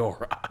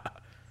fedora.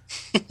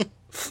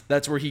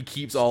 That's where he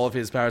keeps all of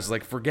his powers.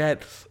 Like,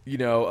 forget, you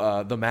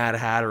know, the Mad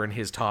Hatter and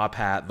his top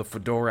hat. The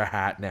fedora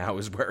hat now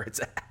is where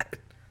it's at.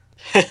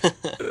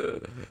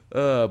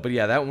 But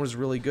yeah, that one was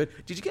really good.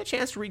 Did you get a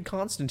chance to read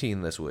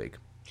Constantine this week?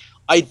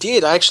 I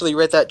did. I actually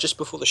read that just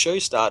before the show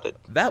started.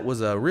 That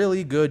was a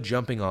really good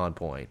jumping on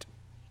point.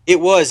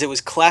 It was. It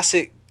was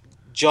classic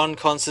John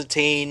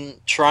Constantine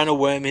trying to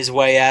worm his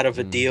way out of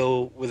a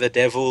deal with a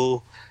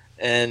devil.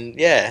 And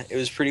yeah, it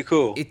was pretty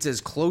cool. It's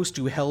as close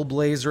to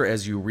Hellblazer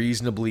as you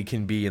reasonably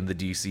can be in the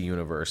DC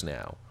universe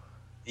now.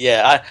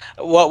 Yeah,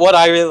 what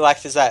I really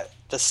liked is that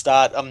the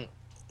start,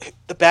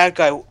 the bad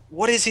guy,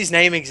 what is his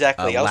name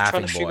exactly? I was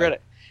trying to figure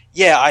it.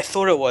 Yeah, I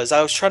thought it was.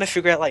 I was trying to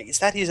figure out, like, is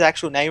that his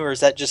actual name or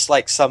is that just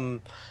like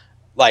some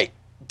like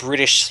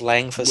British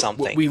slang for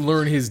something? We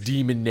learn his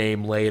demon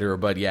name later,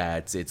 but yeah,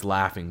 it's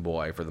Laughing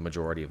Boy for the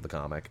majority of the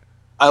comic.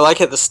 I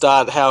like at the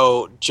start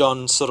how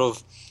John sort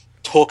of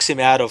talks him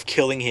out of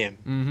killing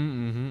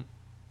him.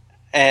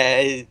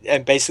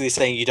 And basically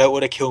saying, you don't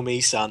want to kill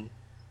me, son.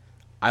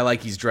 I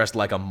like he's dressed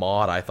like a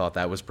mod. I thought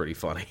that was pretty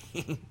funny.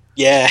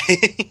 Yeah.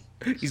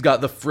 He's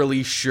got the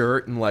frilly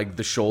shirt and, like,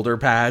 the shoulder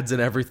pads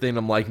and everything.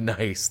 I'm like,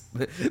 nice.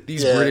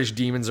 These British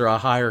demons are a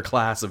higher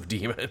class of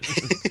demon.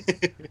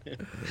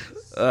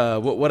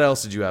 What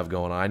else did you have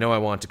going on? I know I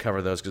want to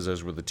cover those because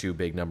those were the two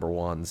big number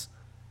ones.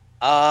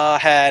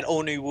 Had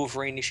All New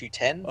Wolverine issue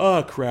 10.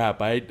 Oh,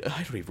 crap. I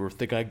don't even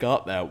think I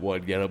got that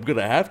one yet. I'm going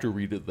to have to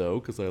read it, though,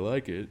 because I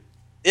like it.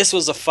 This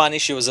was a fun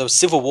issue. It was a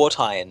Civil War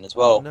tie-in as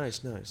well. Oh,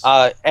 nice.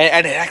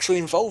 And it actually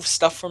involves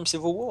stuff from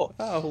Civil War.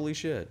 Oh, holy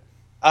shit.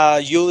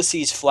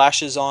 Ulysses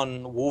flashes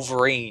on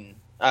Wolverine,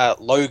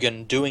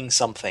 Logan, doing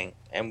something,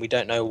 and we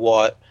don't know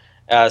what.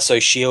 So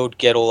S.H.I.E.L.D.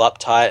 get all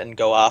uptight and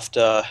go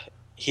after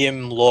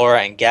him,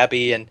 Laura, and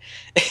Gabby. And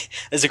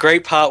there's a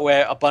great part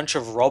where a bunch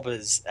of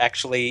robbers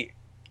actually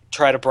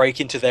try to break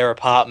into their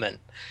apartment.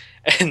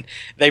 And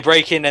they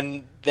break in,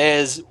 and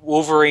there's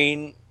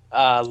Wolverine,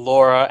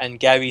 Laura, and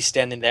Gabby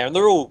standing there. And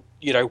they're all,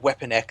 you know,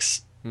 Weapon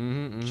X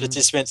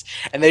participants,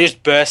 and they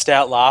just burst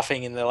out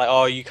laughing, and they're like,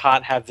 "Oh, you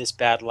can't have this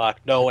bad luck.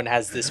 No one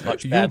has this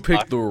much bad luck. You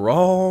picked the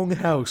wrong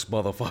house,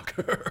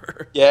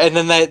 motherfucker." Yeah, and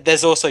then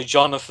there's also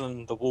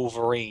Jonathan the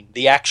Wolverine,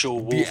 the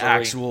actual Wolverine. The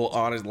actual,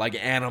 honest, like,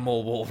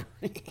 animal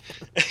Wolverine.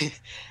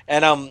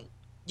 And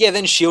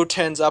then Shield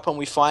turns up and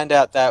we find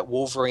out that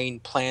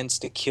Wolverine plans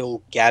to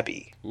kill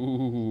Gabby.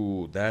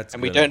 Ooh, that's.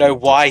 And we don't know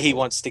why he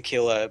wants to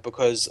kill her,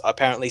 because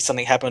apparently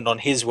something happened on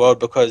his world,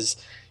 because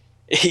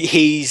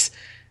he's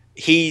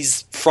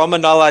from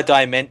another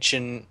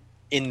dimension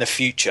in the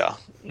future.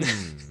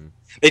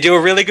 They do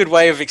a really good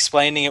way of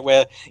explaining it,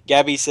 where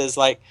Gabby says,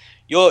 like,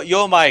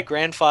 you're my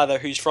grandfather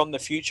who's from the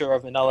future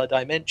of another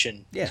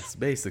dimension. Yes,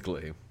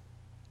 basically.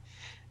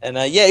 And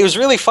yeah, it was a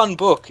really fun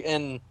book.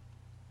 And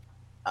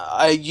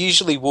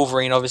usually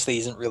Wolverine obviously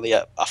isn't really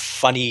a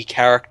funny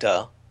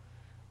character.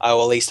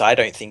 Or at least I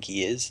don't think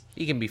he is.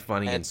 He can be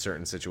funny in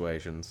certain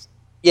situations.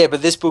 Yeah,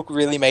 but this book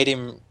really made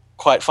him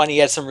quite funny. He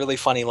had some really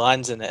funny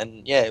lines in it,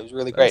 and yeah, it was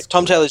really great. That's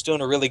cool. Tom Taylor's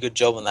doing a really good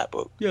job on that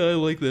book. Yeah, I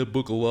like that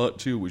book a lot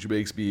too, which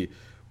makes me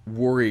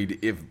worried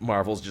if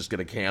Marvel's just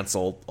going to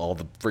cancel all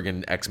the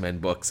friggin' X-Men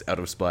books out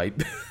of spite.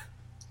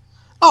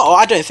 Oh,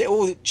 I don't think...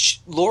 Well,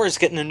 Laura's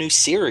getting a new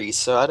series,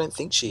 so I don't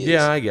think she is.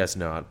 Yeah, I guess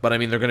not. But I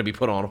mean, they're going to be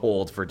put on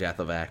hold for Death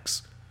of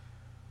X.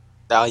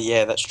 Oh,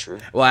 yeah, that's true.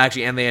 Well,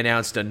 actually, and they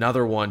announced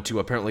another one, too,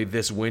 apparently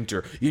this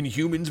winter.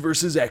 Inhumans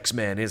vs.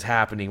 X-Men is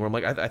happening. Where I'm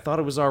like, I thought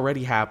it was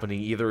already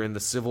happening, either in the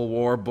Civil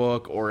War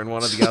book or in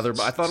one of the other,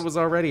 but I thought it was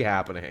already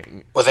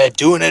happening. Well, they're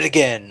doing it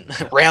again.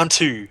 Round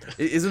 2.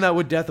 Isn't that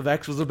what Death of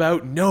X was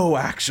about? No,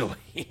 actually.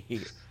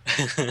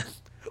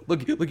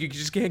 Look, you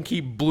just can't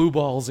keep blue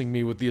ballsing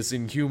me with this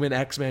Inhuman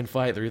X-Men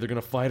fight. They're either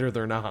going to fight or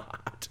they're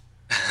not.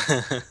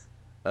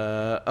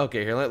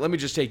 Okay, here, let me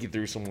just take you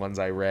through some ones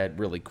I read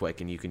really quick,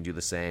 and you can do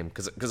the same.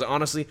 Because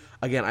honestly,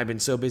 again, I've been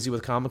so busy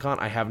with Comic-Con,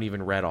 I haven't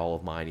even read all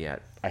of mine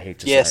yet. I hate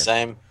to say it. Yeah,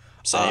 same.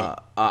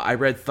 I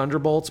read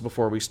Thunderbolts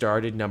before we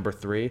started, number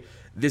 3.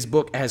 This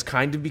book has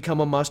kind of become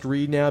a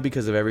must-read now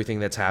because of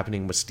everything that's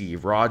happening with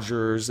Steve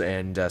Rogers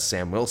and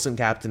Sam Wilson,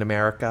 Captain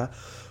America.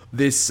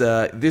 This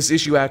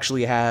issue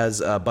actually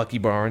has Bucky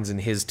Barnes and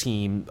his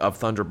team of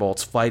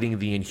Thunderbolts fighting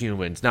the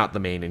Inhumans, not the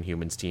main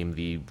Inhumans team,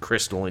 the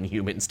Crystal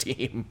Inhumans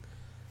team.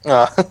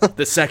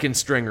 The second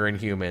stringer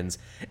Inhumans,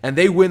 and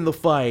they win the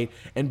fight,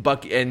 and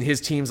Bucky and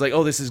his team's like,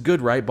 oh, this is good,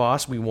 right,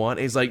 boss? We won.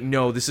 And he's like,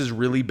 no, this is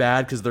really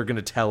bad because they're going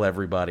to tell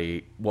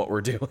everybody what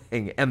we're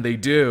doing, and they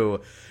do.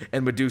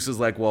 And Medusa's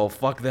like, well,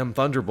 fuck them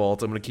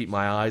Thunderbolts, I'm going to keep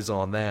my eyes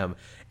on them.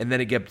 And then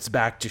it gets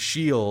back to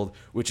S.H.I.E.L.D.,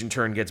 which in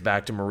turn gets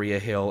back to Maria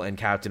Hill and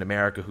Captain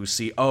America, who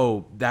see,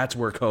 oh, that's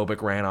where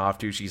Kobik ran off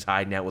to. She's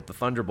hiding out with the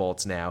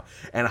Thunderbolts now.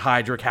 And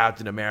Hydra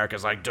Captain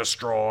America's like,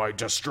 destroy,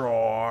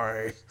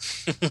 destroy.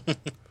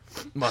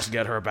 Must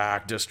get her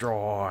back,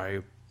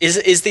 destroy.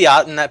 Is the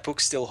art in that book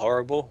still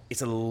horrible?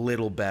 It's a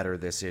little better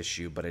this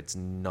issue, but it's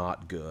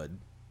not good.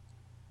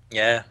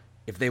 Yeah.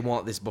 If they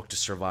want this book to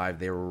survive,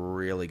 they're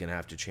really going to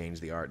have to change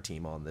the art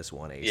team on this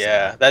one. ASAP.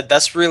 Yeah,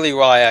 that's really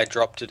why I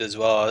dropped it as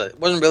well. I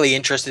wasn't really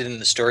interested in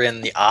the story,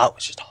 and the art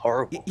was just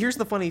horrible. Here's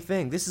the funny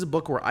thing. This is a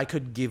book where I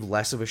could give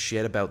less of a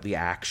shit about the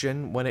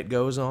action when it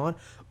goes on,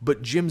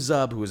 but Jim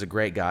Zub, who is a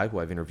great guy, who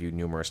I've interviewed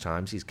numerous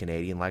times, he's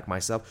Canadian like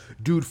myself,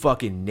 dude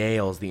fucking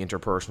nails the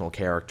interpersonal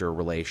character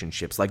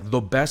relationships. Like, the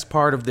best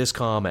part of this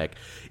comic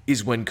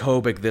is when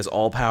Kobik, this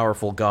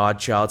all-powerful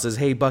godchild, says,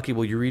 hey, Bucky,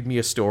 will you read me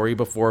a story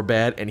before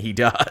bed? And he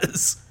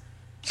does.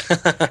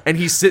 And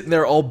he's sitting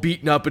there all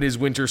beaten up in his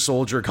Winter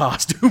Soldier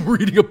costume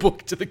reading a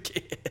book to the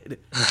kid.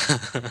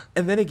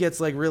 And then it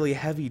gets, like, really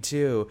heavy,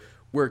 too,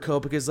 where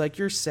Kobik is like,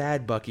 you're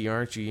sad, Bucky,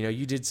 aren't you? You know,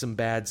 you did some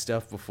bad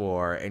stuff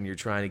before, and you're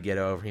trying to get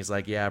over. And he's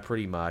like, yeah,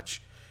 pretty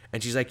much.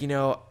 And she's like, you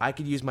know, I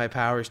could use my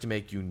powers to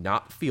make you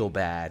not feel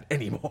bad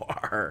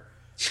anymore.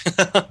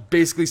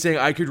 Basically saying,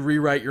 I could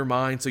rewrite your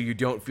mind so you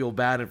don't feel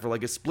bad. And for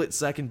like a split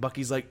second,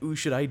 Bucky's like, ooh,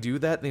 should I do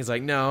that? And he's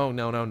like, no,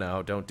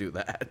 don't do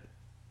that.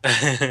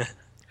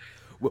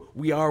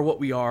 We are what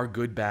we are,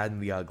 good, bad, and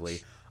the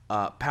ugly.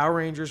 Power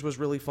Rangers was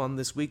really fun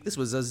this week. This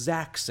was a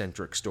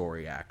Zack-centric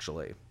story,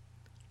 actually.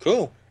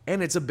 Cool.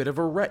 And it's a bit of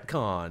a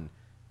retcon,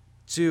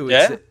 too.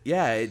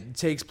 Yeah? It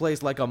takes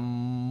place like a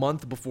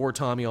month before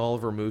Tommy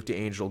Oliver moved to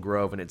Angel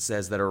Grove, and it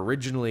says that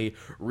originally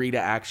Rita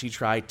actually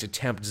tried to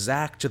tempt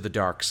Zack to the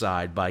dark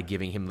side by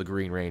giving him the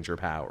Green Ranger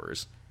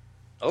powers.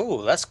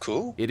 Oh, that's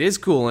cool. It is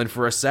cool, and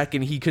for a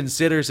second he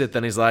considers it,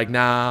 then he's like,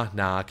 nah,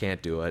 I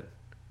can't do it.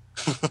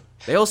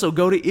 They also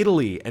go to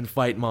Italy and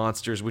fight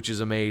monsters, which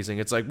is amazing.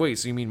 It's like, wait,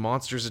 so you mean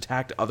monsters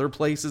attacked other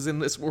places in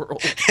this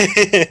world?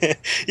 Yeah.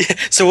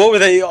 So what were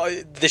they?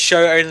 The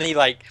show only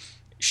like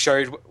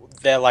showed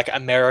their like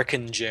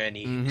American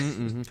journey.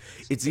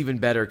 It's even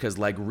better because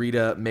like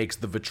Rita makes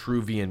the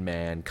Vitruvian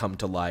Man come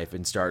to life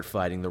and start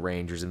fighting the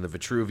Rangers, and the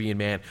Vitruvian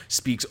Man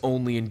speaks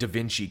only in Da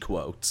Vinci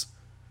quotes.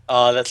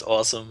 Oh, that's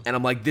awesome. And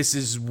I'm like, this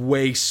is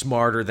way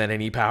smarter than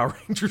any Power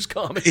Rangers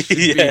comic should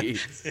be.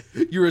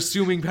 You're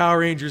assuming Power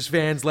Rangers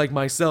fans like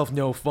myself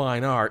know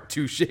fine art.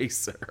 Touché,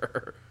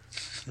 sir.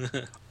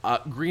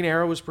 Green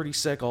Arrow was pretty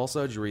sick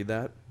also. Did you read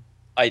that?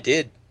 I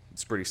did.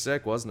 It's pretty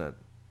sick, wasn't it?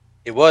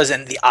 It was,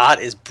 and the art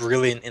is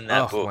brilliant in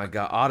that book. Oh my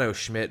god, Otto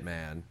Schmidt,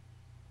 man.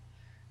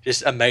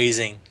 Just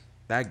amazing.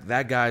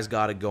 That guy's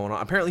got it going on.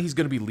 Apparently he's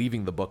going to be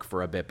leaving the book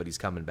for a bit, but he's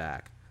coming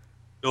back.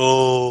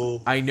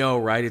 Oh. I know,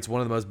 right? It's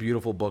one of the most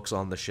beautiful books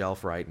on the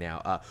shelf right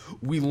now.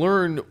 We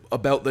learn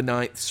about the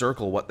Ninth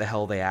Circle, what the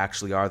hell they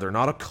actually are. They're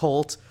not a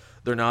cult.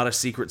 They're not a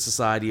secret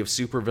society of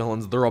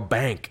supervillains. They're a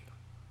bank.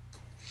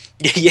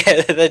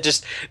 Yeah, they're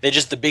just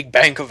the big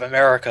bank of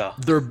America.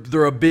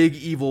 They're a big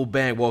evil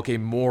bank. Well, okay,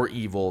 more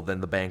evil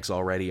than the banks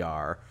already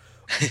are.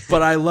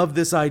 But I love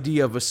this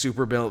idea of a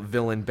super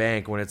villain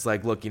bank when it's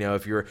like, look,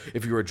 if you're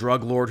a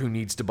drug lord who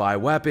needs to buy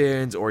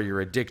weapons, or you're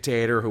a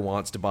dictator who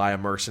wants to buy a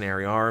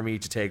mercenary army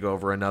to take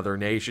over another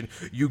nation,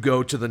 you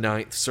go to the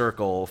Ninth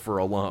Circle for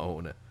a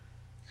loan.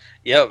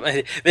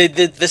 Yep,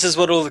 this is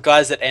what all the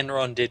guys at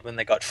Enron did when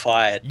they got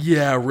fired.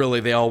 Yeah, really,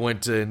 they all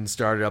went and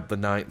started up the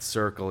Ninth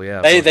Circle.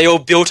 Yeah, They all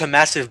built a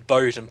massive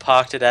boat and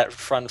parked it out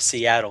front of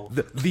Seattle.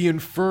 the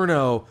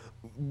Inferno,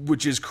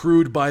 which is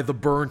crewed by the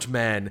Burnt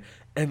Men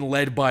and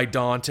led by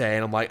Dante,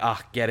 and I'm like,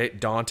 get it,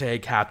 Dante,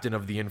 Captain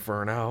of the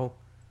Inferno.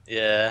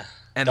 Yeah,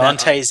 And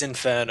Dante's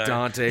Inferno.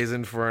 Dante's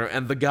Inferno,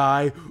 and the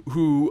guy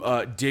who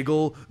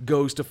Diggle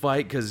goes to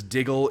fight, because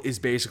Diggle is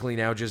basically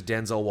now just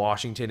Denzel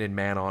Washington in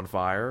Man on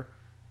Fire.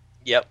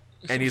 Yep.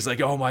 And he's like,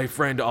 oh, my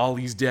friend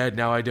Ollie's dead,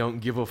 now I don't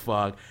give a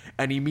fuck.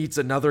 And he meets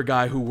another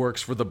guy who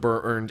works for the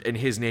Burned, and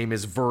his name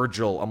is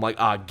Virgil. I'm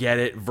like, get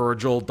it,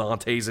 Virgil,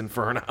 Dante's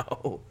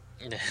Inferno.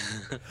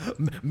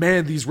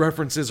 Man, these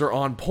references are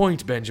on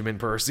point, Benjamin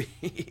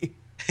Percy.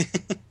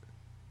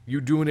 You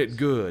doing it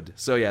good.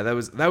 So yeah, that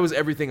was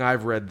everything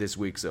I've read this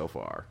week so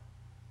far.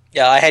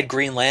 Yeah, I had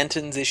Green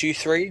Lanterns issue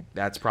 3.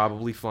 That's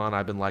probably fun.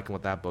 I've been liking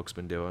what that book's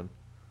been doing.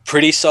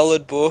 Pretty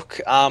solid book.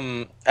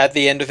 At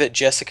the end of it,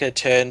 Jessica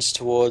turns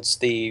towards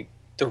the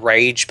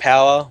rage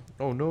power.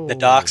 Oh no, the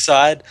dark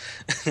side.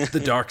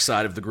 The dark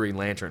side of the Green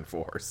Lantern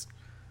Force.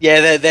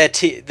 Yeah, their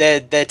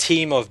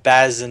team of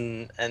Baz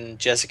and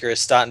Jessica is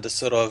starting to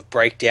sort of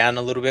break down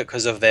a little bit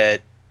because of their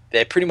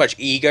pretty much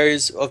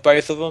egos of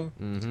both of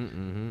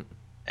them.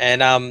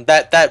 And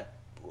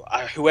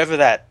whoever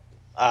that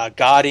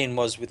Guardian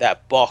was with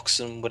that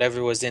box and whatever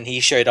it was in, he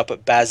showed up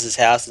at Baz's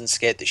house and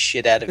scared the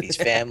shit out of his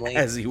family.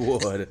 As he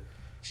would.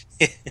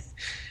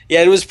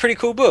 Yeah, it was a pretty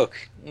cool book.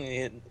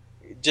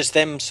 Just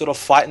them sort of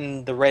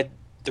fighting the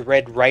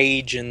red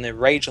rage and the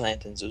rage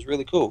lanterns. It was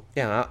really cool.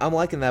 Yeah, I'm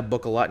liking that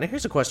book a lot. Now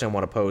here's a question I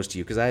want to pose to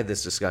you, because I had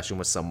this discussion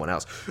with someone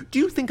else. Do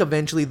you think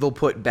eventually they'll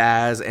put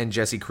Baz and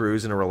Jesse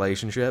Cruz in a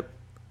relationship?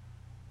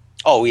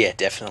 Oh yeah,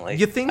 definitely.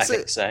 You think so? I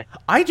think so.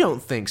 I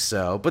don't think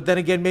so, but then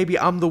again, maybe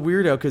I'm the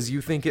weirdo because you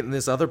think it and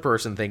this other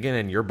person thinking,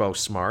 and you're both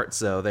smart,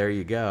 so there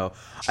you go.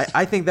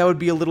 I think that would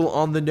be a little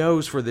on the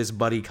nose for this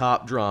buddy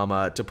cop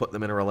drama to put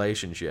them in a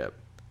relationship.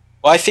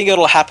 Well, I think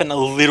it'll happen a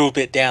little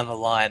bit down the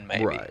line,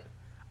 maybe. Right.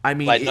 I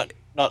mean, like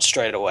not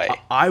straight away.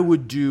 I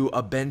would do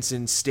a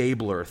Benson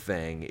Stabler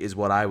thing, is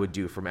what I would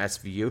do from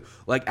SVU.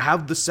 Like,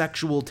 have the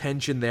sexual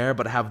tension there,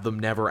 but have them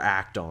never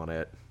act on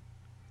it.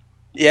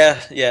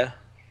 Yeah.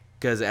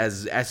 Because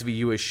as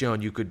SVU has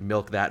shown, you could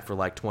milk that for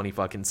like 20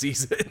 fucking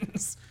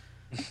seasons.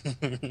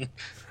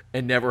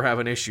 And never have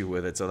an issue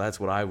with it, so that's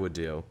what I would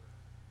do.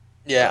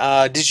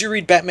 Yeah, did you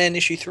read Batman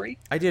issue 3?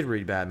 I did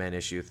read Batman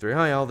issue 3.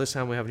 Hi, all this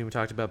time we haven't even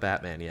talked about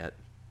Batman yet.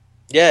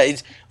 Yeah,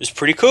 it was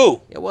pretty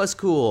cool. It was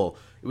cool.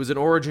 It was an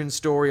origin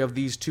story of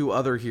these two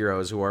other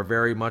heroes who are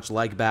very much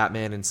like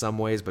Batman in some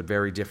ways, but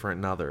very different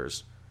in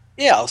others.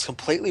 Yeah, I was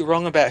completely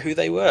wrong about who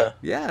they were.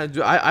 Yeah,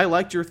 I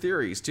liked your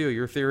theories, too.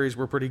 Your theories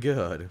were pretty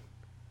good.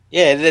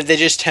 Yeah, they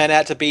just turn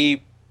out to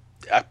be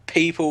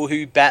people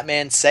who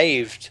Batman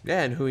saved.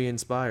 Yeah, and who he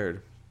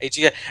inspired.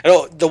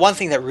 The one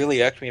thing that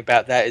really irked me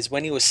about that is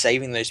when he was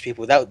saving those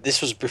people. This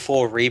was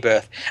before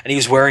Rebirth, and he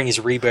was wearing his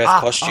Rebirth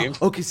costume.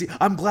 Okay, see,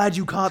 I'm glad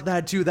you caught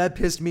that too. That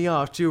pissed me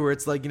off too. Where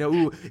it's like,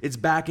 ooh, it's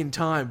back in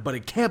time, but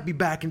it can't be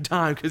back in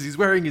time because he's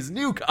wearing his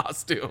new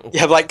costume.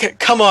 Yeah, like,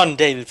 come on,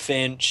 David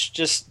Finch,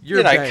 just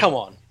come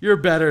on. You're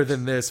better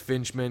than this,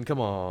 Finchman. Come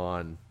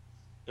on.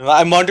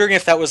 I'm wondering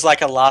if that was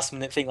like a last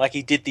minute thing, like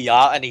he did the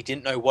art and he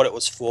didn't know what it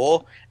was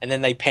for, and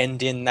then they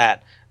penned in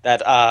that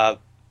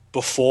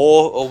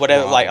before or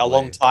whatever, Probably. like a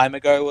long time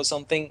ago or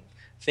something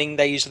thing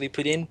they usually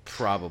put in.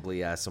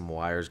 Probably, yeah, some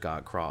wires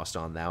got crossed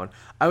on that one.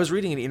 I was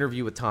reading an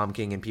interview with Tom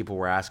King and people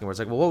were asking, where it's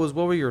like, well, what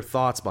were your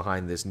thoughts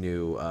behind this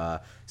new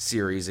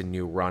series and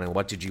new run, and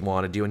what did you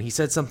want to do? And he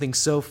said something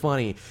so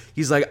funny.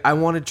 He's like, I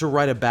wanted to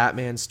write a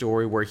Batman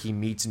story where he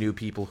meets new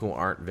people who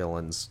aren't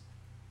villains.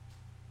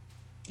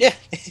 Yeah,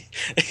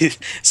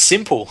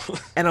 simple.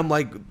 And I'm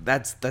like,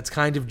 that's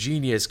kind of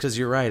genius, because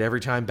you're right. Every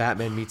time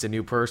Batman meets a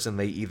new person,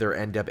 they either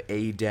end up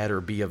A, dead, or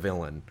B, a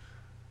villain.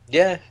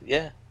 Yeah.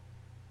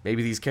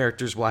 Maybe these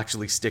characters will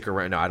actually stick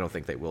around. No, I don't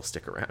think they will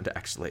stick around,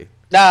 actually.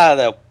 Nah,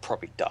 they'll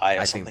probably die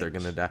or I something. think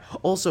they're going to die.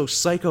 Also,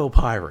 Psycho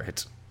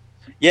Pirate.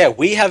 Yeah,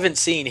 we haven't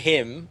seen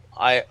him,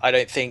 I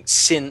don't think,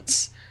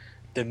 since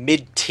the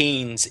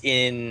mid-teens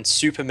in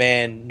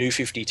Superman New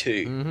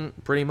 52.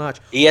 Mm-hmm, pretty much.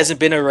 He hasn't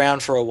been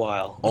around for a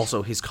while.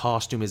 Also, his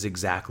costume is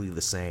exactly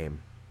the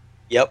same.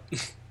 Yep.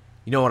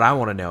 You know what I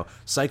want to know?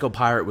 Psycho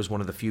Pirate was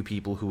one of the few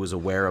people who was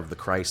aware of the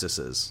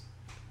crises.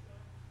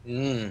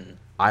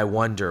 I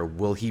wonder,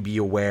 will he be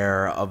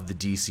aware of the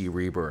DC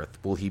Rebirth?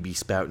 Will he be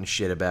spouting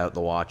shit about the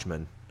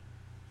Watchmen?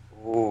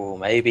 possible.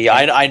 Maybe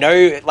I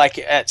know, like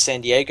at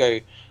San Diego,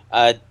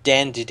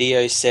 Dan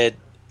DiDio said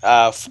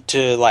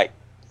to like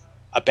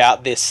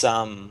about this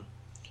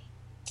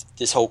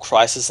this whole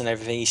crisis and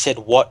everything. He said,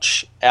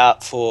 "Watch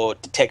out for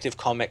Detective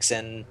Comics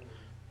and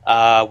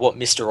what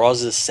Mr.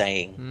 Oz is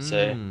saying."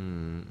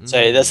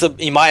 So that's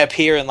he might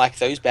appear in like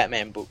those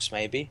Batman books,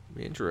 maybe.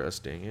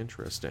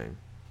 Interesting.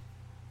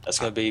 That's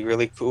going to be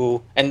really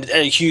cool. And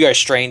Hugo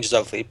Strange is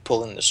obviously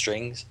pulling the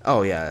strings.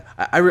 Oh yeah,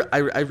 I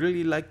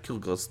really like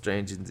Hugo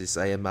Strange in this.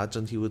 I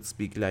imagined he would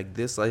speak like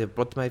this. I have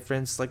brought my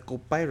friend Psycho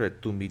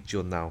Pirate to meet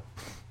you now.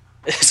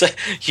 So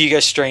Hugo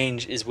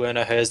Strange is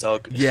Werner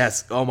Herzog.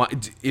 Yes. Oh my!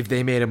 If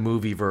they made a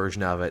movie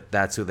version of it,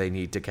 that's who they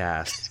need to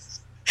cast.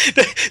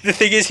 The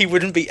thing is, he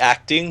wouldn't be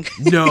acting.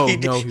 No, he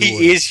wouldn't.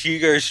 is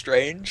Hugo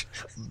Strange.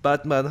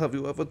 Batman, have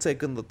you ever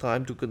taken the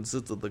time to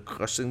consider the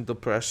crushing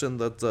depression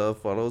that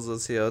follows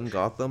us here in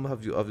Gotham?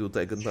 Have you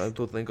taken time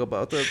to think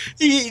about it?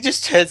 He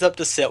just turns up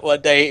to set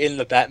one day in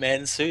the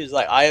Batman suit. He's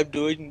like, I am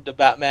doing the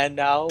Batman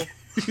now.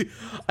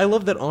 I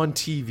love that on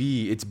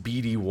TV it's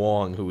BD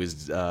Wong who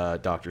is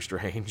Doctor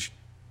Strange.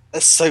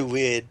 That's so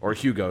weird. Or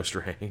Hugo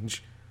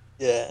Strange.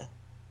 Yeah.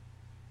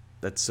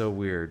 That's so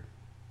weird.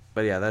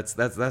 But yeah,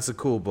 that's a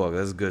cool book.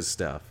 That's good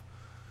stuff.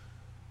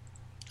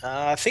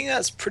 I think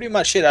that's pretty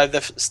much it.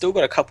 I've still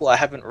got a couple I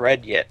haven't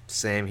read yet.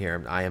 Same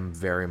here. I am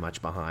very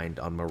much behind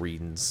on my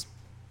readings.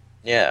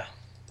 Yeah.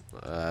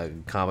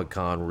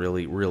 Comic-Con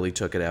really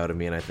took it out of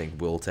me, and I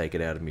think will take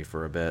it out of me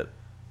for a bit.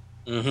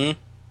 Mm-hmm.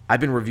 I've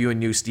been reviewing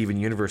new Steven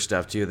Universe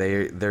stuff too.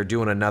 They're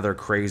doing another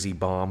crazy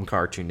bomb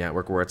Cartoon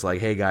Network where it's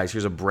like, hey guys,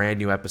 here's a brand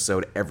new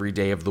episode every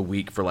day of the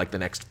week for like the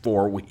next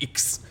 4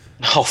 weeks.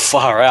 Oh,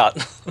 far out.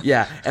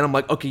 Yeah, and I'm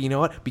like, okay, you know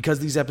what? Because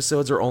these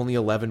episodes are only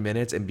 11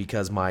 minutes and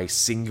because my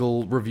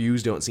single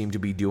reviews don't seem to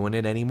be doing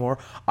it anymore,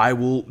 I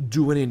will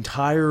do an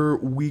entire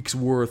week's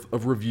worth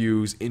of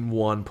reviews in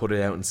one, put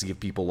it out, and see if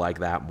people like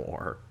that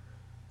more.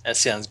 That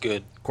sounds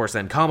good. Of course,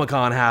 then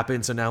Comic-Con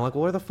happened, so now I'm like,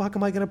 well, where the fuck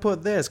am I going to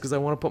put this? Because I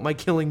want to put my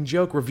Killing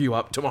Joke review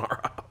up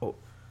tomorrow.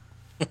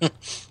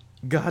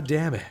 God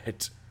damn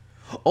it.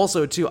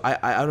 Also, too,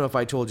 I don't know if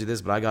I told you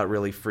this, but I got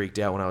really freaked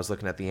out when I was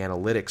looking at the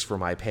analytics for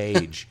my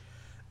page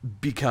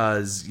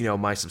because, you know,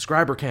 my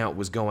subscriber count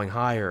was going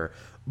higher,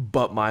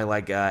 but my,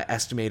 like,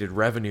 estimated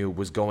revenue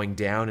was going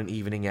down and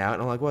evening out.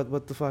 And I'm like,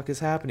 what the fuck is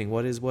happening?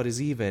 What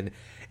is even?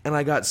 And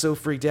I got so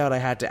freaked out I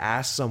had to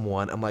ask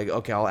someone. I'm like,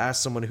 okay, I'll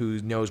ask someone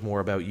who knows more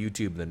about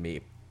YouTube than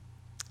me.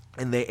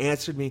 And they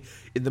answered me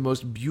in the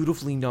most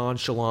beautifully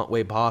nonchalant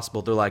way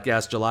possible. They're like, yeah,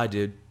 it's July,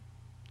 dude.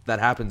 That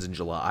happens in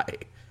July.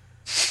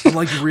 I'm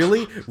like,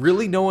 really?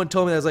 Really? No one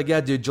told me that. I was like, yeah,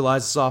 dude,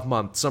 July's a soft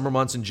month. Summer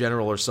months in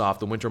general are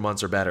soft. The winter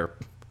months are better.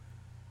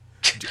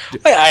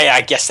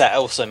 I guess that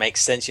also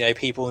makes sense. You know,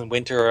 people in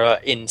winter are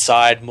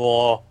inside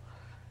more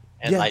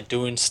and like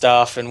doing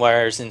stuff, and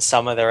whereas in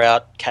summer they're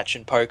out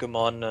catching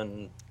Pokemon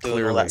and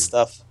doing all that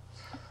stuff.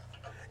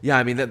 Yeah,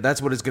 I mean,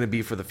 that's what it's going to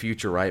be for the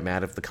future, right,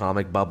 Matt? If the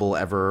comic bubble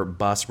ever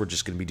busts, we're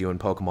just going to be doing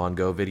Pokemon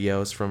Go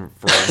videos from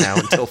now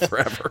until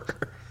forever.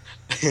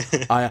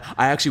 I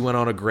actually went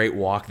on a great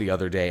walk the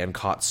other day and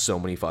caught so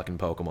many fucking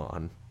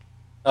Pokemon.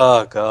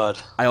 Oh, God.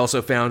 I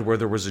also found where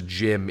there was a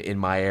gym in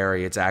my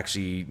area. It's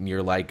actually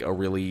near, like, a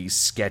really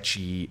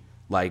sketchy,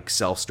 like,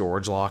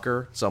 self-storage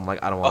locker. So I'm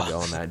like, I don't want to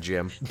go in that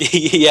gym.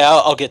 Yeah,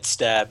 I'll get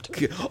stabbed.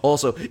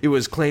 Also, it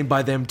was claimed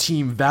by them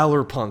Team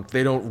Valorpunk.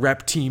 They don't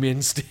rep Team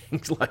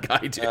Instinct like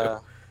I do.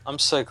 I'm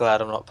so glad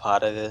I'm not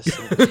part of this.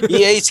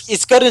 Yeah,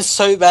 it's gotten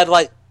so bad,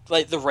 like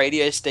the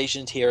radio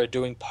stations here are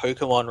doing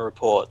Pokemon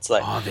reports.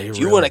 Like, if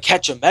you want to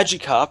catch a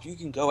Magikarp, you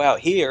can go out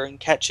here and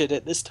catch it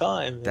at this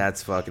time.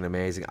 That's fucking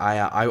amazing.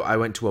 I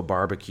went to a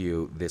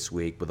barbecue this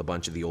week with a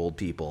bunch of the old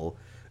people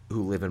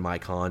who live in my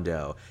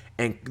condo,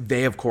 and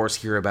they, of course,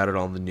 hear about it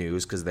on the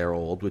news because they're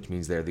old, which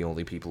means they're the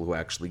only people who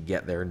actually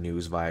get their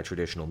news via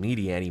traditional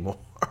media anymore.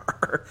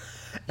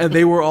 And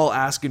they were all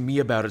asking me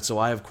about it, so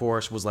I, of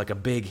course, was like a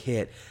big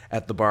hit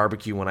at the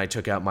barbecue when I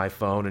took out my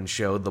phone and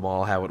showed them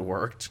all how it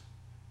worked.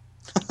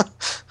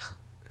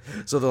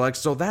 So they're like,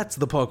 so that's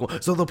the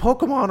Pokemon. So the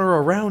Pokemon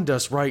are around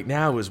us right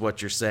now is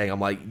what you're saying. I'm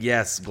like,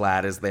 yes,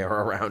 Gladys, they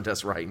are around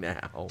us right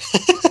now.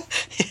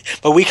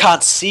 But we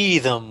can't see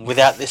them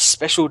without this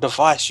special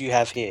device you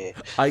have here.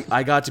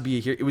 I got to be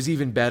here. It was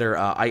even better.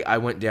 I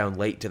went down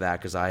late to that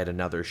because I had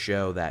another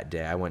show that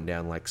day. I went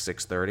down like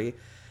 6:30.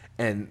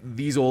 And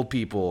these old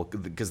people,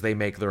 because they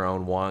make their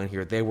own wine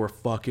here, they were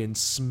fucking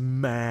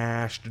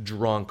smashed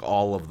drunk,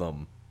 all of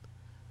them.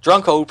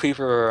 Drunk old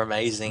people are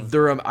amazing.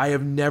 I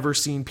have never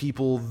seen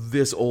people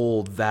this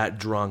old that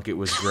drunk. It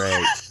was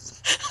great.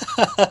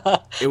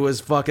 It was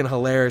fucking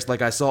hilarious.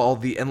 Like, I saw all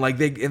the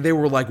they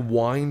were like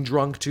wine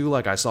drunk too.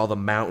 Like, I saw the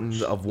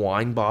mountains of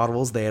wine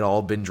bottles they had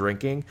all been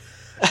drinking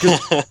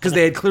because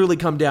they had clearly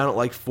come down at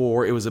like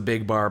 4. It was a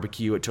big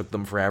barbecue. It took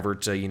them forever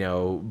to, you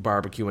know,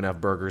 barbecue enough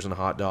burgers and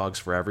hot dogs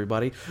for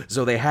everybody.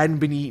 So they hadn't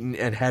been eating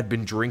and had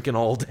been drinking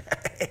all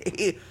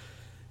day.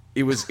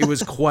 It was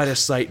quite a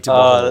sight to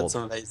behold. Oh, that's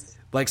amazing.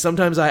 Like,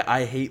 sometimes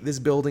I hate this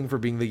building for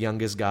being the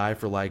youngest guy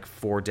for, like,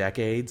 4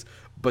 decades.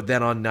 But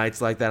then on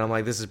nights like that, I'm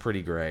like, this is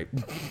pretty great.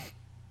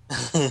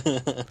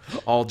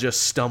 All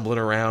just stumbling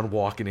around,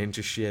 walking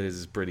into shit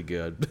is pretty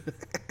good.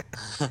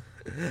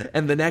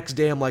 And the next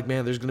day, I'm like,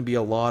 man, there's going to be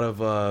a lot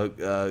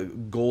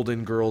of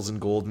golden girls and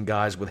golden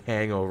guys with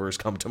hangovers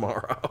come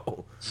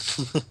tomorrow.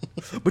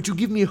 But you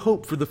give me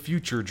hope for the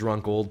future,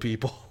 drunk old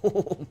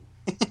people.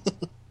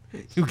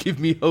 You give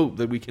me hope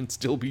that we can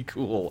still be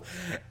cool.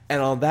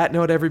 And on that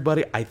note,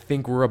 everybody, I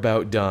think we're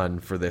about done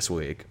for this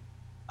week.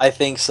 I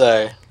think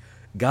so.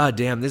 God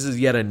damn, this is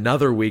yet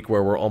another week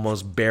where we're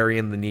almost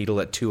burying the needle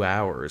at 2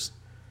 hours.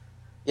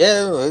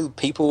 Yeah,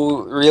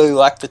 people really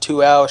like the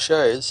 2-hour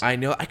shows. I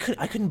know. I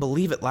couldn't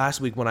believe it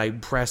last week when I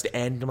pressed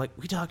end. I'm like,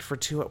 we talked for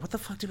 2 hours. What the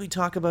fuck did we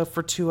talk about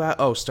for 2 hours?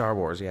 Oh, Star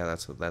Wars. Yeah,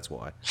 that's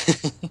why.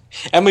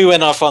 And we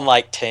went off on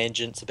like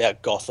tangents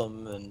about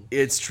Gotham and...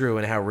 It's true,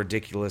 and how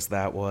ridiculous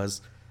that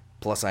was.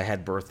 Plus, I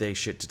had birthday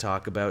shit to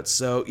talk about.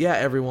 So, yeah,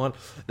 everyone,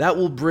 that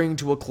will bring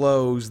to a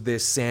close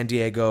this San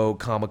Diego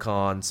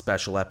Comic-Con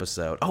special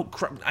episode. Oh,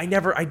 crap, I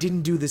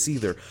didn't do this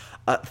either.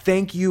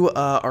 Thank you,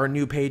 our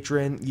new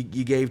patron.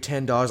 You gave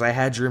 $10. I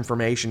had your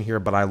information here,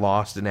 but I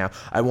lost it now.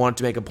 I want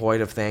to make a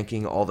point of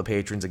thanking all the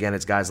patrons. Again,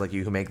 it's guys like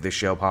you who make this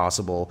show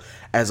possible.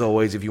 As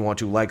always, if you want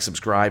to like,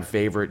 subscribe,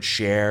 favorite,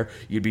 share,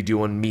 you'd be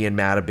doing me and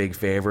Matt a big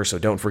favor, so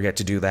don't forget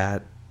to do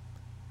that.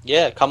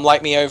 Yeah, come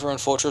like me over in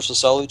Fortress of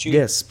Solitude.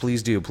 Yes,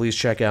 please do. Please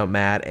check out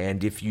Matt,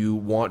 and if you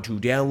want to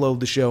download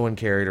the show and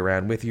carry it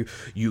around with you,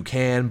 you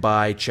can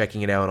by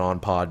checking it out on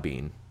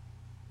Podbean.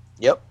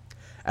 Yep.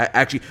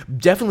 Actually,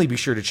 definitely be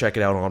sure to check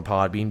it out on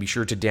Podbean. Be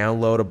sure to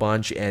download a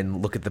bunch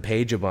and look at the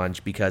page a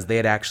bunch, because they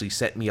had actually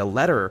sent me a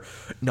letter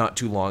not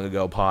too long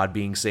ago,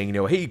 Podbean, saying,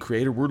 hey,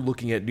 creator, we're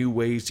looking at new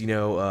ways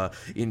to,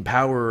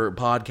 empower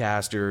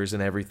podcasters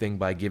and everything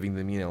by giving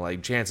them,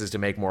 like chances to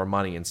make more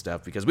money and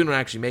stuff, because we don't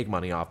actually make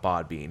money off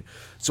Podbean.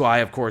 So I,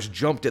 of course,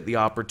 jumped at the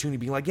opportunity,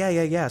 being like,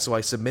 yeah. So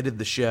I submitted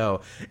the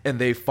show, and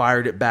they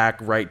fired it back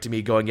right to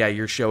me going, yeah,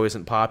 your show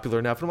isn't popular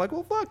enough. And I'm like,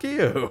 well, fuck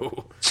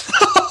you.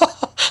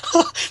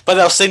 But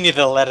they'll send you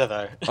the letter,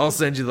 though. I'll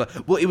send you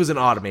the... Well, it was an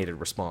automated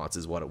response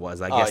is what it was.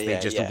 I guess they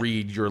just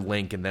read your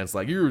link, and then it's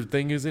like, your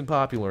thing isn't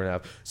popular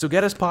enough. So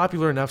get us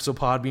popular enough so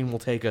Podbean will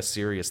take us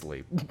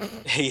seriously.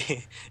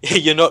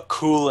 You're not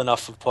cool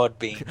enough for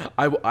Podbean.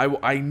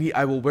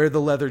 I will wear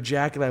the leather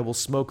jacket. I will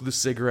smoke the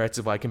cigarettes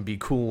if I can be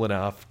cool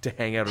enough to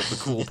hang out at the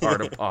cool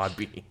part of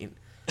Podbean.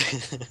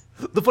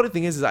 The funny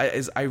thing is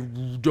I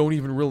don't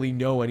even really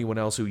know anyone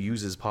else who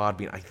uses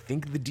Podbean. I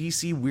think the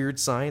DC Weird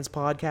Science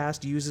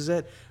podcast uses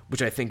it,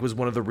 which I think was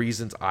one of the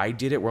reasons I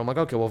did it, where I'm like,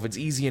 okay, well, if it's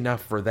easy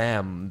enough for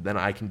them, then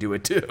I can do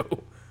it too.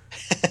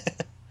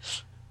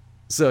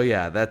 So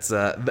yeah, that's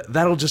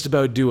that'll just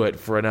about do it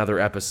for another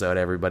episode,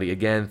 everybody.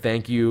 Again,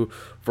 thank you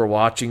for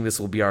watching. This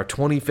will be our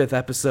 25th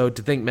episode.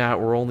 To think, Matt,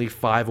 we're only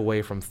 5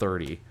 away from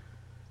 30.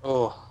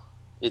 Oh,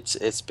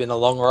 it's been a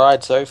long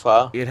ride so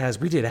far. It has.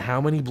 We did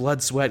how many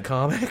Blood, Sweat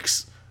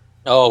comics?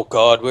 Oh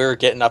God, we were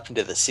getting up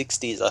into the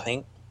 60s, I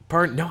think.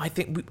 No, I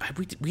think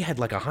we had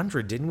like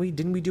 100, didn't we?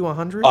 Didn't we do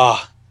 100?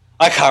 Oh,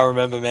 I can't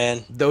remember,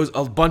 man.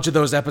 A bunch of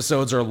those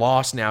episodes are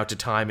lost now to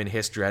time and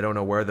history. I don't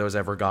know where those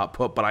ever got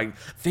put, but I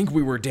think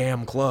we were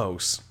damn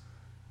close.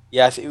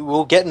 Yeah,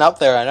 we're getting up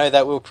there. I know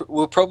that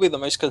we're probably the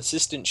most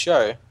consistent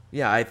show.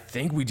 Yeah, I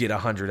think we did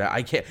 100.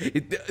 I can't.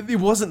 It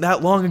wasn't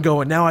that long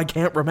ago, and now I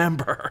can't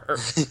remember.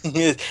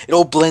 It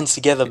all blends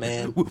together,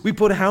 man. We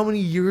put how many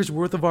years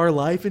worth of our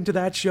life into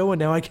that show, and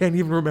now I can't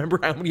even remember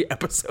how many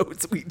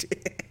episodes we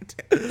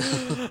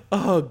did.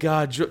 Oh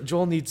God,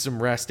 Joel needs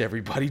some rest.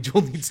 Everybody,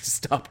 Joel needs to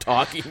stop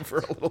talking for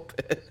a little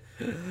bit.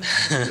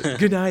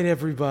 Good night,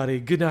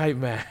 everybody. Good night,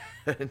 Matt.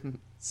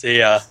 See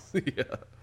ya. See ya.